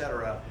games,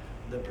 etc.,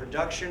 the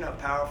production of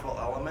powerful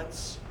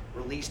elements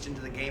released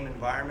into the game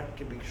environment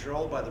can be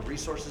controlled by the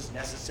resources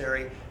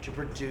necessary to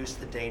produce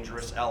the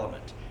dangerous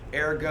element.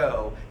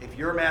 Ergo, if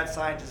your mad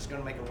scientist is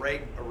going to make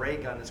a ray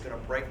gun that's going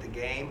to break the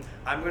game,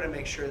 I'm going to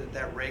make sure that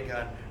that ray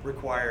gun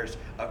requires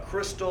a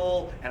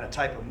crystal and a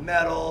type of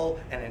metal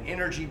and an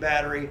energy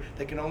battery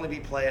that can only be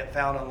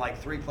found on like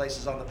 3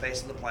 places on the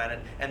face of the planet,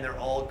 and they're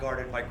all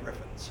guarded by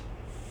griffins.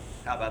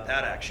 How about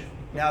that action?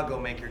 Now go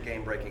make your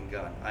game-breaking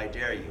gun. I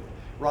dare you.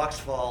 Rocks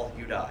fall,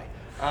 you die.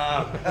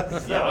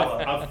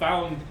 I've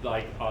found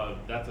like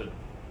that's a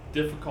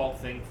difficult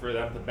thing for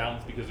them to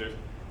balance because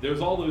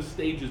there's all those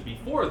stages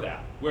before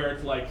that where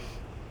it's like,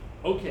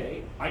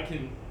 okay, I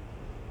can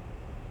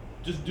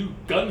just do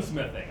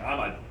gunsmithing. I'm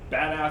a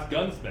badass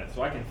gunsmith,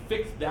 so I can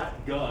fix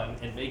that gun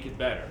and make it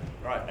better.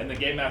 Right. And the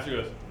game master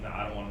goes, no,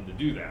 I don't want him to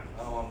do that.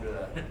 I don't want to do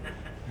that.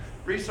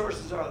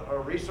 Resources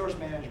or resource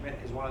management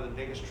is one of the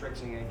biggest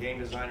tricks in a game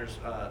designer's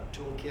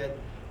toolkit.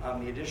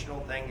 The additional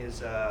thing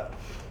is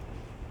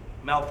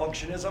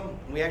malfunctionism.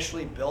 We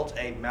actually built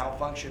a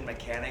malfunction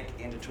mechanic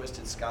into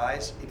Twisted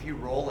Skies. If you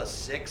roll a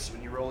 6,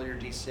 when you roll your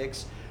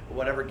d6,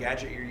 whatever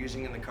gadget you're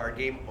using in the card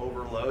game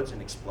overloads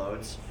and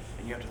explodes,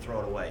 and you have to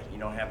throw it away. You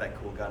don't have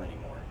that cool gun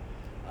anymore,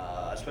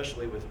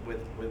 especially with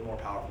more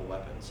powerful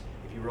weapons.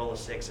 If you roll a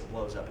 6, it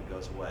blows up and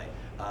goes away.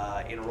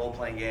 In a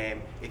role-playing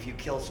game, if you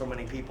kill so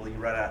many people, you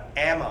run out of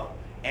ammo.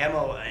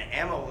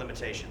 Ammo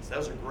limitations.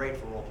 Those are great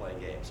for role-playing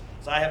games.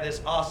 So I have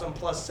this awesome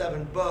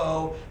 +7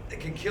 bow that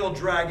can kill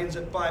dragons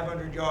at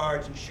 500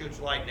 yards and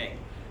shoots lightning.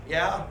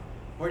 Yeah?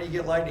 Where do you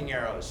get lightning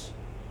arrows?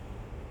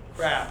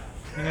 Crap.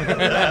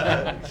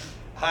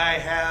 I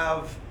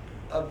have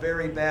a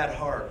very bad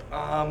harp.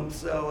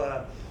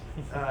 So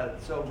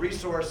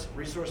resource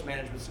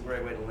management is a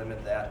great way to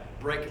limit that.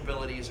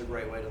 Breakability is a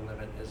great way to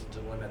limit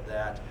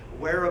that.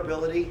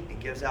 Wearability, it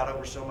gives out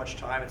over so much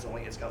time. It's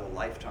got a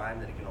lifetime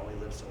that it can only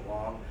live so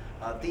long.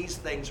 These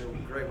things are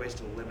great ways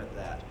to limit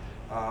that.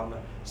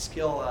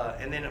 Skill,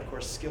 and then of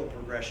course skill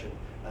progression.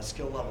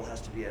 Skill level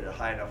has to be at a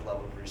high enough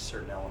level to produce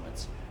certain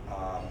elements.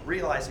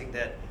 Realizing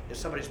that if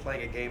somebody's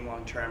playing a game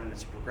long term and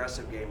it's a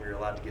progressive game where you're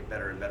allowed to get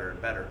better and better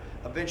and better,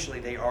 eventually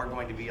they are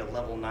going to be a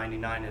level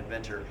 99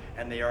 inventor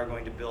and they are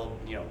going to build,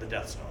 the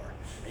Death Star.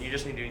 And you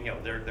just need to,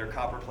 their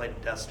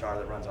copper-plated Death Star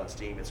that runs on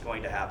Steam. It's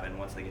going to happen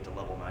once they get to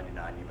level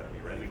 99. You better be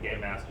ready. As a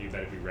game master, you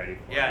better be ready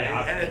for it.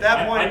 Yeah, and at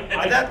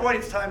that point,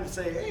 it's time to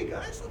say, hey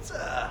guys,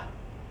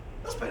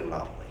 let's play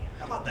Monopoly.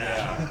 How about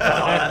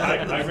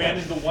that? I ran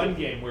into one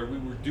game where we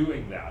were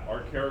doing that.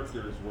 Our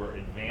characters were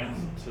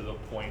advanced to the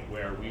point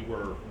where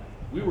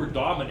we were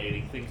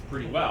dominating things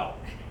pretty well.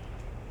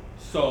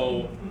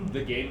 So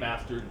the game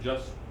master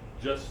just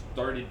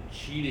started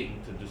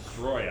cheating to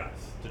destroy us,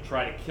 to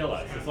try to kill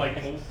us. It's like,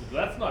 well,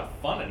 that's not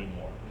fun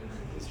anymore.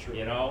 It's true.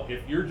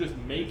 If you're just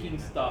making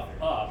stuff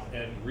up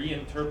and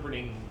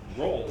reinterpreting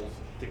roles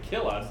to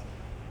kill us,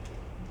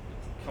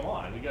 come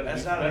on, we got to.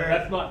 That's not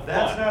fun.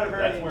 That's not a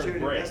very That's where it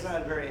intuitive. breaks. That's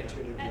not a very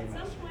intuitive At game some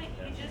master. point,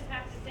 you just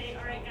have to say,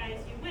 all right, guys,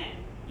 you win.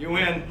 You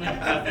win.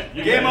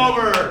 You Game win.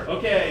 over.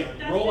 Okay,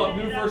 roll up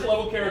new first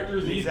level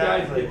characters. These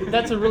Exactly. guys get to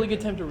That's a really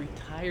good time to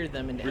retire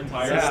them into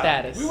retire. MC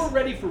status. We were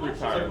ready for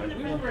retirement.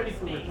 We were ready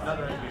for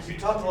Another retirement. You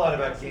talked a lot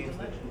about games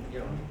that,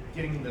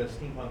 getting the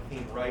steampunk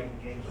theme right in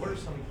games. What are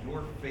some of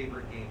your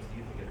favorite games that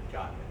you think have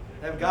gotten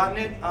it? Have gotten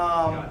it.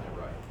 Gotten it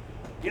right.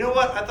 You know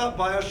what? I thought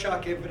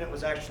BioShock Infinite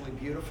was actually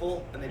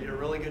beautiful, and they did a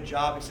really good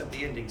job, except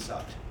the ending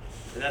sucked.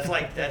 And that's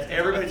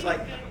everybody's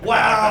like,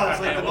 wow! It's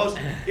like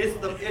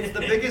it's the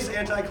biggest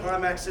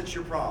anticlimax since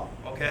your prom.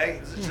 Okay,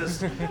 it's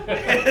just The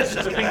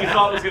thing you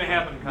thought was going to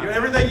happen.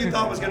 everything you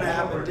thought was going to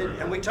happen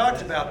didn't. And we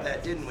talked about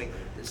that, didn't we?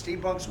 The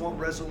steampunks want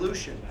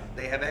resolution.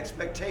 They have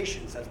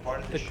expectations. That's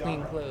part of the The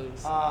clean genre.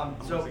 clothes.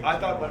 So I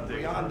thought, but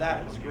beyond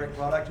that, it was a great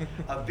product.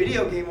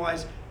 Video game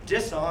wise,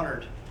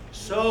 Dishonored.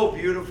 So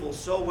beautiful,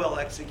 so well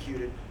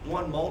executed.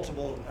 Won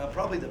multiple,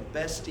 probably the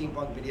best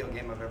steampunk video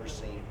game I've ever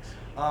seen.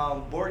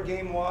 Board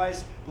game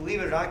wise, believe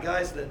it or not,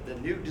 guys, the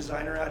new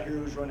designer out here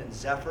who's running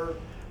Zephyr,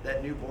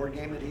 that new board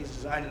game that he's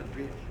designed,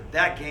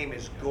 that game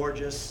is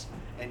gorgeous.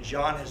 And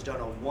John has done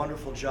a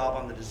wonderful job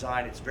on the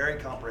design. It's very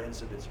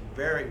comprehensive. It's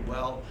very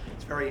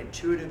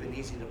intuitive and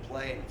easy to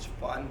play, and it's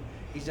fun.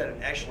 He's done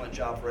an excellent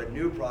job for a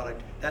new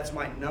product. That's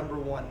my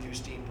 #1 new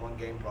steampunk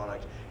game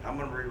product. I'm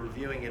going to be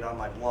reviewing it on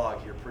my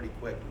blog here pretty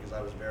quick because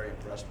I was very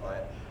impressed by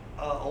it.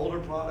 Older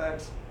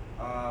products,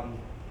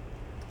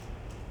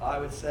 I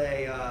would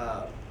say,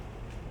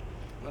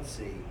 let's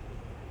see.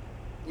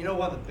 You know,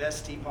 one of the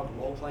best steampunk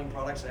role-playing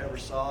products I ever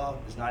saw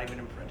is not even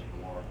in print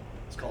anymore.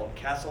 It's called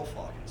Castle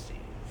Falkenstein.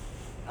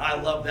 I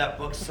love that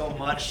book so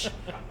much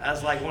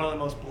as like one of the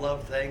most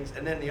beloved things.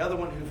 And then the other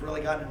one who's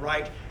really gotten it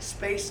right,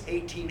 Space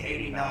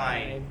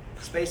 1889.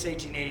 Space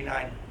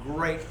 1889,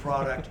 great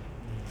product,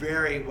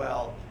 very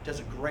well,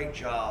 does a great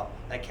job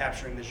at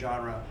capturing the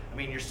genre. I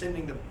mean, you're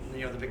sending the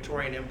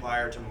Victorian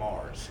Empire to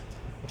Mars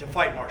to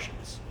fight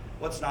Martians.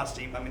 What's not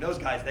steam? I mean, those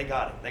guys, they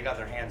got it. They got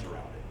their hands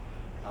around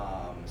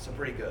it. So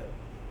pretty good.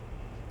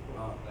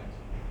 Thanks.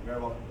 Very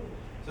well.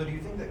 So do you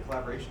think that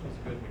collaboration is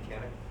a good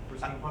mechanic for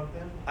steampunk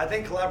then? I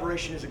think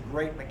collaboration is a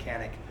great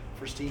mechanic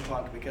for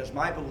steampunk because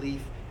my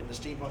belief in the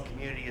steampunk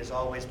community has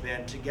always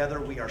been together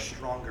we are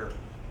stronger.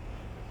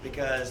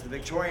 Because the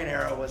Victorian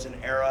era was an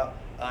era,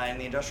 and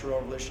the Industrial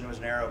Revolution was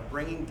an era of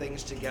bringing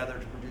things together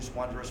to produce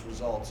wondrous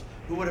results.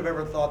 Who would have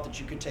ever thought that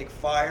you could take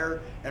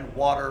fire and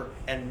water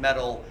and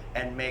metal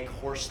and make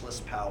horseless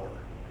power?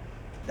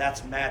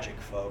 That's magic,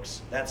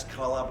 folks. That's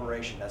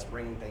collaboration. That's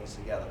bringing things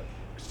together.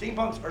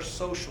 Steampunks are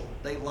social.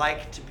 They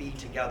like to be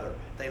together.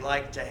 They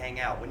like to hang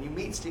out. When you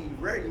meet you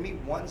meet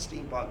one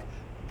steampunk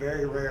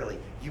very rarely.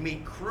 You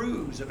meet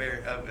crews of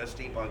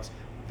steampunks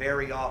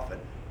very often.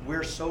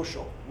 We're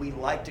social. We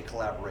like to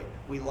collaborate.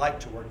 We like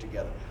to work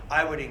together.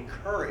 I would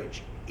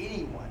encourage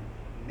anyone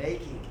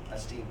making a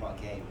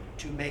steampunk game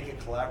to make it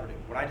collaborative.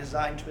 When I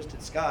designed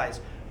Twisted Skies,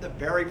 the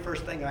very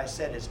first thing I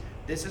said is,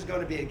 this is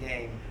going to be a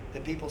game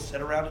that people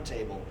sit around a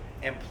table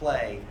and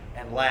play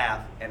and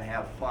laugh and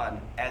have fun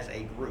as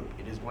a group.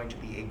 It is going to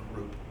be a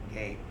group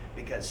game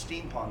because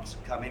steampunks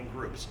come in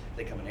groups.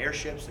 They come in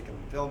airships, they come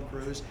in film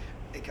crews,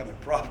 they come in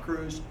prop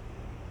crews.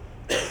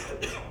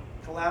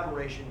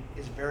 Collaboration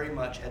is very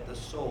much at the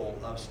soul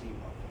of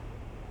steampunk.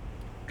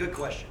 Good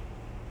question.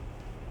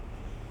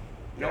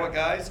 You know what,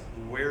 guys?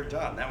 We're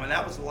done.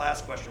 That was the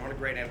last question. What a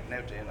great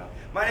note to end on.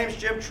 My name's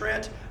Jim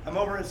Trent. I'm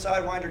over in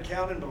Sidewinder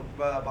County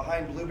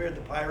behind Bluebeard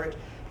the Pirate.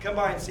 Come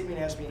by and see me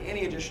and ask me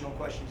any additional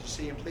questions you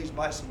see, and please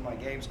buy some of my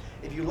games.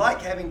 If you like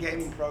having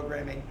gaming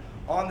programming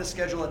on the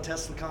schedule at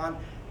TeslaCon,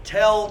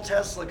 tell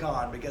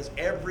TeslaCon, because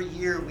every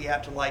year we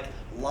have to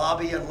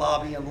lobby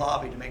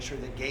to make sure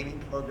that gaming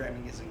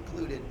programming is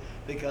included,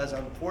 because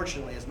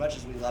unfortunately, as much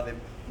as we love him,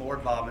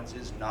 Lord Bobbins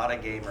is not a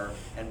gamer,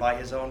 and by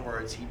his own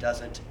words, he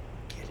doesn't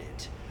get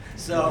it.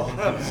 So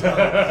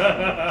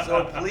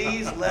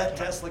please let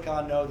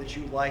TeslaCon know that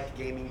you like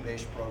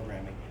gaming-based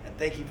programming, and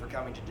thank you for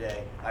coming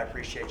today. I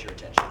appreciate your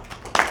attention.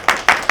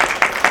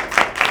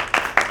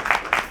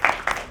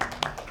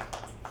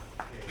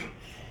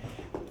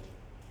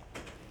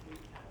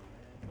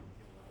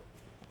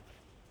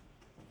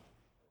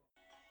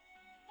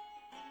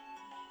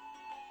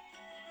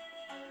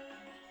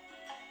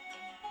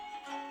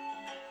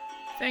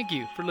 Thank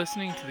you for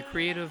listening to the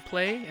Creative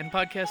Play and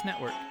Podcast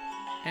Network.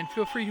 And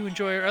feel free to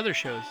enjoy our other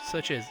shows,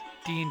 such as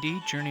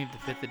D&D Journey of the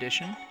 5th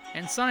Edition,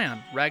 and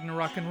Scion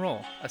Ragnarok and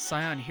Roll, a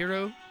Scion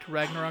hero to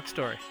Ragnarok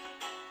story.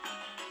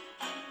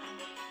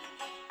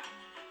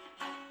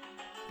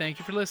 Thank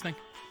you for listening.